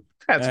had some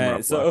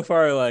rough so luck.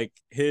 far, like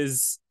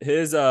his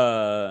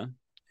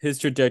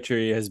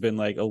trajectory has been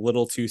like a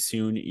little too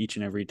soon each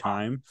and every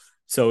time.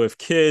 So if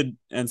Kid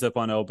ends up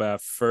on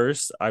Elbaf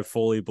first, I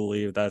fully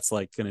believe that's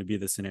like going to be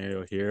the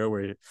scenario here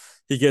where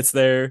he gets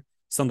there,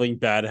 something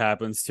bad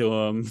happens to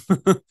him,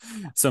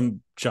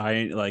 some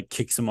giant like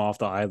kicks him off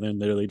the island,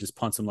 literally just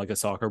punts him like a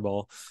soccer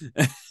ball.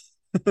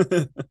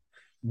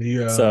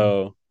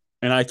 So,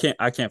 and I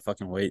can't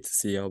fucking wait to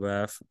see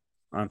Elbaf.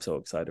 I'm so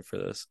excited for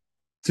this.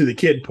 To the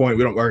kid point,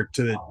 we don't, or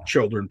to the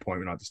children point,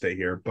 we don't have to stay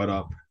here. But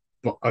I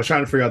was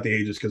trying to figure out the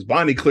ages because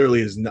Bonnie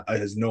clearly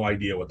has no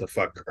idea what the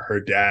fuck her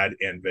dad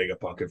and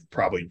Vegapunk have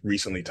probably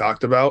recently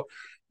talked about,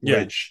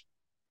 which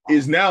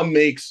is now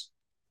makes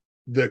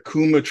the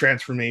Kuma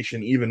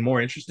transformation even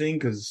more interesting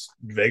because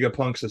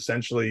Vegapunk's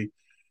essentially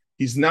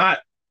he's not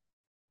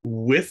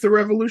with the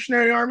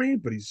Revolutionary Army,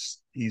 but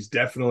he's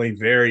definitely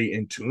very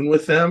in tune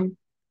with them.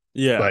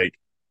 Yeah, like,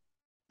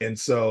 and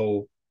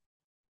so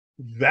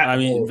that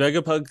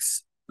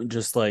Vegapunk's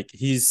just like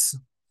he's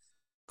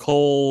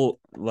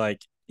Cole,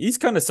 like he's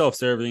kind of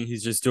self-serving.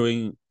 He's just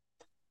doing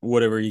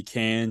whatever he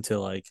can to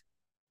like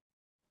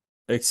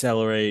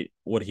accelerate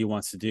what he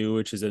wants to do,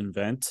 which is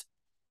invent.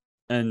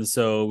 And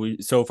so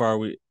far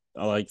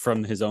like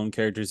from his own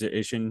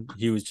characterization,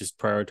 he was just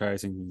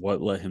prioritizing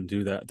what let him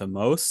do that the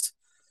most,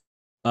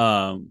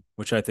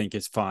 which I think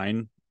is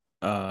fine.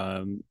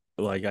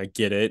 Like I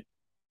get it.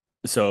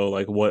 So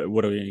like what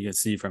are we going to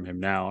see from him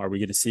now? Are we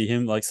going to see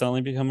him like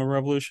suddenly become a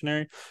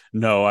revolutionary?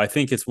 No, I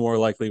think it's more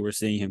likely we're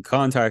seeing him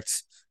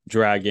contact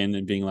Dragon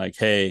and being like,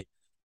 hey,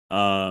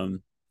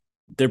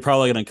 they're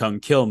probably going to come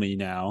kill me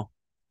now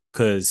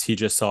because he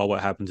just saw what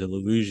happened to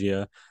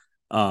Lelougia.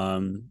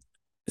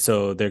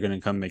 So they're going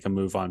to come make a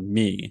move on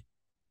me.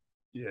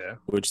 Yeah.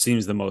 Which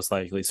seems the most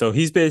likely. So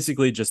he's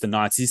basically just a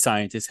Nazi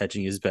scientist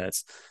hedging his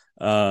bets.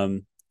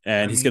 And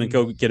he's going to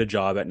go get a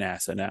job at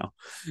NASA now.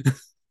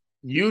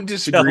 You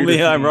disagree. Tell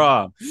me I'm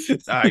wrong.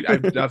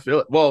 I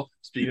feel it. Well,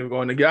 speaking of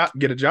going to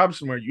get a job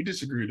somewhere, you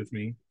disagreed with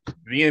me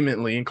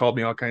vehemently and called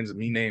me all kinds of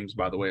mean names,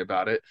 by the way,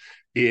 about it.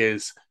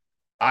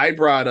 I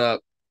brought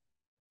up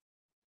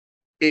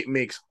it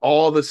makes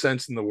all the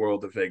sense in the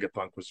world that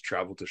Vegapunk was to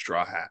travel to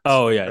Straw Hats.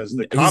 Oh, yeah. Because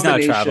the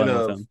combination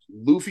of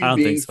Luffy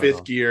being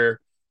fifth gear,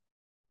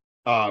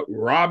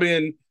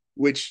 Robin,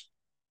 which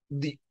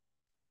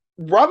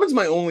Robin's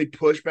my only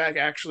pushback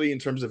actually in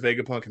terms of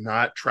Vegapunk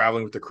not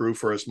traveling with the crew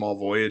for a small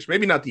voyage.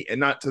 Maybe not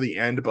to the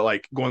end, but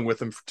like going with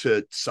them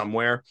to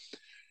somewhere.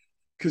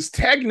 Because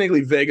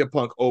technically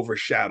Vegapunk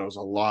overshadows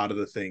a lot of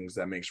the things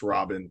that makes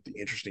Robin the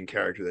interesting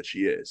character that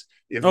she is.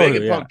 If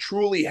Vegapunk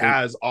truly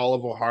has all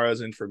of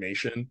O'Hara's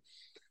information,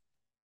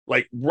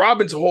 like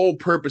Robin's whole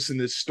purpose in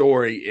this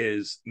story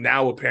is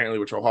now apparently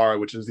with O'Hara,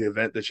 which is the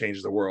event that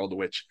changes the world,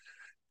 which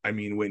I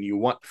mean, when you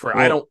want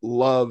I don't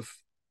love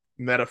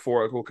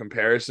metaphorical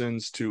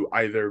comparisons to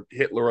either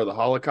Hitler or the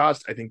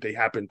Holocaust. I think they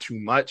happen too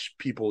much,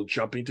 people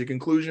jumping to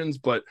conclusions,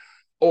 but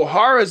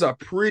O'Hara's a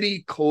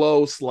pretty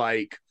close,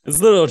 like, it's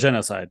a little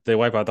genocide. They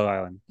wipe out the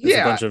island. It's a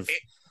yeah. bunch of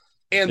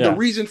And the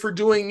reason for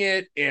doing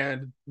it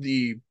and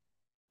the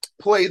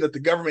play that the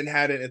government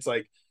had it, it's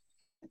like,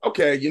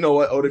 okay, you know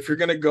what, Oda, if you're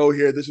gonna go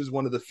here, this is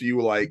one of the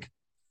few, like,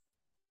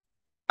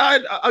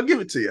 I'll give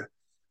it to you.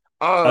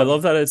 I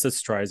love that it's a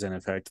Streisand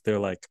effect. They're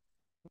like,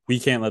 we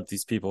can't let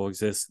these people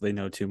exist. They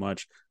know too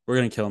much. We're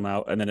gonna kill them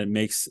out, and then it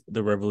makes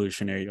the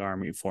Revolutionary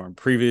Army form.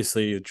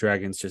 Previously, the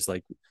Dragon's just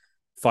like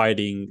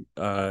fighting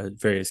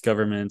various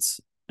governments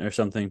or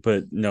something,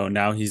 but no,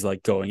 now he's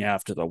like going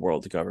after the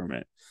world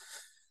government.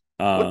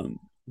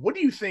 What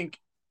do you think?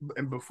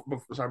 And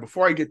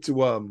before I get to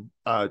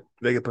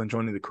Vegapunk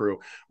joining the crew,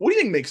 what do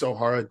you think makes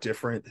O'Hara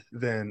different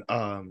than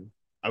I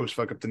always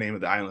fuck up the name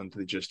of the island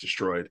they just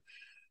destroyed?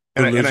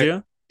 And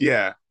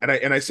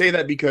I say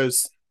that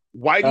because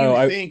why do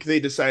you think they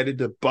decided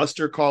to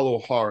Buster Call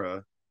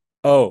O'Hara?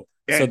 Oh,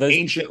 and so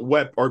ancient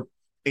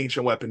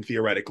weapon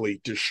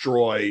theoretically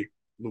destroy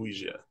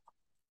Luigia.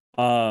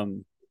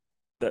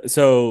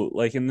 So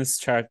like in this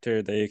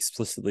chapter, they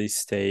explicitly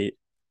state,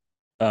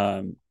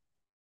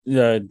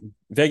 the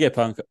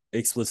Vegapunk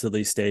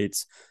explicitly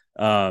states,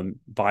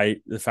 by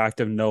the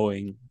fact of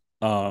knowing,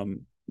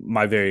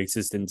 my very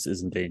existence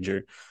is in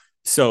danger.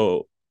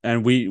 So,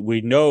 and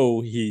we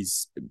know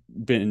there's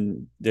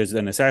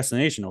an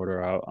assassination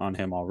order out on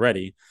him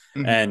already,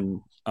 and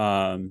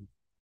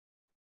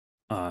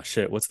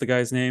shit, what's the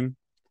guy's name?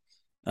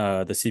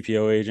 The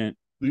CPO agent,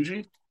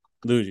 Luigi.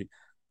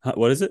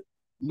 What is it?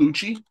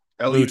 Lucci.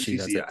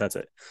 Lucci. That's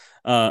it.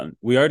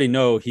 We already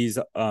know he's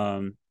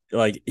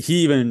like,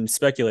 he even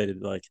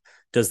speculated, like,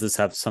 does this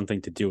have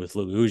something to do with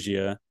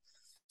Lelugia?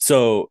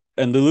 So,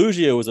 and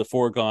Lelugia was a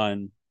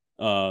foregone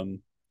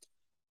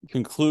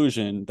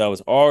conclusion that was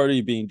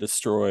already being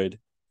destroyed,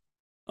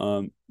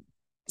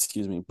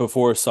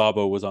 before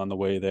Sabo was on the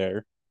way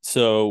there.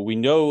 So we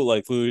know,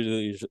 like,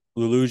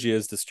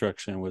 Lelugia's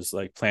destruction was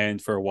like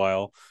planned for a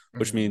while,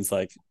 which means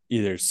like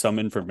either some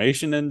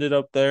information ended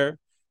up there,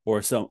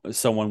 or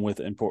someone with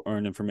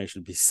important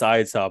information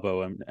besides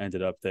Sabo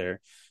ended up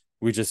there.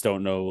 We just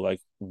don't know like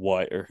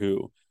what or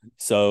who.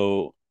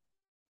 So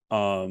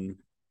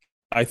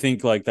I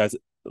think like that's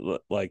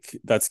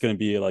going to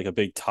be like a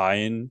big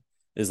tie-in,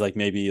 is like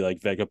maybe like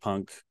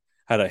Vegapunk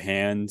had a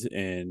hand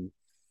in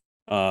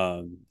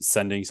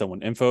sending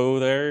someone info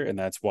there, and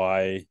that's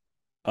why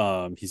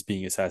he's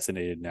being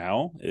assassinated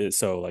now.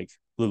 So like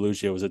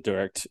Lelugia was a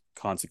direct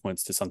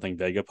consequence to something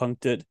Vegapunk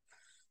did,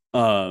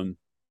 and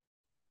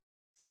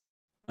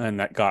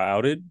that got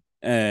outed,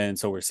 and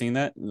so we're seeing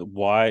that.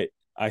 Why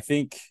I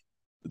think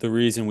the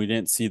reason we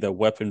didn't see the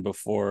weapon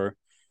before,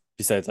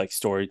 besides like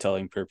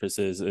storytelling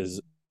purposes,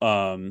 is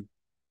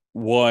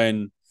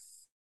one,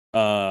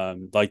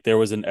 like there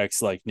was an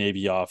ex like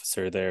Navy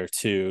officer there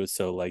too,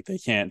 so like they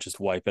can't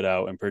just wipe it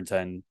out and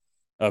pretend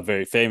a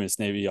very famous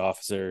Navy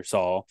officer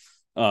saw.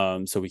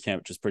 So we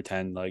can't just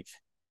pretend like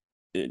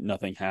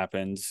nothing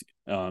happened,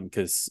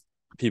 because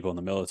people in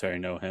the military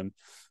know him,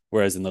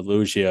 whereas in the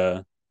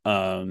Lugia,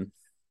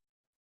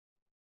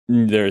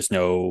 there's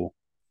no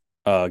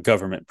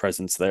government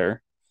presence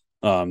there.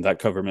 That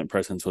government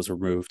presence was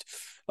removed.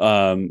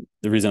 The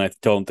reason I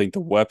don't think the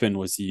weapon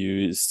was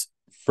used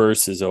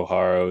versus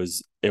O'Hara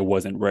is it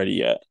wasn't ready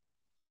yet,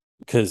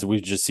 because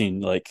we've just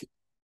seen like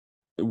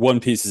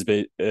One Piece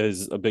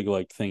is a big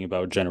like thing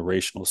about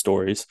generational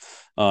stories.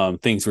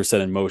 Things were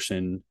set in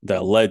motion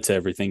that led to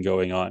everything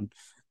going on,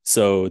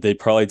 so they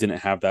probably didn't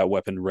have that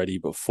weapon ready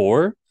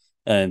before,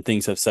 and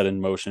things have set in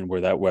motion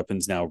where that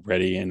weapon's now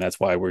ready, and that's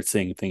why we're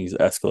seeing things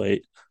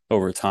escalate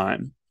over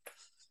time.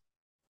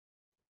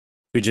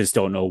 We just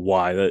don't know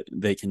why that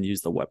they can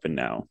use the weapon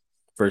now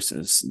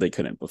versus they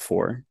couldn't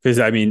before. Because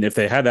I mean, if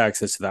they had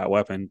access to that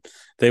weapon,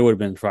 they would have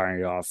been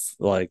firing it off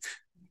like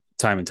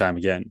time and time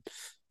again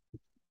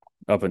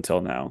up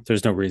until now.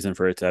 There's no reason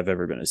for it to have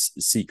ever been a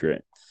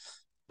secret,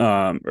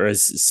 or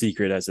as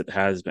secret as it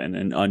has been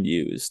and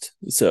unused.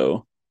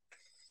 So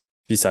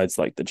besides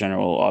like the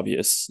general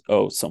obvious,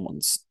 oh,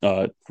 someone's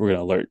we're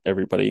gonna alert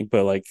everybody,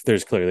 but like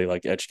there's clearly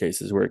like edge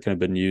cases where it could have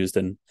been used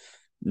and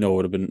no one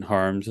would have been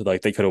harmed.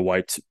 Like they could have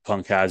wiped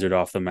Punk Hazard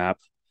off the map,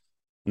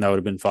 and that would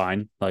have been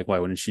fine. Like, why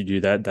wouldn't she do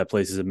that? That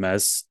place is a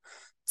mess.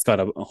 It's got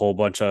a whole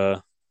bunch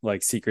of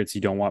like secrets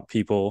you don't want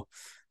people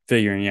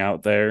figuring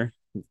out there.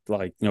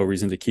 Like, no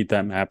reason to keep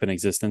that map in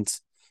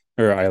existence,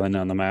 or island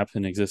on the map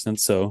in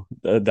existence. So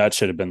that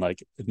should have been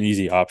like an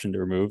easy option to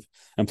remove.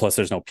 And plus,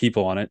 there's no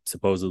people on it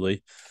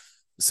supposedly.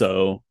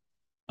 So,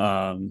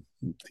 to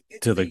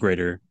the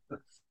greater.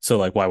 So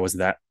like, why wasn't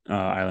that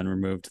island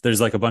removed?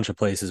 There's like a bunch of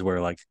places where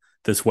like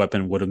this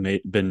weapon would have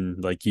been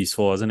like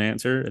useful as an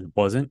answer. It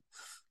wasn't.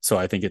 So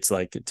I think it's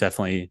like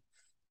definitely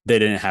they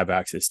didn't have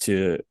access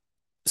to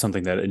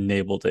something that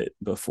enabled it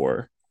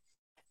before.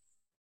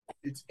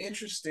 It's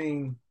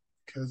interesting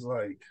because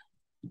like,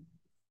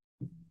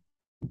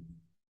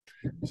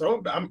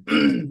 so I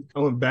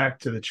went back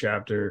to the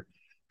chapter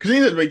Because the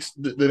thing that makes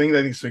the thing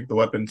that makes the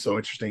weapon so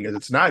interesting is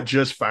it's not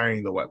just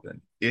firing the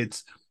weapon.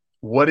 It's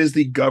what is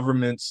the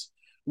government's.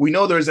 We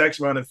know there's X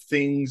amount of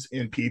things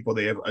in people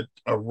they have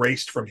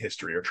erased from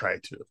history or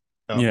tried to.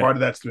 Yeah. Part of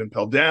that's been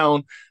held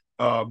down.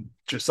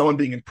 Just someone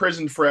being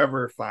imprisoned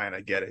forever, fine,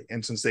 I get it.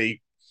 And since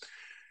they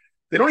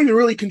don't even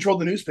really control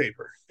the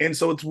newspaper, and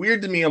so it's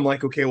weird to me. I'm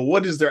like, okay, well,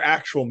 what is their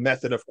actual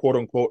method of quote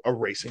unquote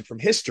erasing from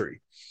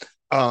history?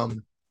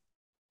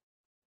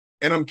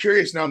 And I'm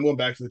curious now. I'm going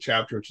back to the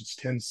chapter, which is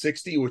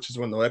 1060, which is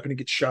when the weapon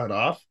gets shot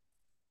off.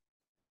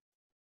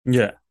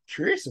 Yeah.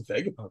 Curious if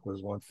Vegapunk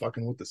was one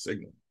fucking with the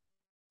signal.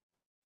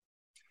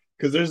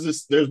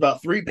 Because there's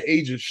about 3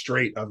 pages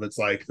straight of it's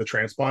like the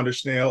transponder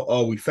snail.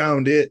 Oh, we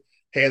found it.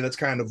 Hey, that's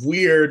kind of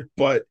weird,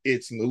 but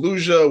it's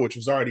Leluja, which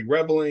was already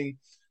rebelling.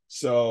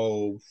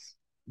 So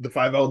the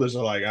 5 elders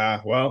are like,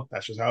 well,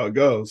 that's just how it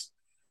goes.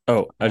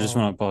 Oh, I just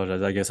want to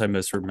apologize. I guess I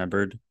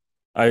misremembered.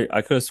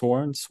 I could have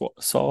sworn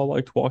Saul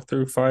like walk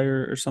through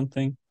fire or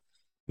something,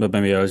 but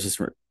maybe I was just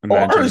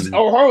imagining.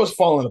 Ohara was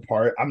falling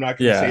apart. I'm not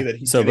going to say that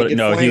he didn't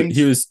get flamed.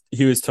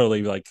 He was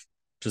totally like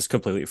just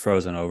completely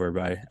frozen over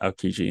by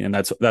Aokiji, and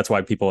that's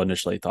why people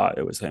initially thought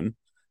it was him,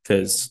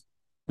 because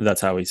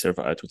that's how he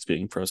survived, was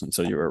being frozen.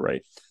 So you were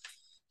right.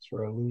 It's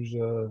for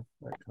Illusia.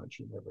 That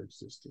country never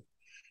existed.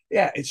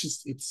 Yeah,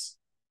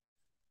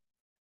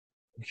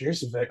 I'm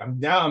curious if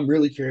I'm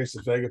really curious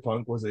if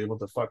Vegapunk was able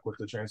to fuck with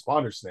the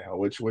transponder snail,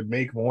 which would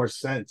make more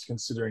sense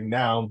considering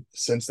now,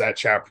 since that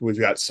chapter, we've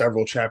got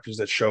several chapters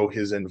that show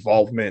his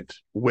involvement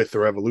with the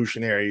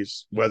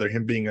revolutionaries, whether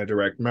him being a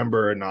direct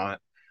member or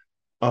not.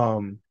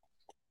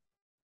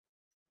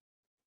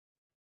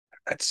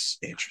 That's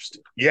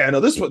interesting. Yeah, no,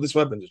 this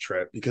weapon's a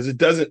trip because it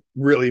doesn't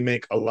really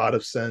make a lot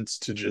of sense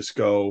to just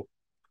go,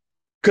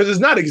 because it's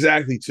not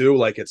exactly too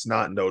like it's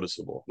not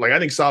noticeable. Like I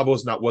think Sabo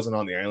wasn't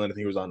on the island. I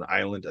think he was on the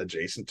island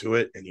adjacent to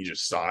it, and he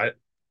just saw it,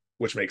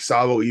 which makes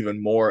Sabo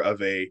even more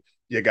of a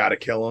you got to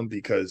kill him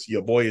because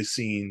your boy has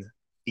seen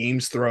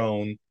Eames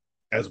throne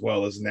as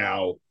well as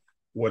now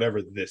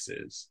whatever this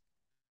is.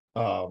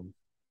 Who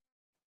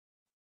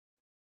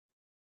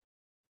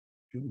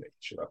make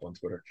shit up on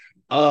Twitter?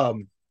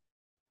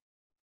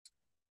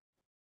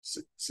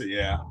 So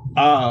yeah.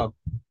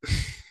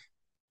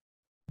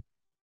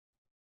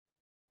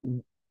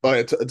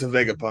 But to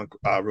Vegapunk,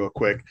 real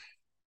quick.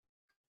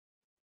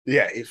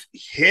 Yeah, if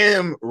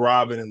him,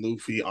 Robin, and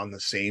Luffy on the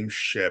same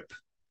ship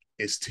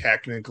is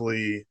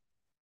technically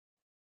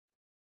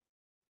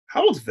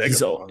how old's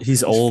Vegapunk?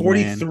 He's old,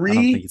 43. Man. I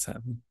don't think it's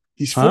happening.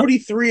 He's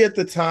 43 at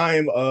the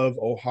time of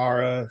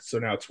Ohara. So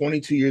now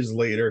 22 years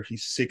later,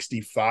 he's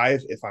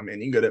 65, if I'm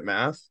any good at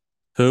math.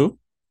 Who?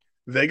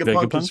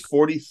 Vegapunk is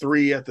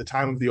 43 at the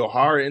time of the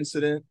Ohara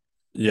incident.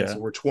 Yeah. So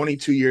we're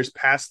 22 years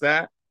past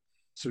that.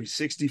 So he's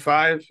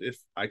 65, if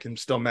I can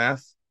still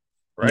math,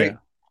 right? Yeah.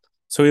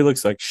 So he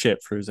looks like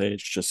shit for his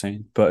age, just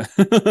saying. But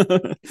he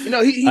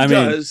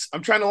does.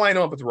 I'm trying to line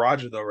him up with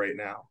Roger though right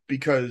now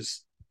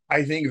because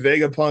I think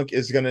Vegapunk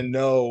is gonna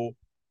know.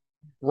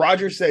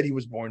 Roger said he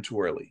was born too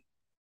early.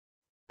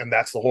 And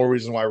that's the whole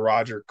reason why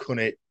Roger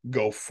couldn't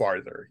go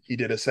farther. He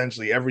did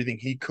essentially everything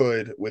he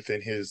could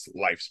within his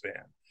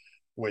lifespan.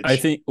 Which I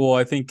think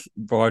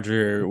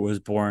Roger was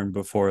born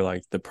before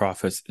like the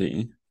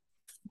prophecy,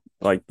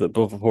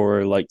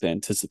 before like the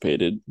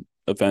anticipated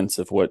events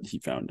of what he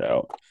found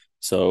out.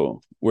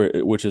 So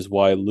which is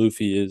why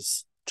Luffy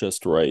is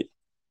just right.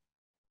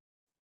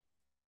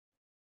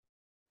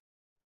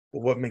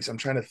 Well, what was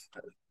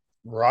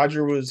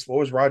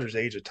Roger's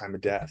age at time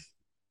of death?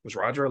 Was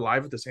Roger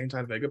alive at the same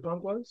time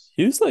Vegapunk was?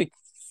 He was like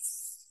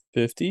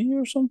 50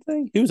 or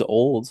something. He was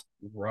old.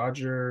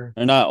 Roger.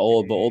 Or not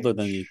old, but older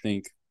than you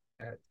think.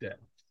 At death.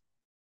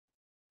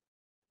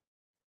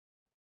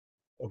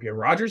 Okay,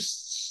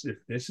 Roger's, if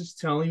this is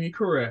telling me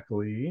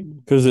correctly.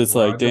 Because it's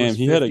Roger like, damn,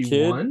 he had a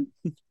kid?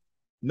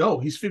 No,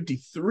 he's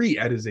 53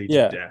 at his age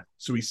of death.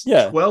 So he's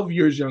 12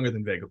 years younger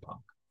than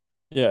Vegapunk.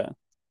 Yeah.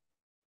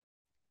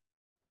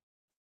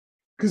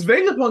 Because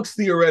Vegapunk's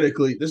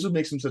theoretically, this would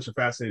make him such a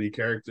fascinating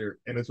character.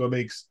 And it's what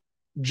makes,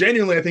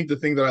 genuinely, I think the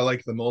thing that I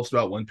like the most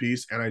about One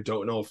Piece, and I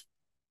don't know if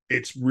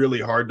it's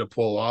really hard to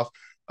pull off,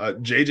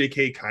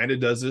 JJK kind of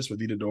does this with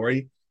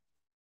Itadori.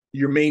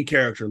 Your main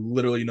character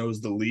literally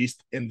knows the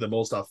least in the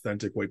most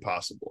authentic way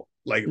possible.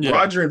 Like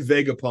Roger and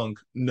Vegapunk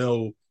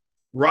know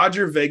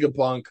Roger,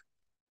 Vegapunk,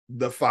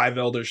 the 5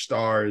 Elder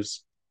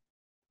Stars,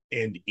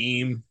 and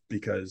Eam,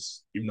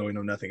 because even though we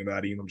know nothing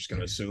about Eam, I'm just going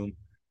to assume,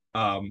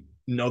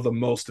 know the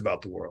most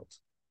about the world.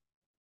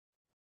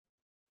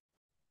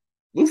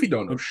 Luffy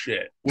don't know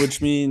shit.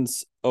 Which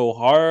means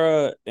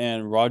Ohara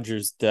and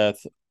Roger's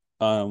death,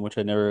 which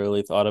I never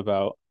really thought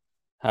about,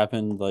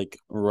 happened like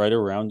right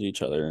around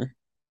each other.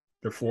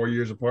 They're 4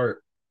 years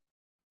apart.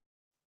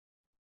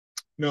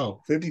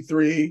 No,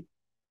 53.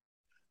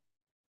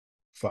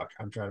 Fuck,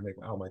 I'm trying to make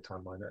my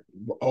timeline.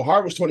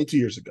 Ohara was 22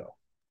 years ago.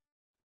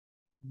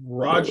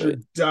 Roger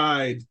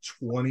died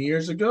 20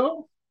 years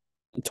ago?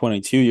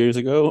 22 years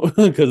ago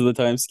because of the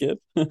time skip.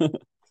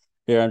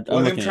 Here, I'm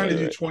trying to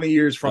do 20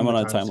 years from I'm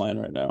on a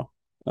timeline right now.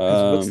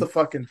 What's the Um,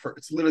 fucking?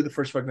 It's literally the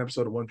first fucking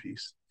episode of One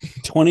Piece.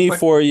 Like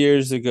 24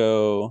 years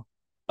ago,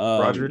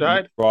 Roger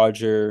died,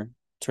 Roger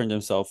turned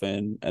himself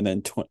in, and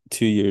then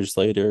 2 years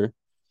later,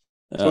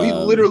 so he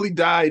um, literally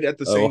died at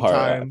the same O'Hara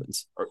time,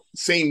 happens. or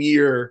same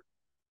year.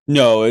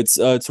 No, it's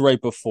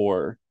right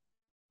before.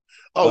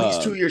 Oh, he's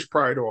Um, 2 years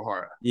prior to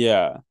O'Hara.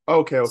 yeah.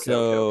 Okay.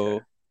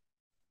 So,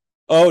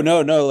 oh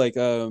no, like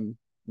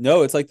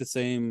no, it's like the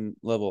same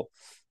level.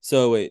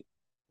 So wait,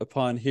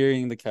 upon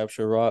hearing the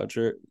capture,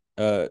 Roger,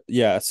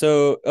 yeah.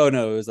 So, oh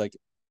no, it was like,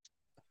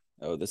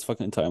 oh, this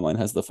fucking timeline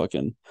has the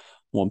fucking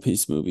One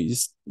Piece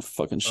movies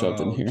fucking shoved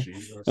in Oh here.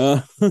 Jesus.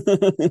 Uh,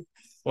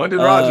 When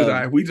did Roger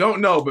die? um, We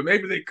don't know, but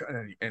maybe they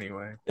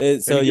anyway.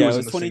 so Maybe he yeah, it was in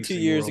was the Sing 22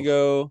 Sing years world.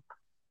 ago.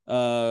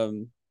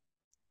 Um,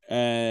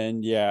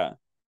 and yeah,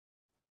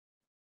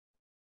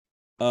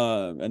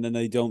 and then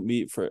they don't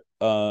meet for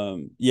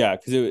yeah,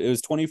 because it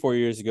was 24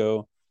 years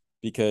ago,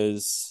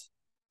 because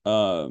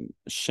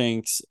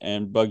Shanks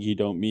and Buggy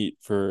don't meet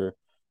for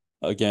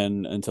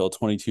again until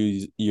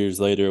 22 years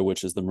later,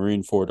 which is the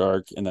Marineford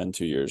arc, and then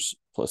 2 years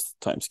plus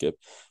time skip.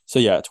 So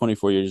yeah,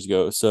 24 years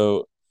ago.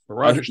 So But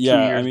Roger's two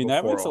yeah, I years mean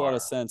that before makes a lot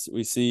of O'Hara. sense.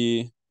 We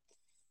see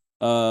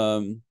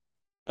um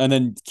and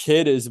then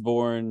Kid is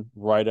born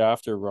right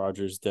after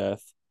Roger's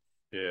death.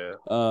 Yeah.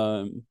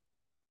 Um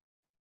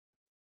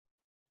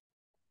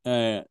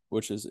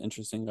which is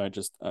interesting. I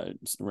just a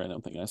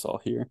random thing I saw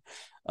here.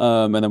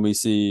 And then we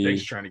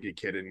Thanks see, for trying to get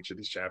Kid in each of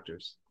these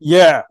chapters.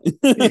 yeah,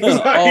 He's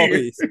like,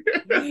 always.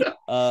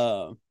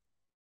 Um,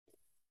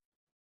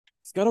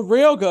 he's got a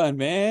railgun,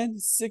 man.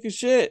 Sick as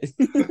shit.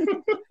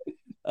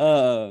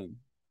 um,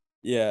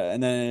 yeah,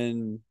 and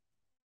then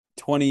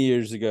 20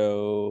 years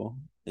ago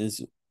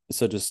is,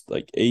 so just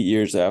like 8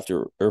 years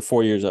after, or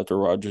 4 years after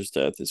Roger's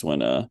death, is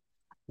when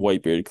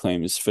Whitebeard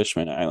claims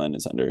Fishman Island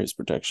is under his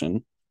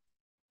protection.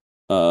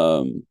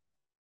 Um,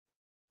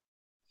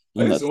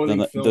 I and guess that the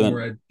only film then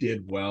where I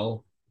did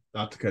well,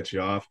 not to cut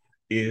you off,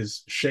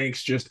 is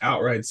Shanks just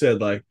outright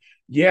said, like,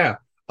 yeah,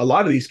 a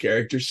lot of these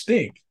characters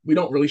stink. We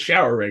don't really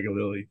shower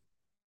regularly.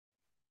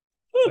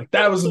 Like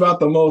that was about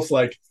the most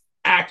like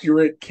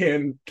accurate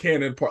canon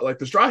part. Like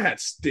the Straw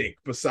Hats stink.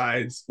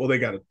 Besides, well, they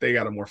got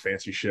a more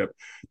fancy ship.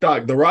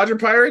 Dog, the Roger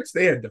Pirates,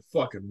 they had to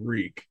fucking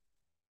reek.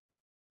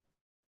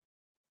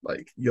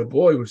 Like your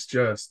boy was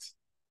just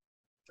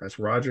that's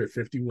Roger at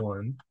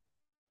 51.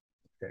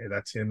 Okay,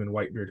 that's him and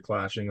Whitebeard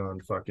clashing on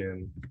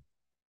fucking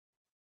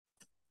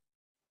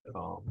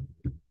um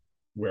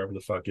wherever the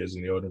fuck is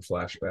in the Odin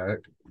flashback.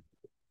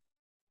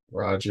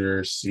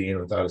 Roger seeing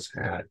without his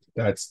hat.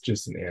 That's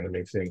just an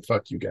anime thing.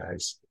 Fuck you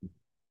guys.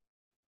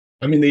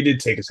 I mean, they did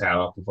take his hat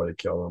off before they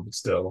killed him, but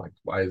still, like,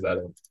 why is that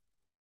a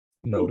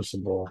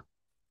noticeable?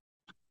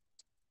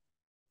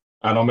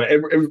 I don't know.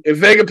 If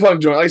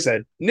Vegapunk joined, like I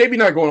said, maybe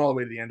not going all the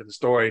way to the end of the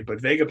story, but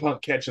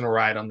Vegapunk catching a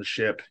ride on the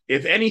ship.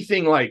 If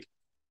anything, like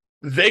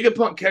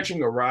Vegapunk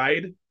catching a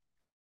ride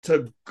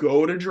to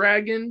go to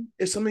Dragon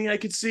is something I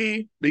could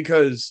see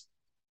because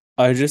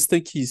I just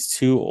think he's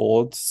too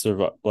old to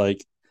survive.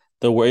 Like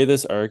the way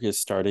this arc is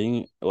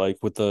starting, like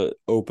with the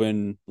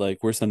open, like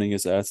we're sending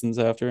assassins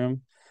after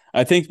him.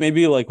 I think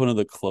maybe like one of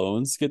the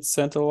clones gets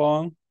sent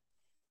along.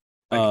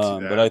 I could see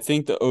But I that.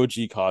 think the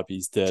OG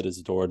copy's dead as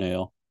a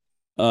doornail.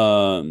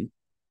 Um,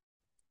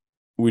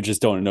 we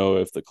just don't know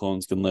if the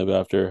clones can live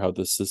after how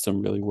this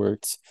system really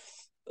works.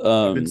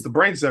 If it's Um, the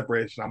brain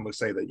separation, I'm going to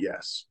say that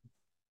yes.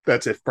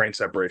 That's if brain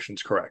separation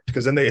is correct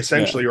because then they yeah,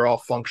 essentially are all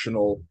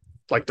functional,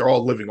 like they're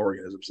all living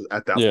organisms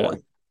at that yeah,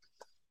 point.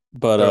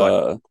 but They're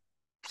like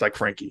it's like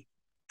Frankie.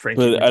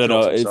 Frankie I don't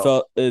know. rekills It himself.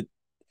 felt it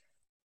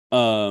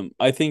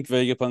I think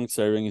Vegapunk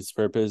serving his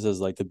purpose as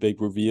like the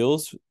big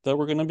reveals that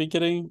we're gonna be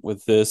getting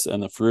with this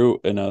and the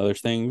fruit and other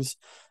things.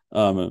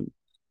 Um,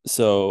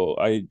 so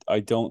I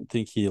don't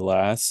think he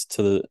lasts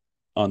to the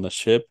on the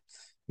ship,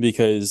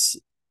 because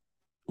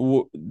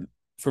w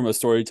from a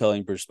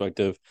storytelling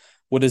perspective,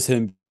 what does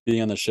him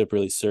being on the ship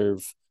really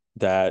serve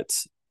that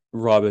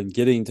Robin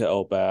getting to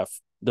Elbaf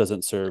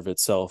doesn't serve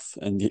itself,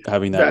 and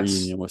having that That's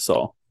reunion with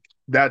Saul?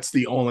 that's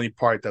the only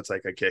part that's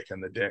like a kick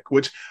in the dick,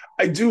 which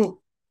I do.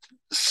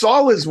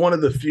 Saul is one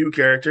of the few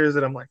characters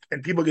that I'm like,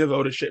 and people give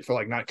Oda shit for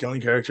like not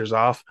killing characters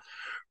off.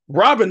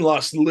 Robin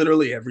lost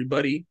literally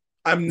everybody.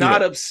 I'm Yeah,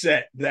 not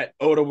upset that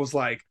Oda was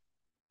like,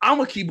 I'm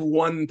gonna keep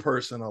one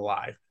person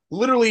alive.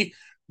 Literally,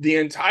 the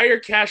entire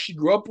cast she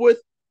grew up with,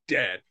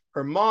 dead.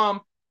 Her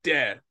mom,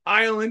 dead.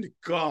 Island,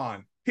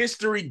 gone.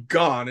 History,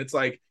 gone. It's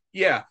like,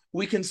 yeah,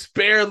 we can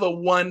spare the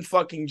one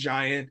fucking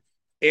giant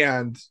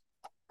and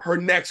her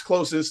next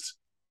closest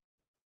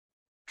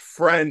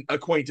friend,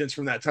 acquaintance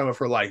from that time of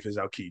her life is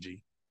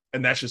Aokiji.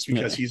 And that's just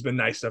because yeah, he's been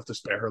nice enough to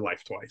spare her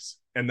life twice.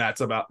 And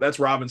that's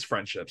Robin's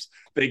friendships.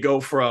 They go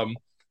from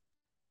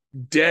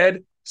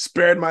dead,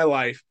 spared my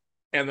life,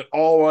 and then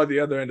all on the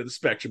other end of the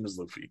spectrum is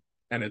Luffy.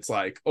 And it's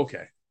like,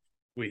 okay,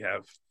 we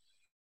have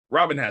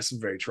Robin has some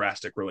very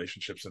drastic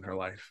relationships in her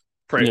life.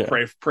 yeah.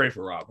 Pray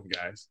for Robin,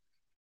 guys.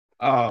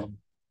 Um,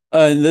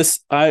 And this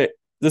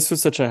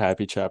was such a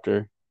happy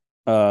chapter.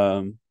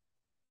 Um,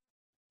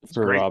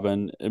 for great.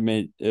 Robin. It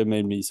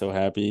made me so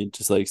happy,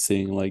 just like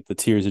seeing like the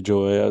tears of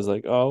joy. I was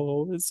like,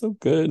 oh, it's so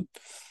good.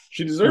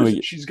 She And deserves it.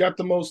 we She's got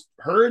the most.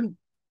 Her and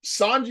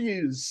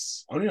Sanji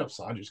is. I don't know if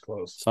Sanji's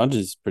close.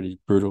 Sanji's pretty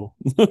brutal.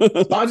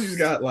 Sanji's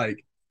got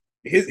like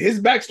his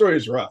backstory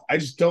is rough. I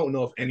just don't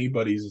know if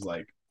anybody's is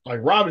like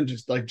Robin.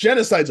 Just like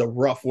genocide's a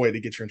rough way to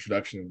get your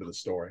introduction into the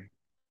story,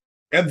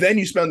 and then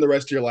you spend the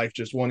rest of your life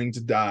just wanting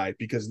to die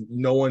because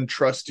no one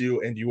trusts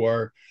you and you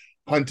are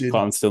hunted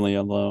Constantly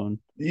alone.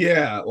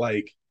 Yeah,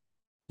 like,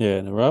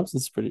 Yeah, no,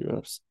 Robson's pretty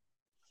rough.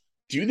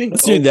 do you think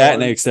Let's do that Oolong-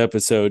 next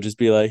episode. Just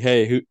be like,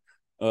 hey, who?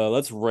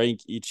 Let's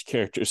rank each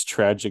character's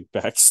tragic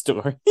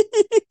backstory.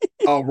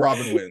 Oh,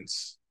 Robin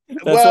wins.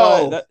 That's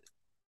Well, why.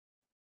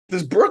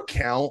 does Brooke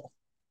count?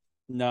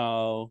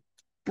 No,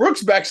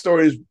 Brooke's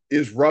backstory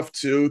is rough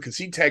too because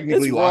he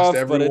technically it's lost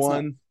rough, but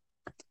everyone.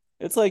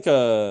 it's like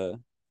a,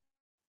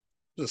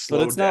 It was a but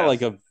slow it's not death.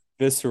 like a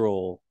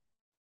visceral.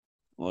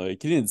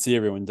 Like, you didn't see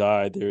everyone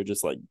die; they were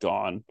just like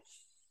gone.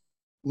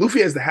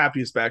 Luffy has the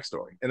happiest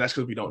backstory, and that's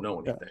because we don't know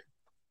anything.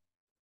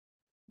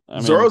 I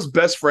mean, Zoro's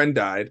best friend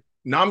died.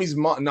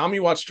 Nami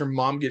watched her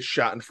mom get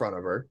shot in front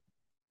of her.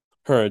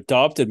 her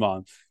adopted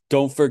mom.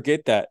 Don't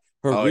forget that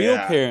her Oh, real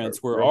yeah, parents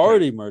her were real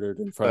already murdered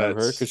in front of her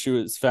That's- because she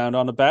was found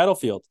on a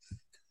battlefield.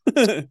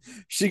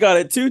 She got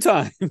it 2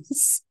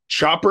 times.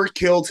 Chopper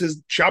killed his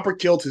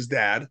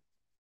dad.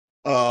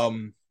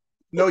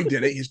 No, he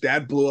didn't. His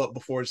dad blew up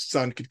before his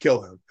son could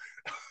kill him.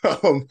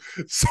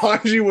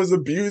 Sanji was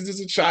abused as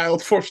a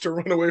child, forced to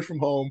run away from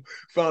home,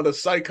 found a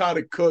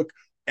psychotic cook,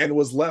 and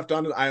was left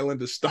on an island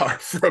to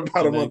starve for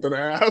about a month and a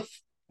half.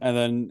 And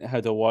then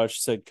had to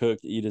watch said cook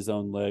eat his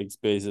own legs,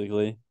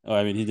 basically. Oh,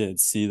 I mean, he didn't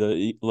see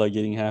the leg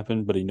eating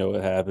happen, but he know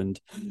it happened.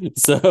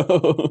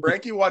 So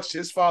Frankie watched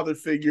his father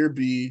figure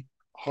be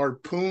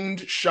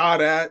harpooned,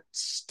 shot at,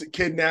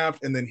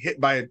 kidnapped, and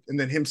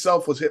then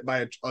himself was hit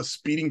by a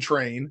speeding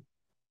train.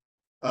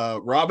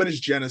 Robin is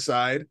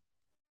genocide.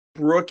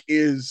 Brooke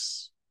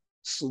is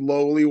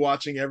slowly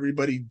watching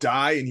everybody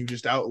die and you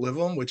just outlive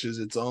them, which is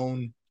its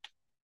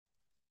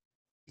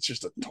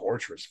just a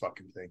torturous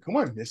fucking thing. Who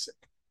am I missing?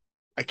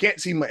 I can't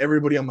see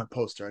everybody on my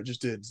poster. I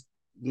just did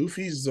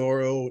Luffy,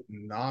 Zoro,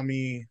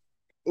 Nami,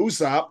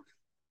 Usopp.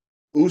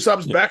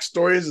 Usopp's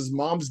backstory is his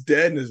mom's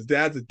dead and his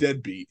dad's a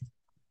deadbeat.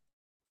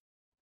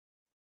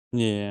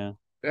 yeah.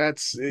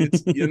 It's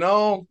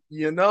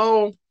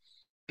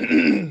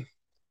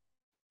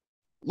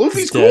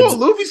Luffy's cool.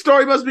 Luffy's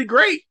story must be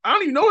great. I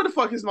don't even know where the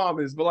fuck his mom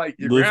is, but like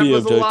your Luffy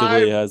grandma's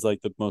objectively alive. has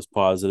like the most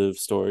positive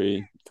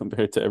story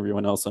compared to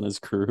everyone else on his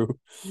crew.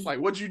 Like,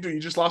 what'd you do? You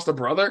just lost a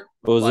brother?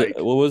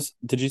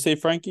 Did you say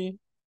Frankie?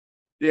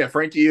 Yeah,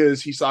 Frankie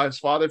he saw his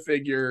father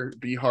figure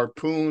be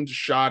harpooned,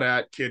 shot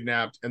at,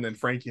 kidnapped, and then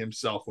Frankie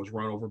himself was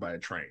run over by a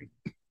train.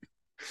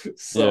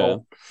 So, yeah.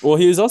 Well,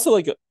 he was also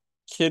like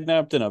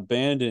kidnapped and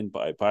abandoned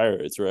by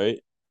pirates, right?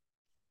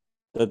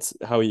 That's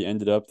how he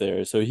ended up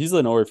there. So he's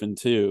an orphan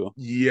too.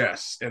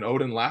 Yes, and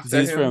Odin laughed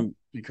at him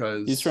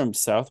because he's from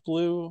South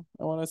Blue,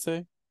 I want to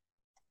say.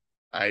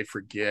 I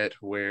forget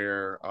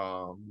where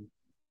I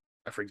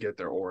forget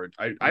their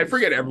origin. I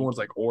forget everyone's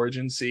like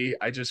origin. See,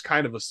 I just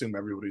kind of assume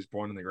everybody's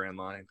born in the Grand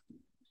Line.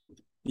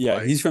 Yeah,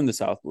 like, he's from the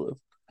South Blue.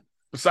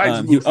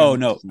 Besides,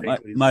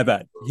 my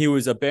bad. He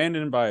was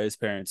abandoned by his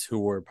parents, who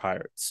were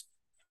pirates,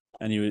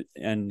 and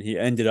he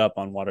ended up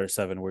on Water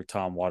 7, where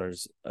Tom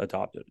Waters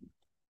adopted him.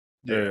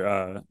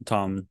 Yeah.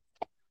 Tom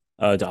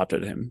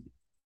adopted him.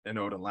 And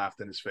Odin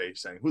laughed in his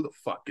face, saying, "Who the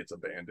fuck gets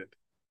abandoned?"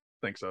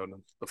 Thanks,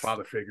 Odin. The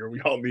father figure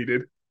we all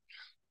needed.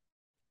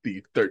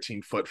 The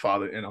 13-foot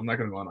father, and I'm not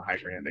going to go on a high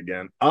rant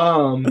again.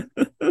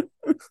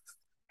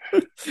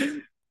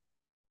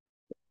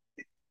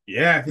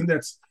 Yeah, I think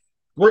that's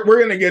we're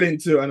going to get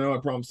into. I know I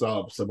promised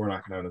so we're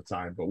not going to have enough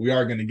time, but we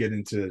are going to get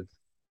into,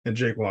 and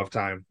Jake will have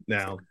time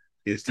now.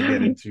 Is to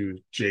get into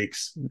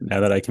Jake's now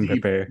that I can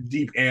prepare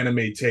deep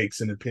anime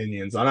takes and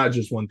opinions on not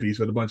just One Piece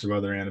but a bunch of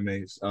other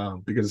animes,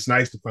 because it's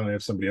nice to finally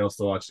have somebody else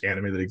to watch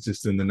anime that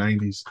existed in the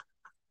 90s.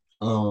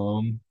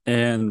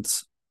 And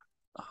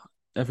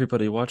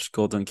everybody watched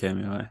Golden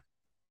Kamuy.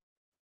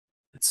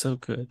 It's so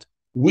good.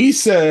 We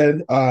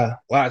said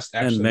last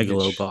and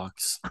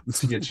Megalobox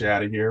to get you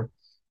out of here.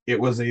 It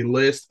was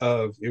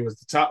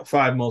the top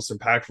 5 most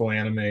impactful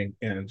anime,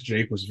 and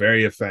Jake was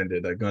very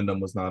offended that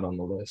Gundam was not on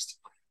the list.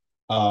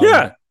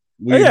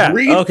 We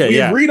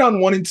agreed on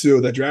 1 and 2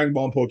 that Dragon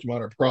Ball and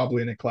Pokemon are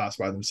probably in a class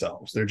by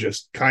themselves. They're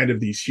just kind of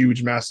these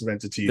huge, massive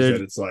entities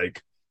that it's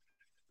like.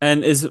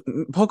 And is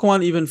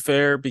Pokemon even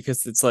fair?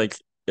 Because it's like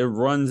it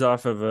runs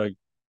off of a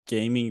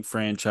gaming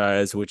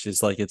franchise, which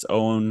is like its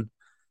own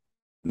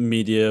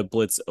media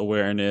blitz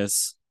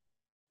awareness.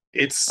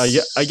 I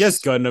guess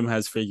Gundam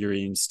has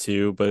figurines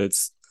too, but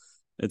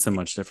it's a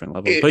much different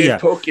level. But if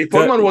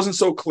Pokemon wasn't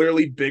so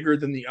clearly bigger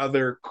than the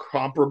other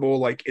comparable,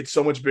 like it's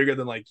so much bigger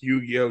than like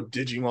Yu-Gi-Oh,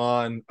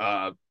 Digimon,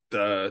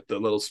 the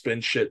little spin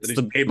shit that is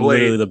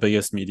literally the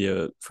biggest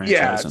media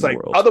franchise in the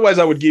world. Otherwise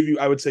I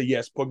would say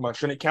yes, Pokemon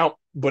shouldn't count,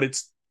 but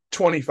it's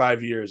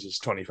 25 years is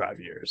 25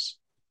 years.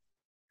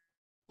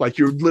 Like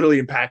you're literally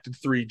impacted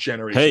 3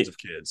 generations of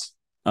kids.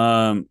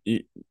 Um,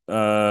 y-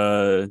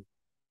 uh,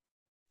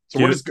 So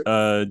what is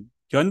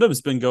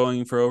Gundam's been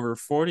going for over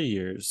 40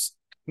 years.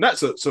 not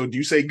so? So do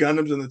you say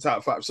Gundam's in the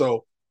top five?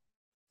 So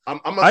I'm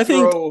gonna I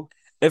think throw.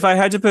 if I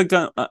had to put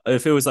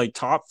if it was like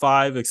top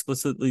five,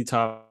 explicitly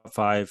top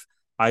five,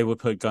 I would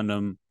put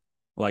Gundam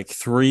like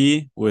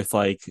three with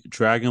like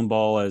Dragon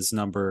Ball as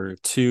number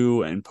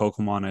two and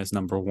Pokemon as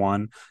number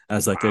one,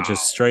 as like it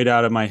just Wow. straight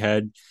out of my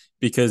head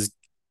because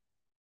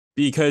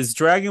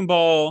Dragon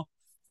Ball,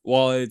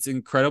 while it's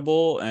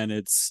incredible and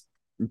it's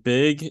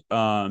big,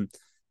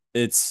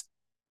 it's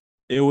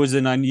it was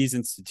a 90s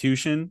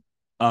institution.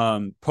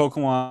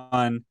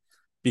 Pokemon,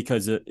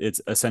 because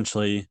it's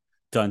essentially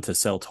done to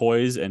sell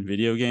toys and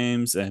video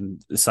games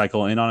and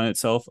cycle in on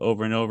itself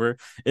over and over.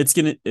 It's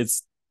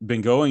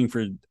been going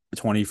for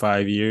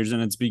 25 years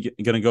and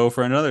going to go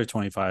for another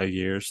 25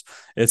 years.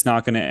 It's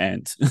not going to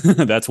end.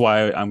 That's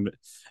why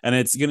and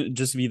it's going to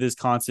just be this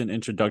constant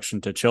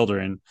introduction to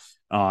children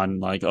on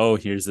like, oh,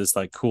 here's this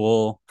like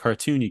cool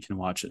cartoon you can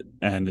watch it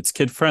and it's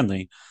kid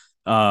friendly.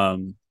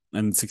 And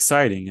it's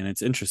exciting and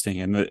it's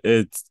interesting and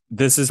it's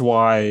this is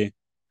why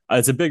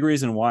it's a big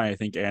reason why I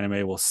think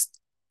anime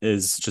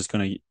is just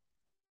going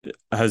to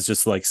has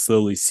just like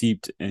slowly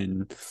seeped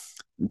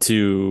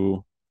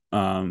into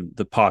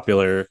the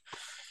popular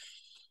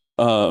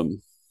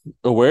um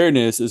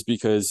awareness is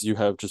because you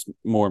have just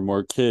more and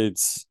more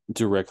kids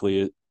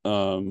directly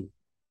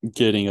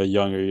getting a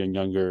younger and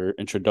younger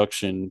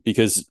introduction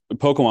because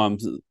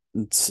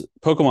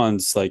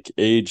Pokemon's like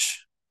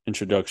age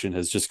introduction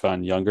has just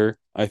gotten younger,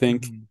 I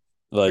think. Mhm.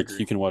 Like Agreed.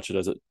 you can watch it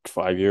as a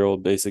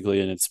 5-year-old basically,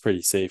 and it's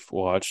pretty safe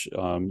watch.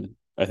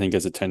 I think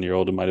as a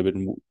 10-year-old, it might have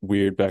been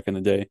weird back in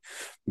the day,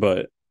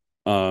 but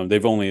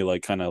they've only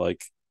like kind of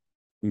like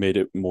made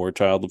it more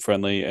child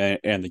friendly,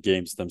 and the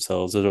games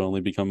themselves have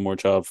only become more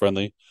child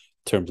friendly in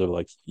terms of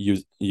like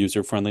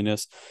user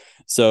friendliness.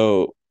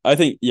 So I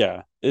think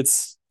yeah,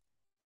 it's.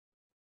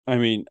 I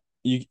mean,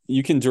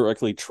 you can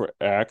directly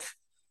track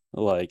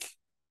like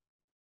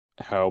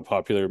how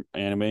popular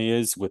anime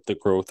is with the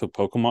growth of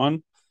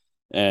Pokemon,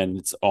 and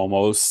it's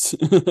almost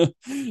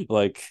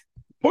like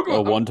a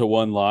Pokemon.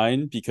 one-to-one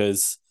line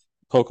because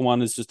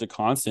Pokemon is just a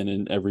constant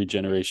in every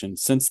generation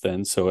since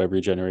then. So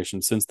every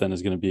generation since then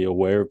is going to be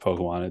aware of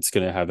Pokemon. It's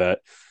going to have that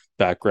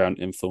background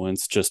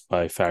influence just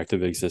by fact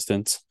of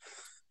existence.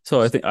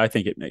 So I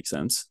think it makes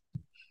sense.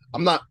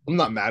 I'm not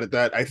mad at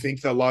that. I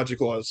think the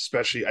logical,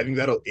 especially, I think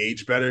that'll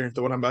age better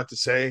than what I'm about to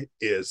say.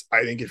 Is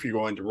I think if you're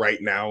going to right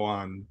now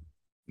on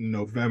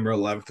November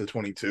 11th to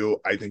 22,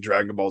 I think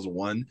Dragon Ball's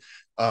one.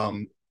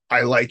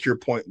 I like your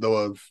point though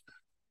of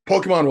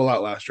Pokemon will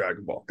outlast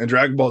Dragon Ball, and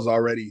Dragon Ball's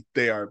already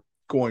they are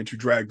going to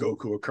drag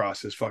Goku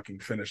across his fucking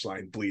finish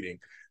line bleeding,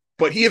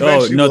 but he Oh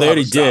eventually no, will they have a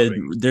already did.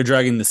 stopping. They're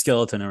dragging the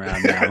skeleton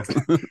around now.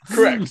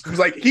 Correct. It's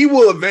like he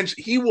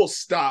will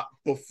stop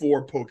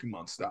before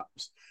Pokemon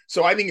stops.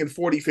 So I think in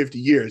 40, 50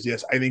 years,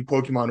 yes, I think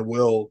Pokemon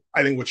will,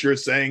 I think what you're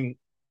saying,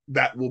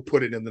 that will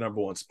put it in the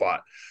number one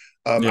spot.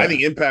 I Yeah.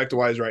 think impact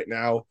wise right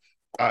now,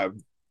 uh,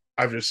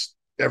 I've just,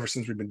 ever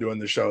since we've been doing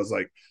this show, is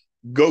like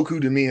Goku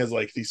to me is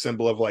like the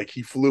symbol of like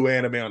he flew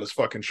anime on his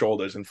fucking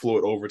shoulders and flew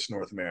it over to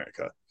North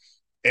America.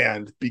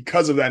 And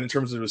because of that, in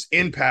terms of his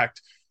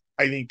impact,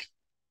 I think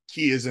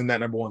he is in that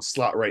number one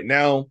slot right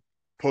now.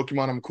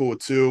 Pokemon, I'm cool with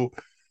too.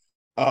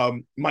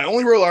 My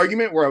only real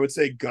argument where I would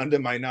say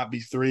Gundam might not be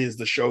three is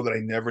the show that I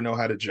never know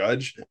how to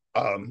judge.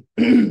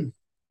 And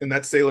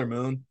that's Sailor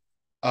Moon.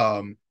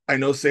 I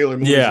know Sailor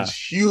Moon is Yeah.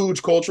 this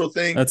huge cultural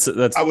thing. I was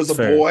That's a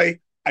fair. boy.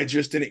 I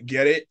just didn't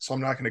get it. So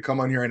I'm not going to come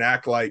on here and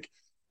act like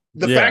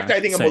the fact Yeah, that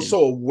I think I'm same.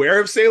 so aware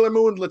of Sailor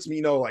Moon lets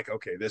me know, like,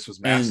 okay, this was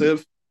And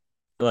massive.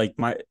 like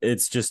my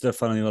it's just a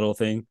funny little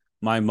thing.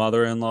 My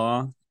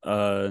mother-in-law,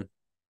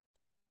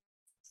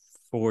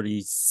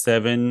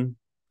 47,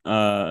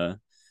 uh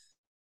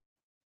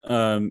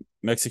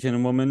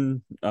Mexican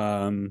woman,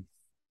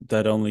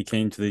 that only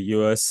came to the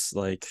US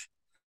like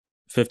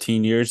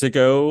 15 years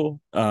ago,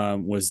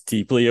 was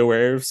deeply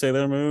aware of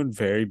Sailor Moon,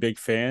 very big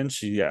fan.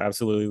 She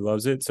absolutely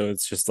loves it. So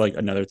it's just like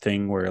another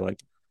thing where like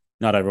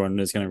not everyone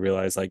is going to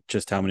realize like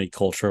just how many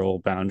cultural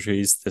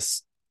boundaries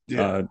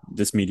Yeah.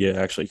 this media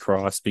actually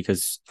cross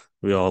because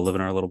we all live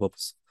in our little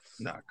bubbles.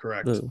 Not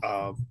correct. The-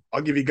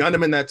 I'll give you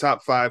Gundam in that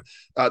top five.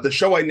 The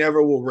show I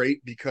never will rate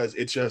because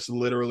it's just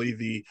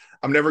literally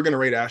I'm never going to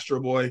rate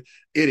Astro Boy.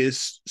 It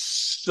is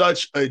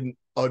such an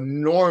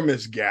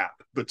enormous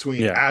gap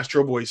between yeah.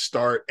 Astro Boy's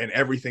start and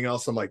everything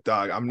else. I'm like,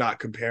 dog, I'm not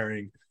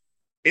comparing.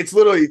 It's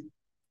literally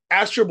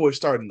Astro Boy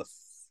started in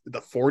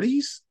the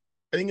 40s.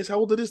 I think is how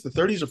old it is, the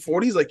 30s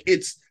or 40s. Like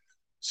it's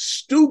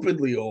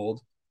stupidly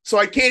old. So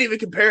I can't even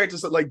compare it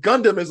to like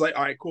Gundam is like,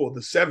 all right, cool,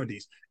 the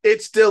 70s.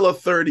 It's still a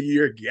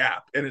 30-year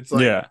gap. And it's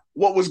like, Yeah.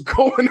 what was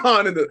going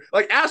on in the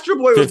like Astro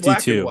Boy was black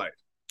and 52. white.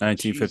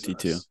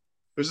 1952. Jesus.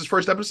 It was his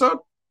first episode?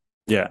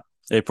 Yeah.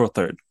 April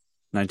 3rd,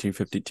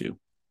 1952.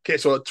 Okay,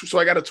 so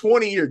I got a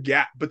 20-year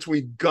gap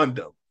between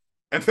Gundam.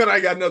 And then I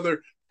got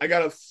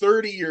a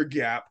 30-year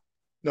gap.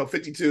 No,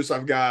 52. So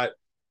I've got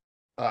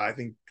I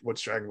think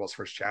what's Dragon Ball's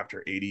first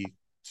chapter? 80.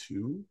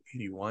 82,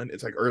 81.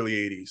 It's like early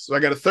 80s. So I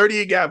got a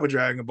 30 gap with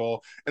Dragon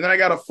Ball, and then I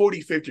got a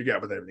 40-50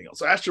 gap with everything else.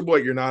 So Astro Boy,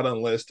 you're not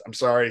on list. I'm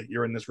sorry,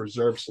 you're in this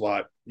reserve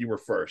slot. You were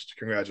first.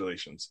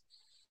 Congratulations.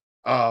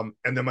 And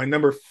then my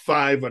number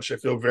 5, which I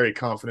feel very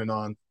confident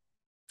on,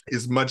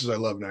 as much as I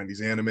love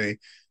 90s anime,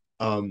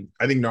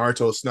 I think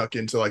Naruto snuck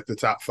into like the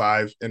top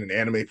 5 in an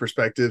anime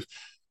perspective.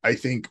 I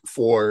think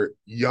for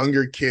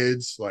younger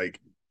kids, like,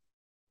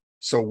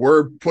 so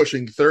we're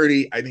pushing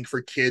 30. I think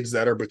for kids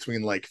that are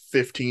between like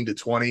 15 to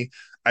 20,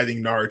 I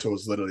think Naruto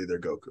is literally their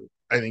Goku.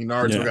 I think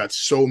Naruto got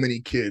so many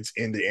kids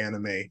into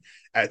anime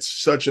at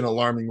such an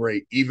alarming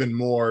rate, even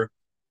more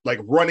like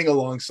running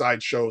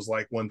alongside shows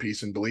like One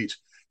Piece and Bleach,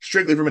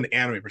 strictly from an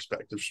anime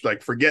perspective.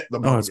 Like, forget the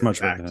manga. Oh, it's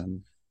much better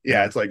than.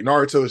 Yeah, it's like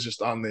Naruto is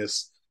just on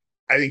this.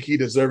 I think he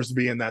deserves to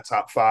be in that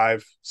top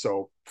 5.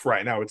 So for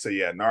right now, I would say,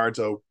 yeah,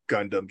 Naruto,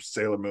 Gundam,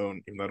 Sailor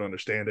Moon, even though I don't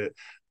understand it.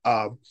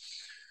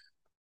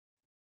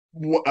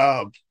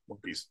 One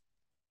Piece,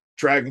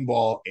 Dragon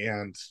Ball,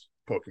 and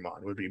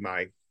Pokemon would be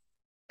my.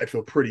 I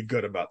feel pretty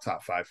good about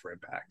top 5 for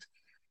Impact.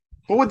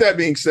 But with that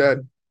being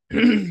said,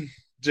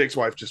 Jake's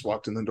wife just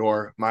walked in the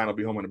door. Mine will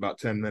be home in about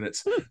 10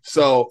 minutes.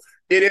 So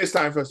it is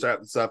time for us to wrap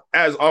this up.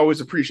 As always,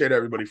 appreciate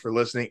everybody for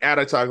listening. At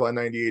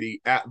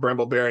iToggle9080, at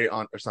Brambleberry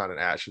on, or it's not an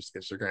at, just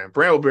Instagram.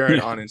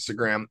 Brambleberry on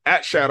Instagram,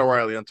 at Shadow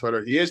Riley on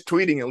Twitter. He is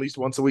tweeting at least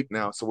once a week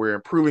now, so we're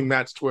improving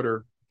Matt's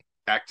Twitter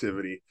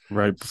activity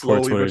Right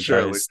before slowly Twitter but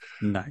surely.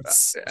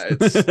 Nice.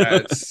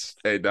 It's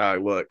hey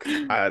dog, look,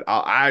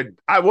 I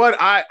would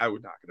not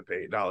going to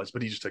pay $8,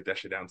 but he just took that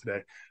shit down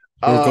today.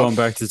 We're going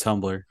back to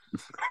Tumblr.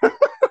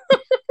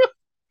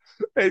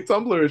 Hey,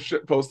 Tumblr is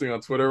shit posting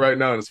on Twitter right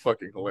now, and it's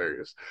fucking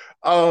hilarious.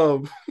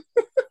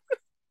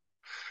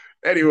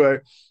 Anyway,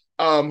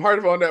 Heart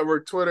of All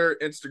Network, Twitter,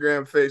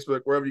 Instagram,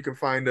 Facebook, wherever you can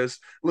find us.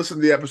 Listen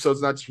to the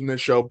episodes, not just from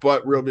this show,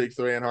 but Real Big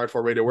 3 and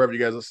Hardcore Radio, wherever you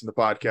guys listen to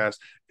podcasts.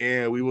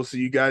 And we will see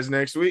you guys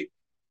next week.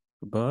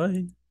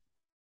 Bye.